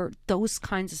for those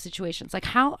kinds of situations? Like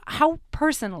how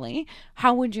personally,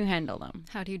 how would you handle them?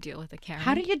 How do you deal with a Karen?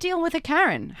 How do you deal with a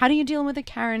Karen? How do you deal with a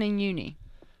Karen in uni?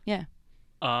 Yeah.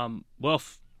 Well,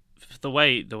 the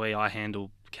way I handle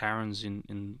Karens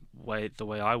in the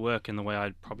way I work and the way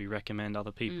I'd probably recommend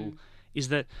other people is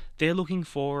that they're looking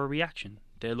for a reaction.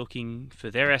 They're looking for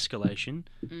their escalation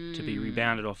to be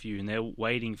rebounded off you, and they're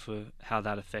waiting for how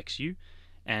that affects you.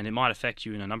 And it might affect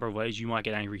you in a number of ways. You might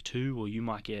get angry too, or you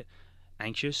might get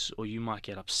anxious, or you might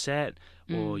get upset,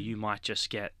 or you might just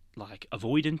get like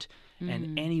avoidant.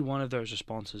 And any one of those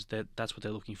responses, that's what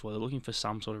they're looking for. They're looking for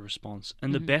some sort of response.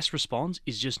 And the best response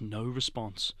is just no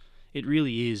response. It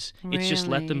really is. Really? It's just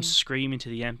let them scream into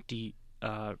the empty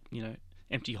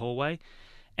hallway.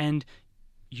 And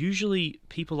usually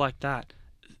people like that,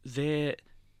 they're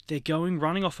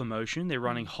running off emotion. They're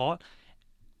running hot.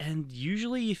 And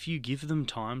usually if you give them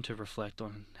time to reflect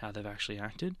on how they've actually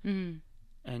acted,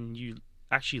 and you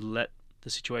actually let the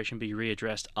situation be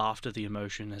readdressed after the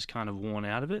emotion has kind of worn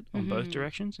out of it on both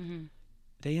directions,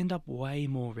 they end up way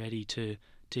more ready to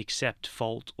accept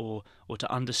fault or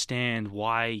to understand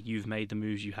why you've made the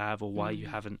moves you have, or why you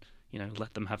haven't,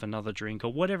 let them have another drink,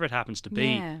 or whatever it happens to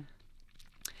be. Yeah.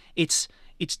 It's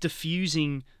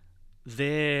diffusing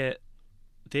their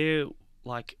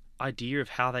like idea of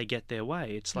how they get their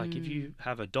way. It's like if you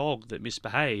have a dog that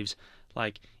misbehaves,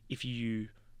 like if you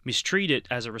mistreat it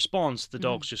as a response, the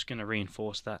dog's just going to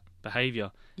reinforce that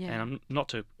behavior. Yeah. And I'm not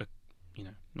to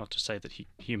say that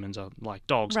humans are like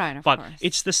dogs, right, of but course.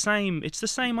 it's the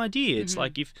same idea. It's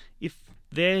like if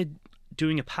they're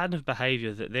doing a pattern of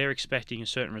behavior that they're expecting a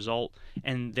certain result,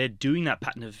 and they're doing that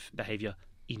pattern of behavior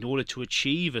in order to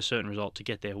achieve a certain result to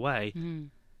get their way,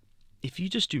 if you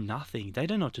just do nothing, they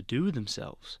don't know what to do with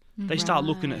themselves. They start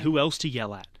looking at who else to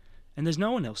yell at, and there's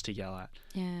no one else to yell at.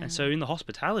 Yeah. And so in the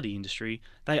hospitality industry,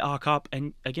 they arc up,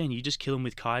 and again, you just kill them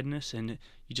with kindness, and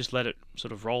you just let it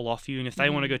sort of roll off you. And if they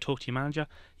want to go talk to your manager,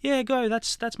 yeah, go.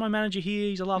 That's my manager here.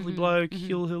 He's a lovely bloke.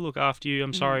 He'll look after you.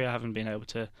 I'm sorry I haven't been able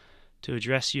to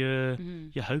address your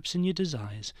hopes and your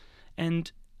desires.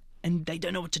 And they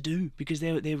don't know what to do, because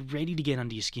they're ready to get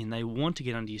under your skin. They want to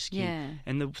get under your skin. Yeah.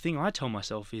 And the thing I tell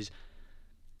myself is,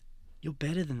 you're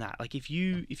better than that. Like if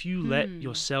you let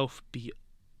yourself be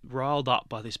riled up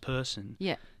by this person,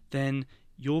 then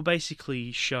you're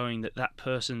basically showing that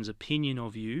person's opinion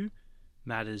of you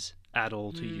matters at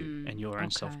all to you and your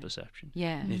own self-perception.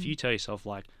 Yeah. And if you tell yourself,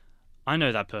 like, I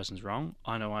know that person's wrong,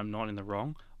 I know I'm not in the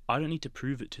wrong, I don't need to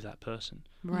prove it to that person.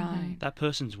 Right. That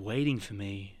person's waiting for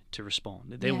me to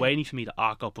respond. They're waiting for me to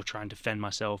arc up or try and defend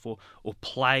myself or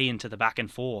play into the back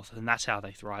and forth, and that's how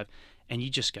they thrive. And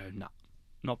you just go, nah,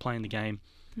 not playing the game.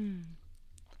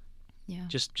 Yeah.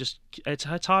 Just it's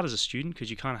hard as a student, because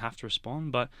you kind of have to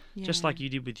respond, but just like you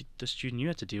did with the student you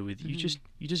had to deal with, you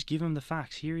just give them the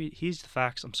facts. Here's the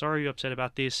facts. I'm sorry you're upset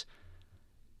about this.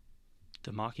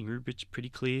 The marking rubric's pretty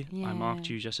clear. I marked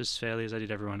you just as fairly as I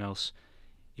did everyone else.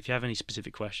 If you have any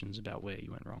specific questions about where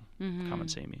you went wrong, come and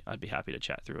see me. I'd be happy to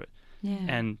chat through it. Yeah.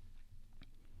 And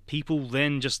people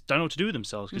then just don't know what to do with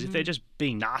themselves, because if they're just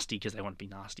being nasty because they want to be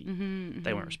nasty,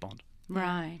 they won't respond.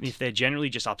 Right. If they're generally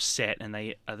just upset, and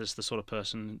they are just the sort of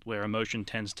person where emotion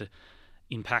tends to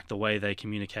impact the way they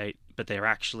communicate, but they're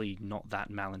actually not that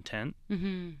malintent,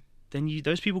 then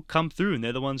those people come through, and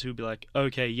they're the ones who'll be like,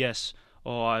 okay, yes,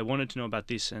 I wanted to know about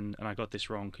this, and I got this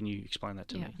wrong. Can you explain that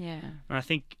to me? Yeah. And I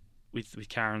think with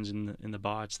Karens in the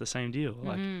bar, it's the same deal.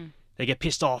 Like they get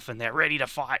pissed off and they're ready to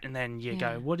fight, and then you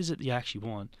go, what is it you actually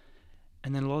want?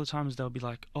 And then a lot of times they'll be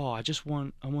like, I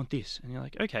want this, and you're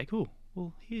like, okay, cool.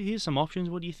 Well, here's some options.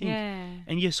 What do you think? Yeah.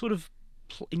 And you sort of,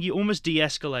 and you almost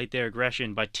de-escalate their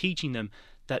aggression by teaching them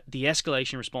that the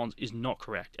escalation response is not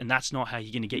correct, and that's not how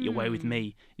you're going to get your way with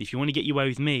me. If you want to get your way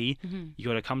with me, you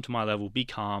got to come to my level, be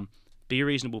calm, be a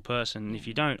reasonable person. And if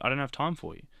you don't, I don't have time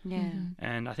for you. Yeah.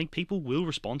 And I think people will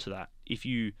respond to that if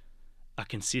you are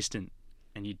consistent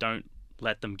and you don't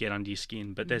let them get under your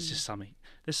skin. But there's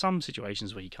some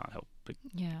situations where you can't help but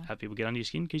have people get under your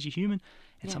skin, because you're human,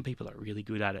 and some people are really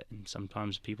good at it, and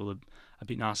sometimes people are a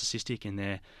bit narcissistic, and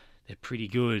they're pretty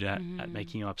good at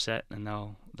making you upset, and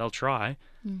they'll try.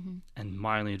 And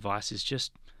my only advice is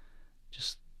just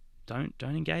don't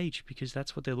engage, because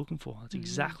that's what they're looking for. That's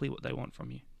exactly what they want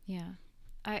from you. Yeah.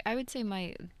 I would say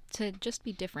to just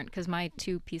be different, because my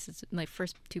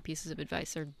first two pieces of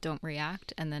advice are don't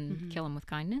react, and then kill them with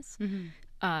kindness.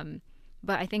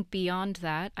 But I think beyond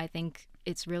that, I think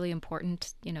it's really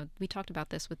important, you know, we talked about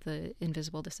this with the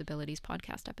Invisible Disabilities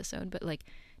podcast episode, but like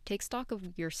take stock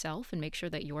of yourself and make sure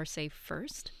that you're safe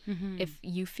first. Mm-hmm. If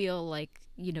you feel like,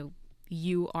 you know,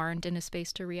 you aren't in a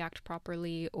space to react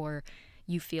properly, or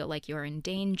you feel like you're in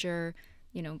danger,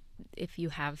 you know, if you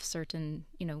have certain,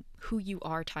 you know, who you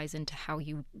are ties into how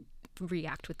you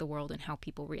react with the world and how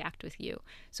people react with you.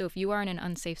 So if you are in an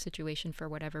unsafe situation for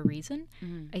whatever reason,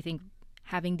 I think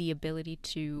having the ability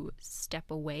to step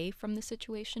away from the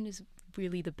situation is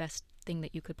really the best thing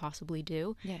that you could possibly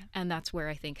do. Yeah. And that's where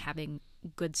I think having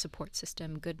good support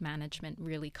system, good management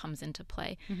really comes into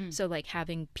play. So like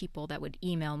having people that would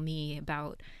email me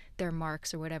about their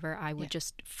marks or whatever, I would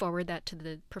just forward that to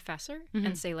the professor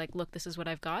and say like, look, this is what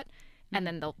I've got. And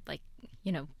then they'll like,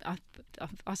 you know,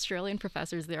 Australian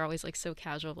professors, they're always like so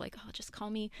casual, like, oh, just call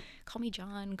me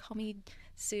John, call me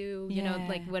Sue, you know,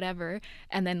 like whatever.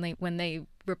 And then like when they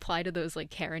reply to those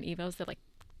like Karen emails, they're like,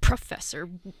 Professor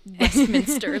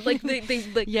Westminster, like they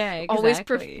like always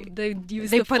they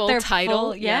use the full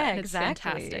title. It's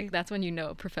fantastic. That's when you know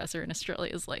a professor in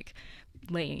Australia is like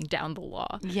laying down the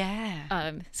law.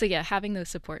 So yeah, having those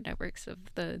support networks of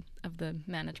the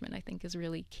management, I think, is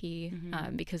really key,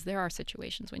 because there are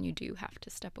situations when you do have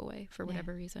to step away for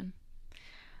whatever reason.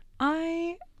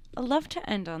 I love to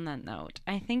end on that note.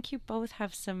 I think you both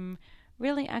have some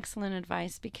really excellent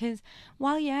advice, because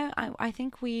while I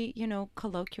think we, you know,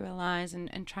 colloquialize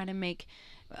and try to make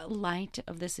light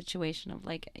of the situation of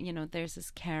like, you know, there's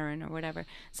this Karen or whatever,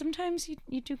 sometimes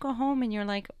you do go home and you're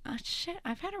like, oh shit,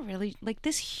 I've had a really, like,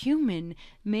 this human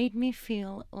made me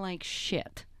feel like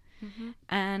shit.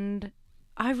 And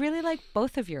I really like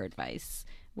both of your advice,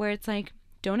 where it's like,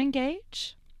 don't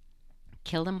engage,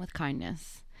 kill them with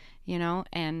kindness, you know,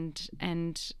 and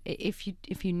if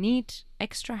you need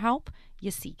extra help, you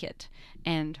seek it.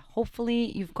 And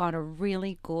hopefully you've got a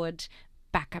really good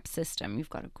backup system.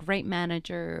 You've got a great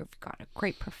manager, you've got a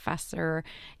great professor,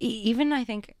 even I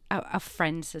think a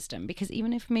friend system, because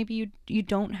even if maybe you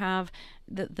don't have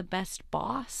the best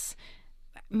boss,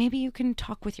 maybe you can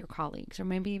talk with your colleagues, or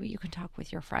maybe you can talk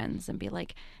with your friends and be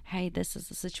like, hey, this is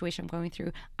the situation I'm going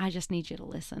through. I just need you to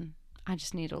listen. I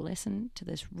just need to listen to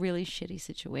this really shitty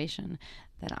situation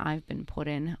that I've been put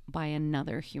in by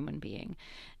another human being.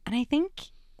 And I think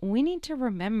we need to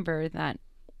remember that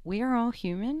we are all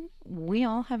human. We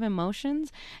all have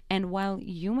emotions. And while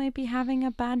you might be having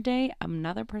a bad day,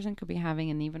 another person could be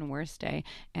having an even worse day.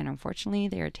 And unfortunately,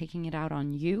 they are taking it out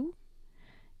on you.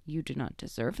 You do not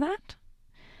deserve that.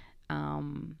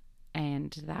 And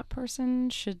that person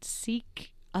should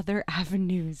seek other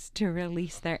avenues to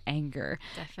release their anger.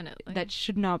 Definitely. That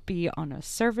should not be on a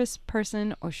service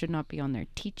person, or should not be on their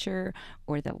teacher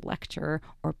or the lecturer,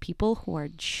 or people who are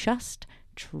just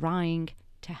trying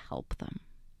to help them.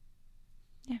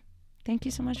 Yeah. Thank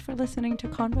you so much for listening to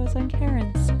Convos on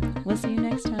Karens. We'll see you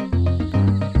next time.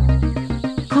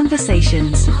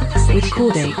 Conversations with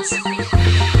Chordates.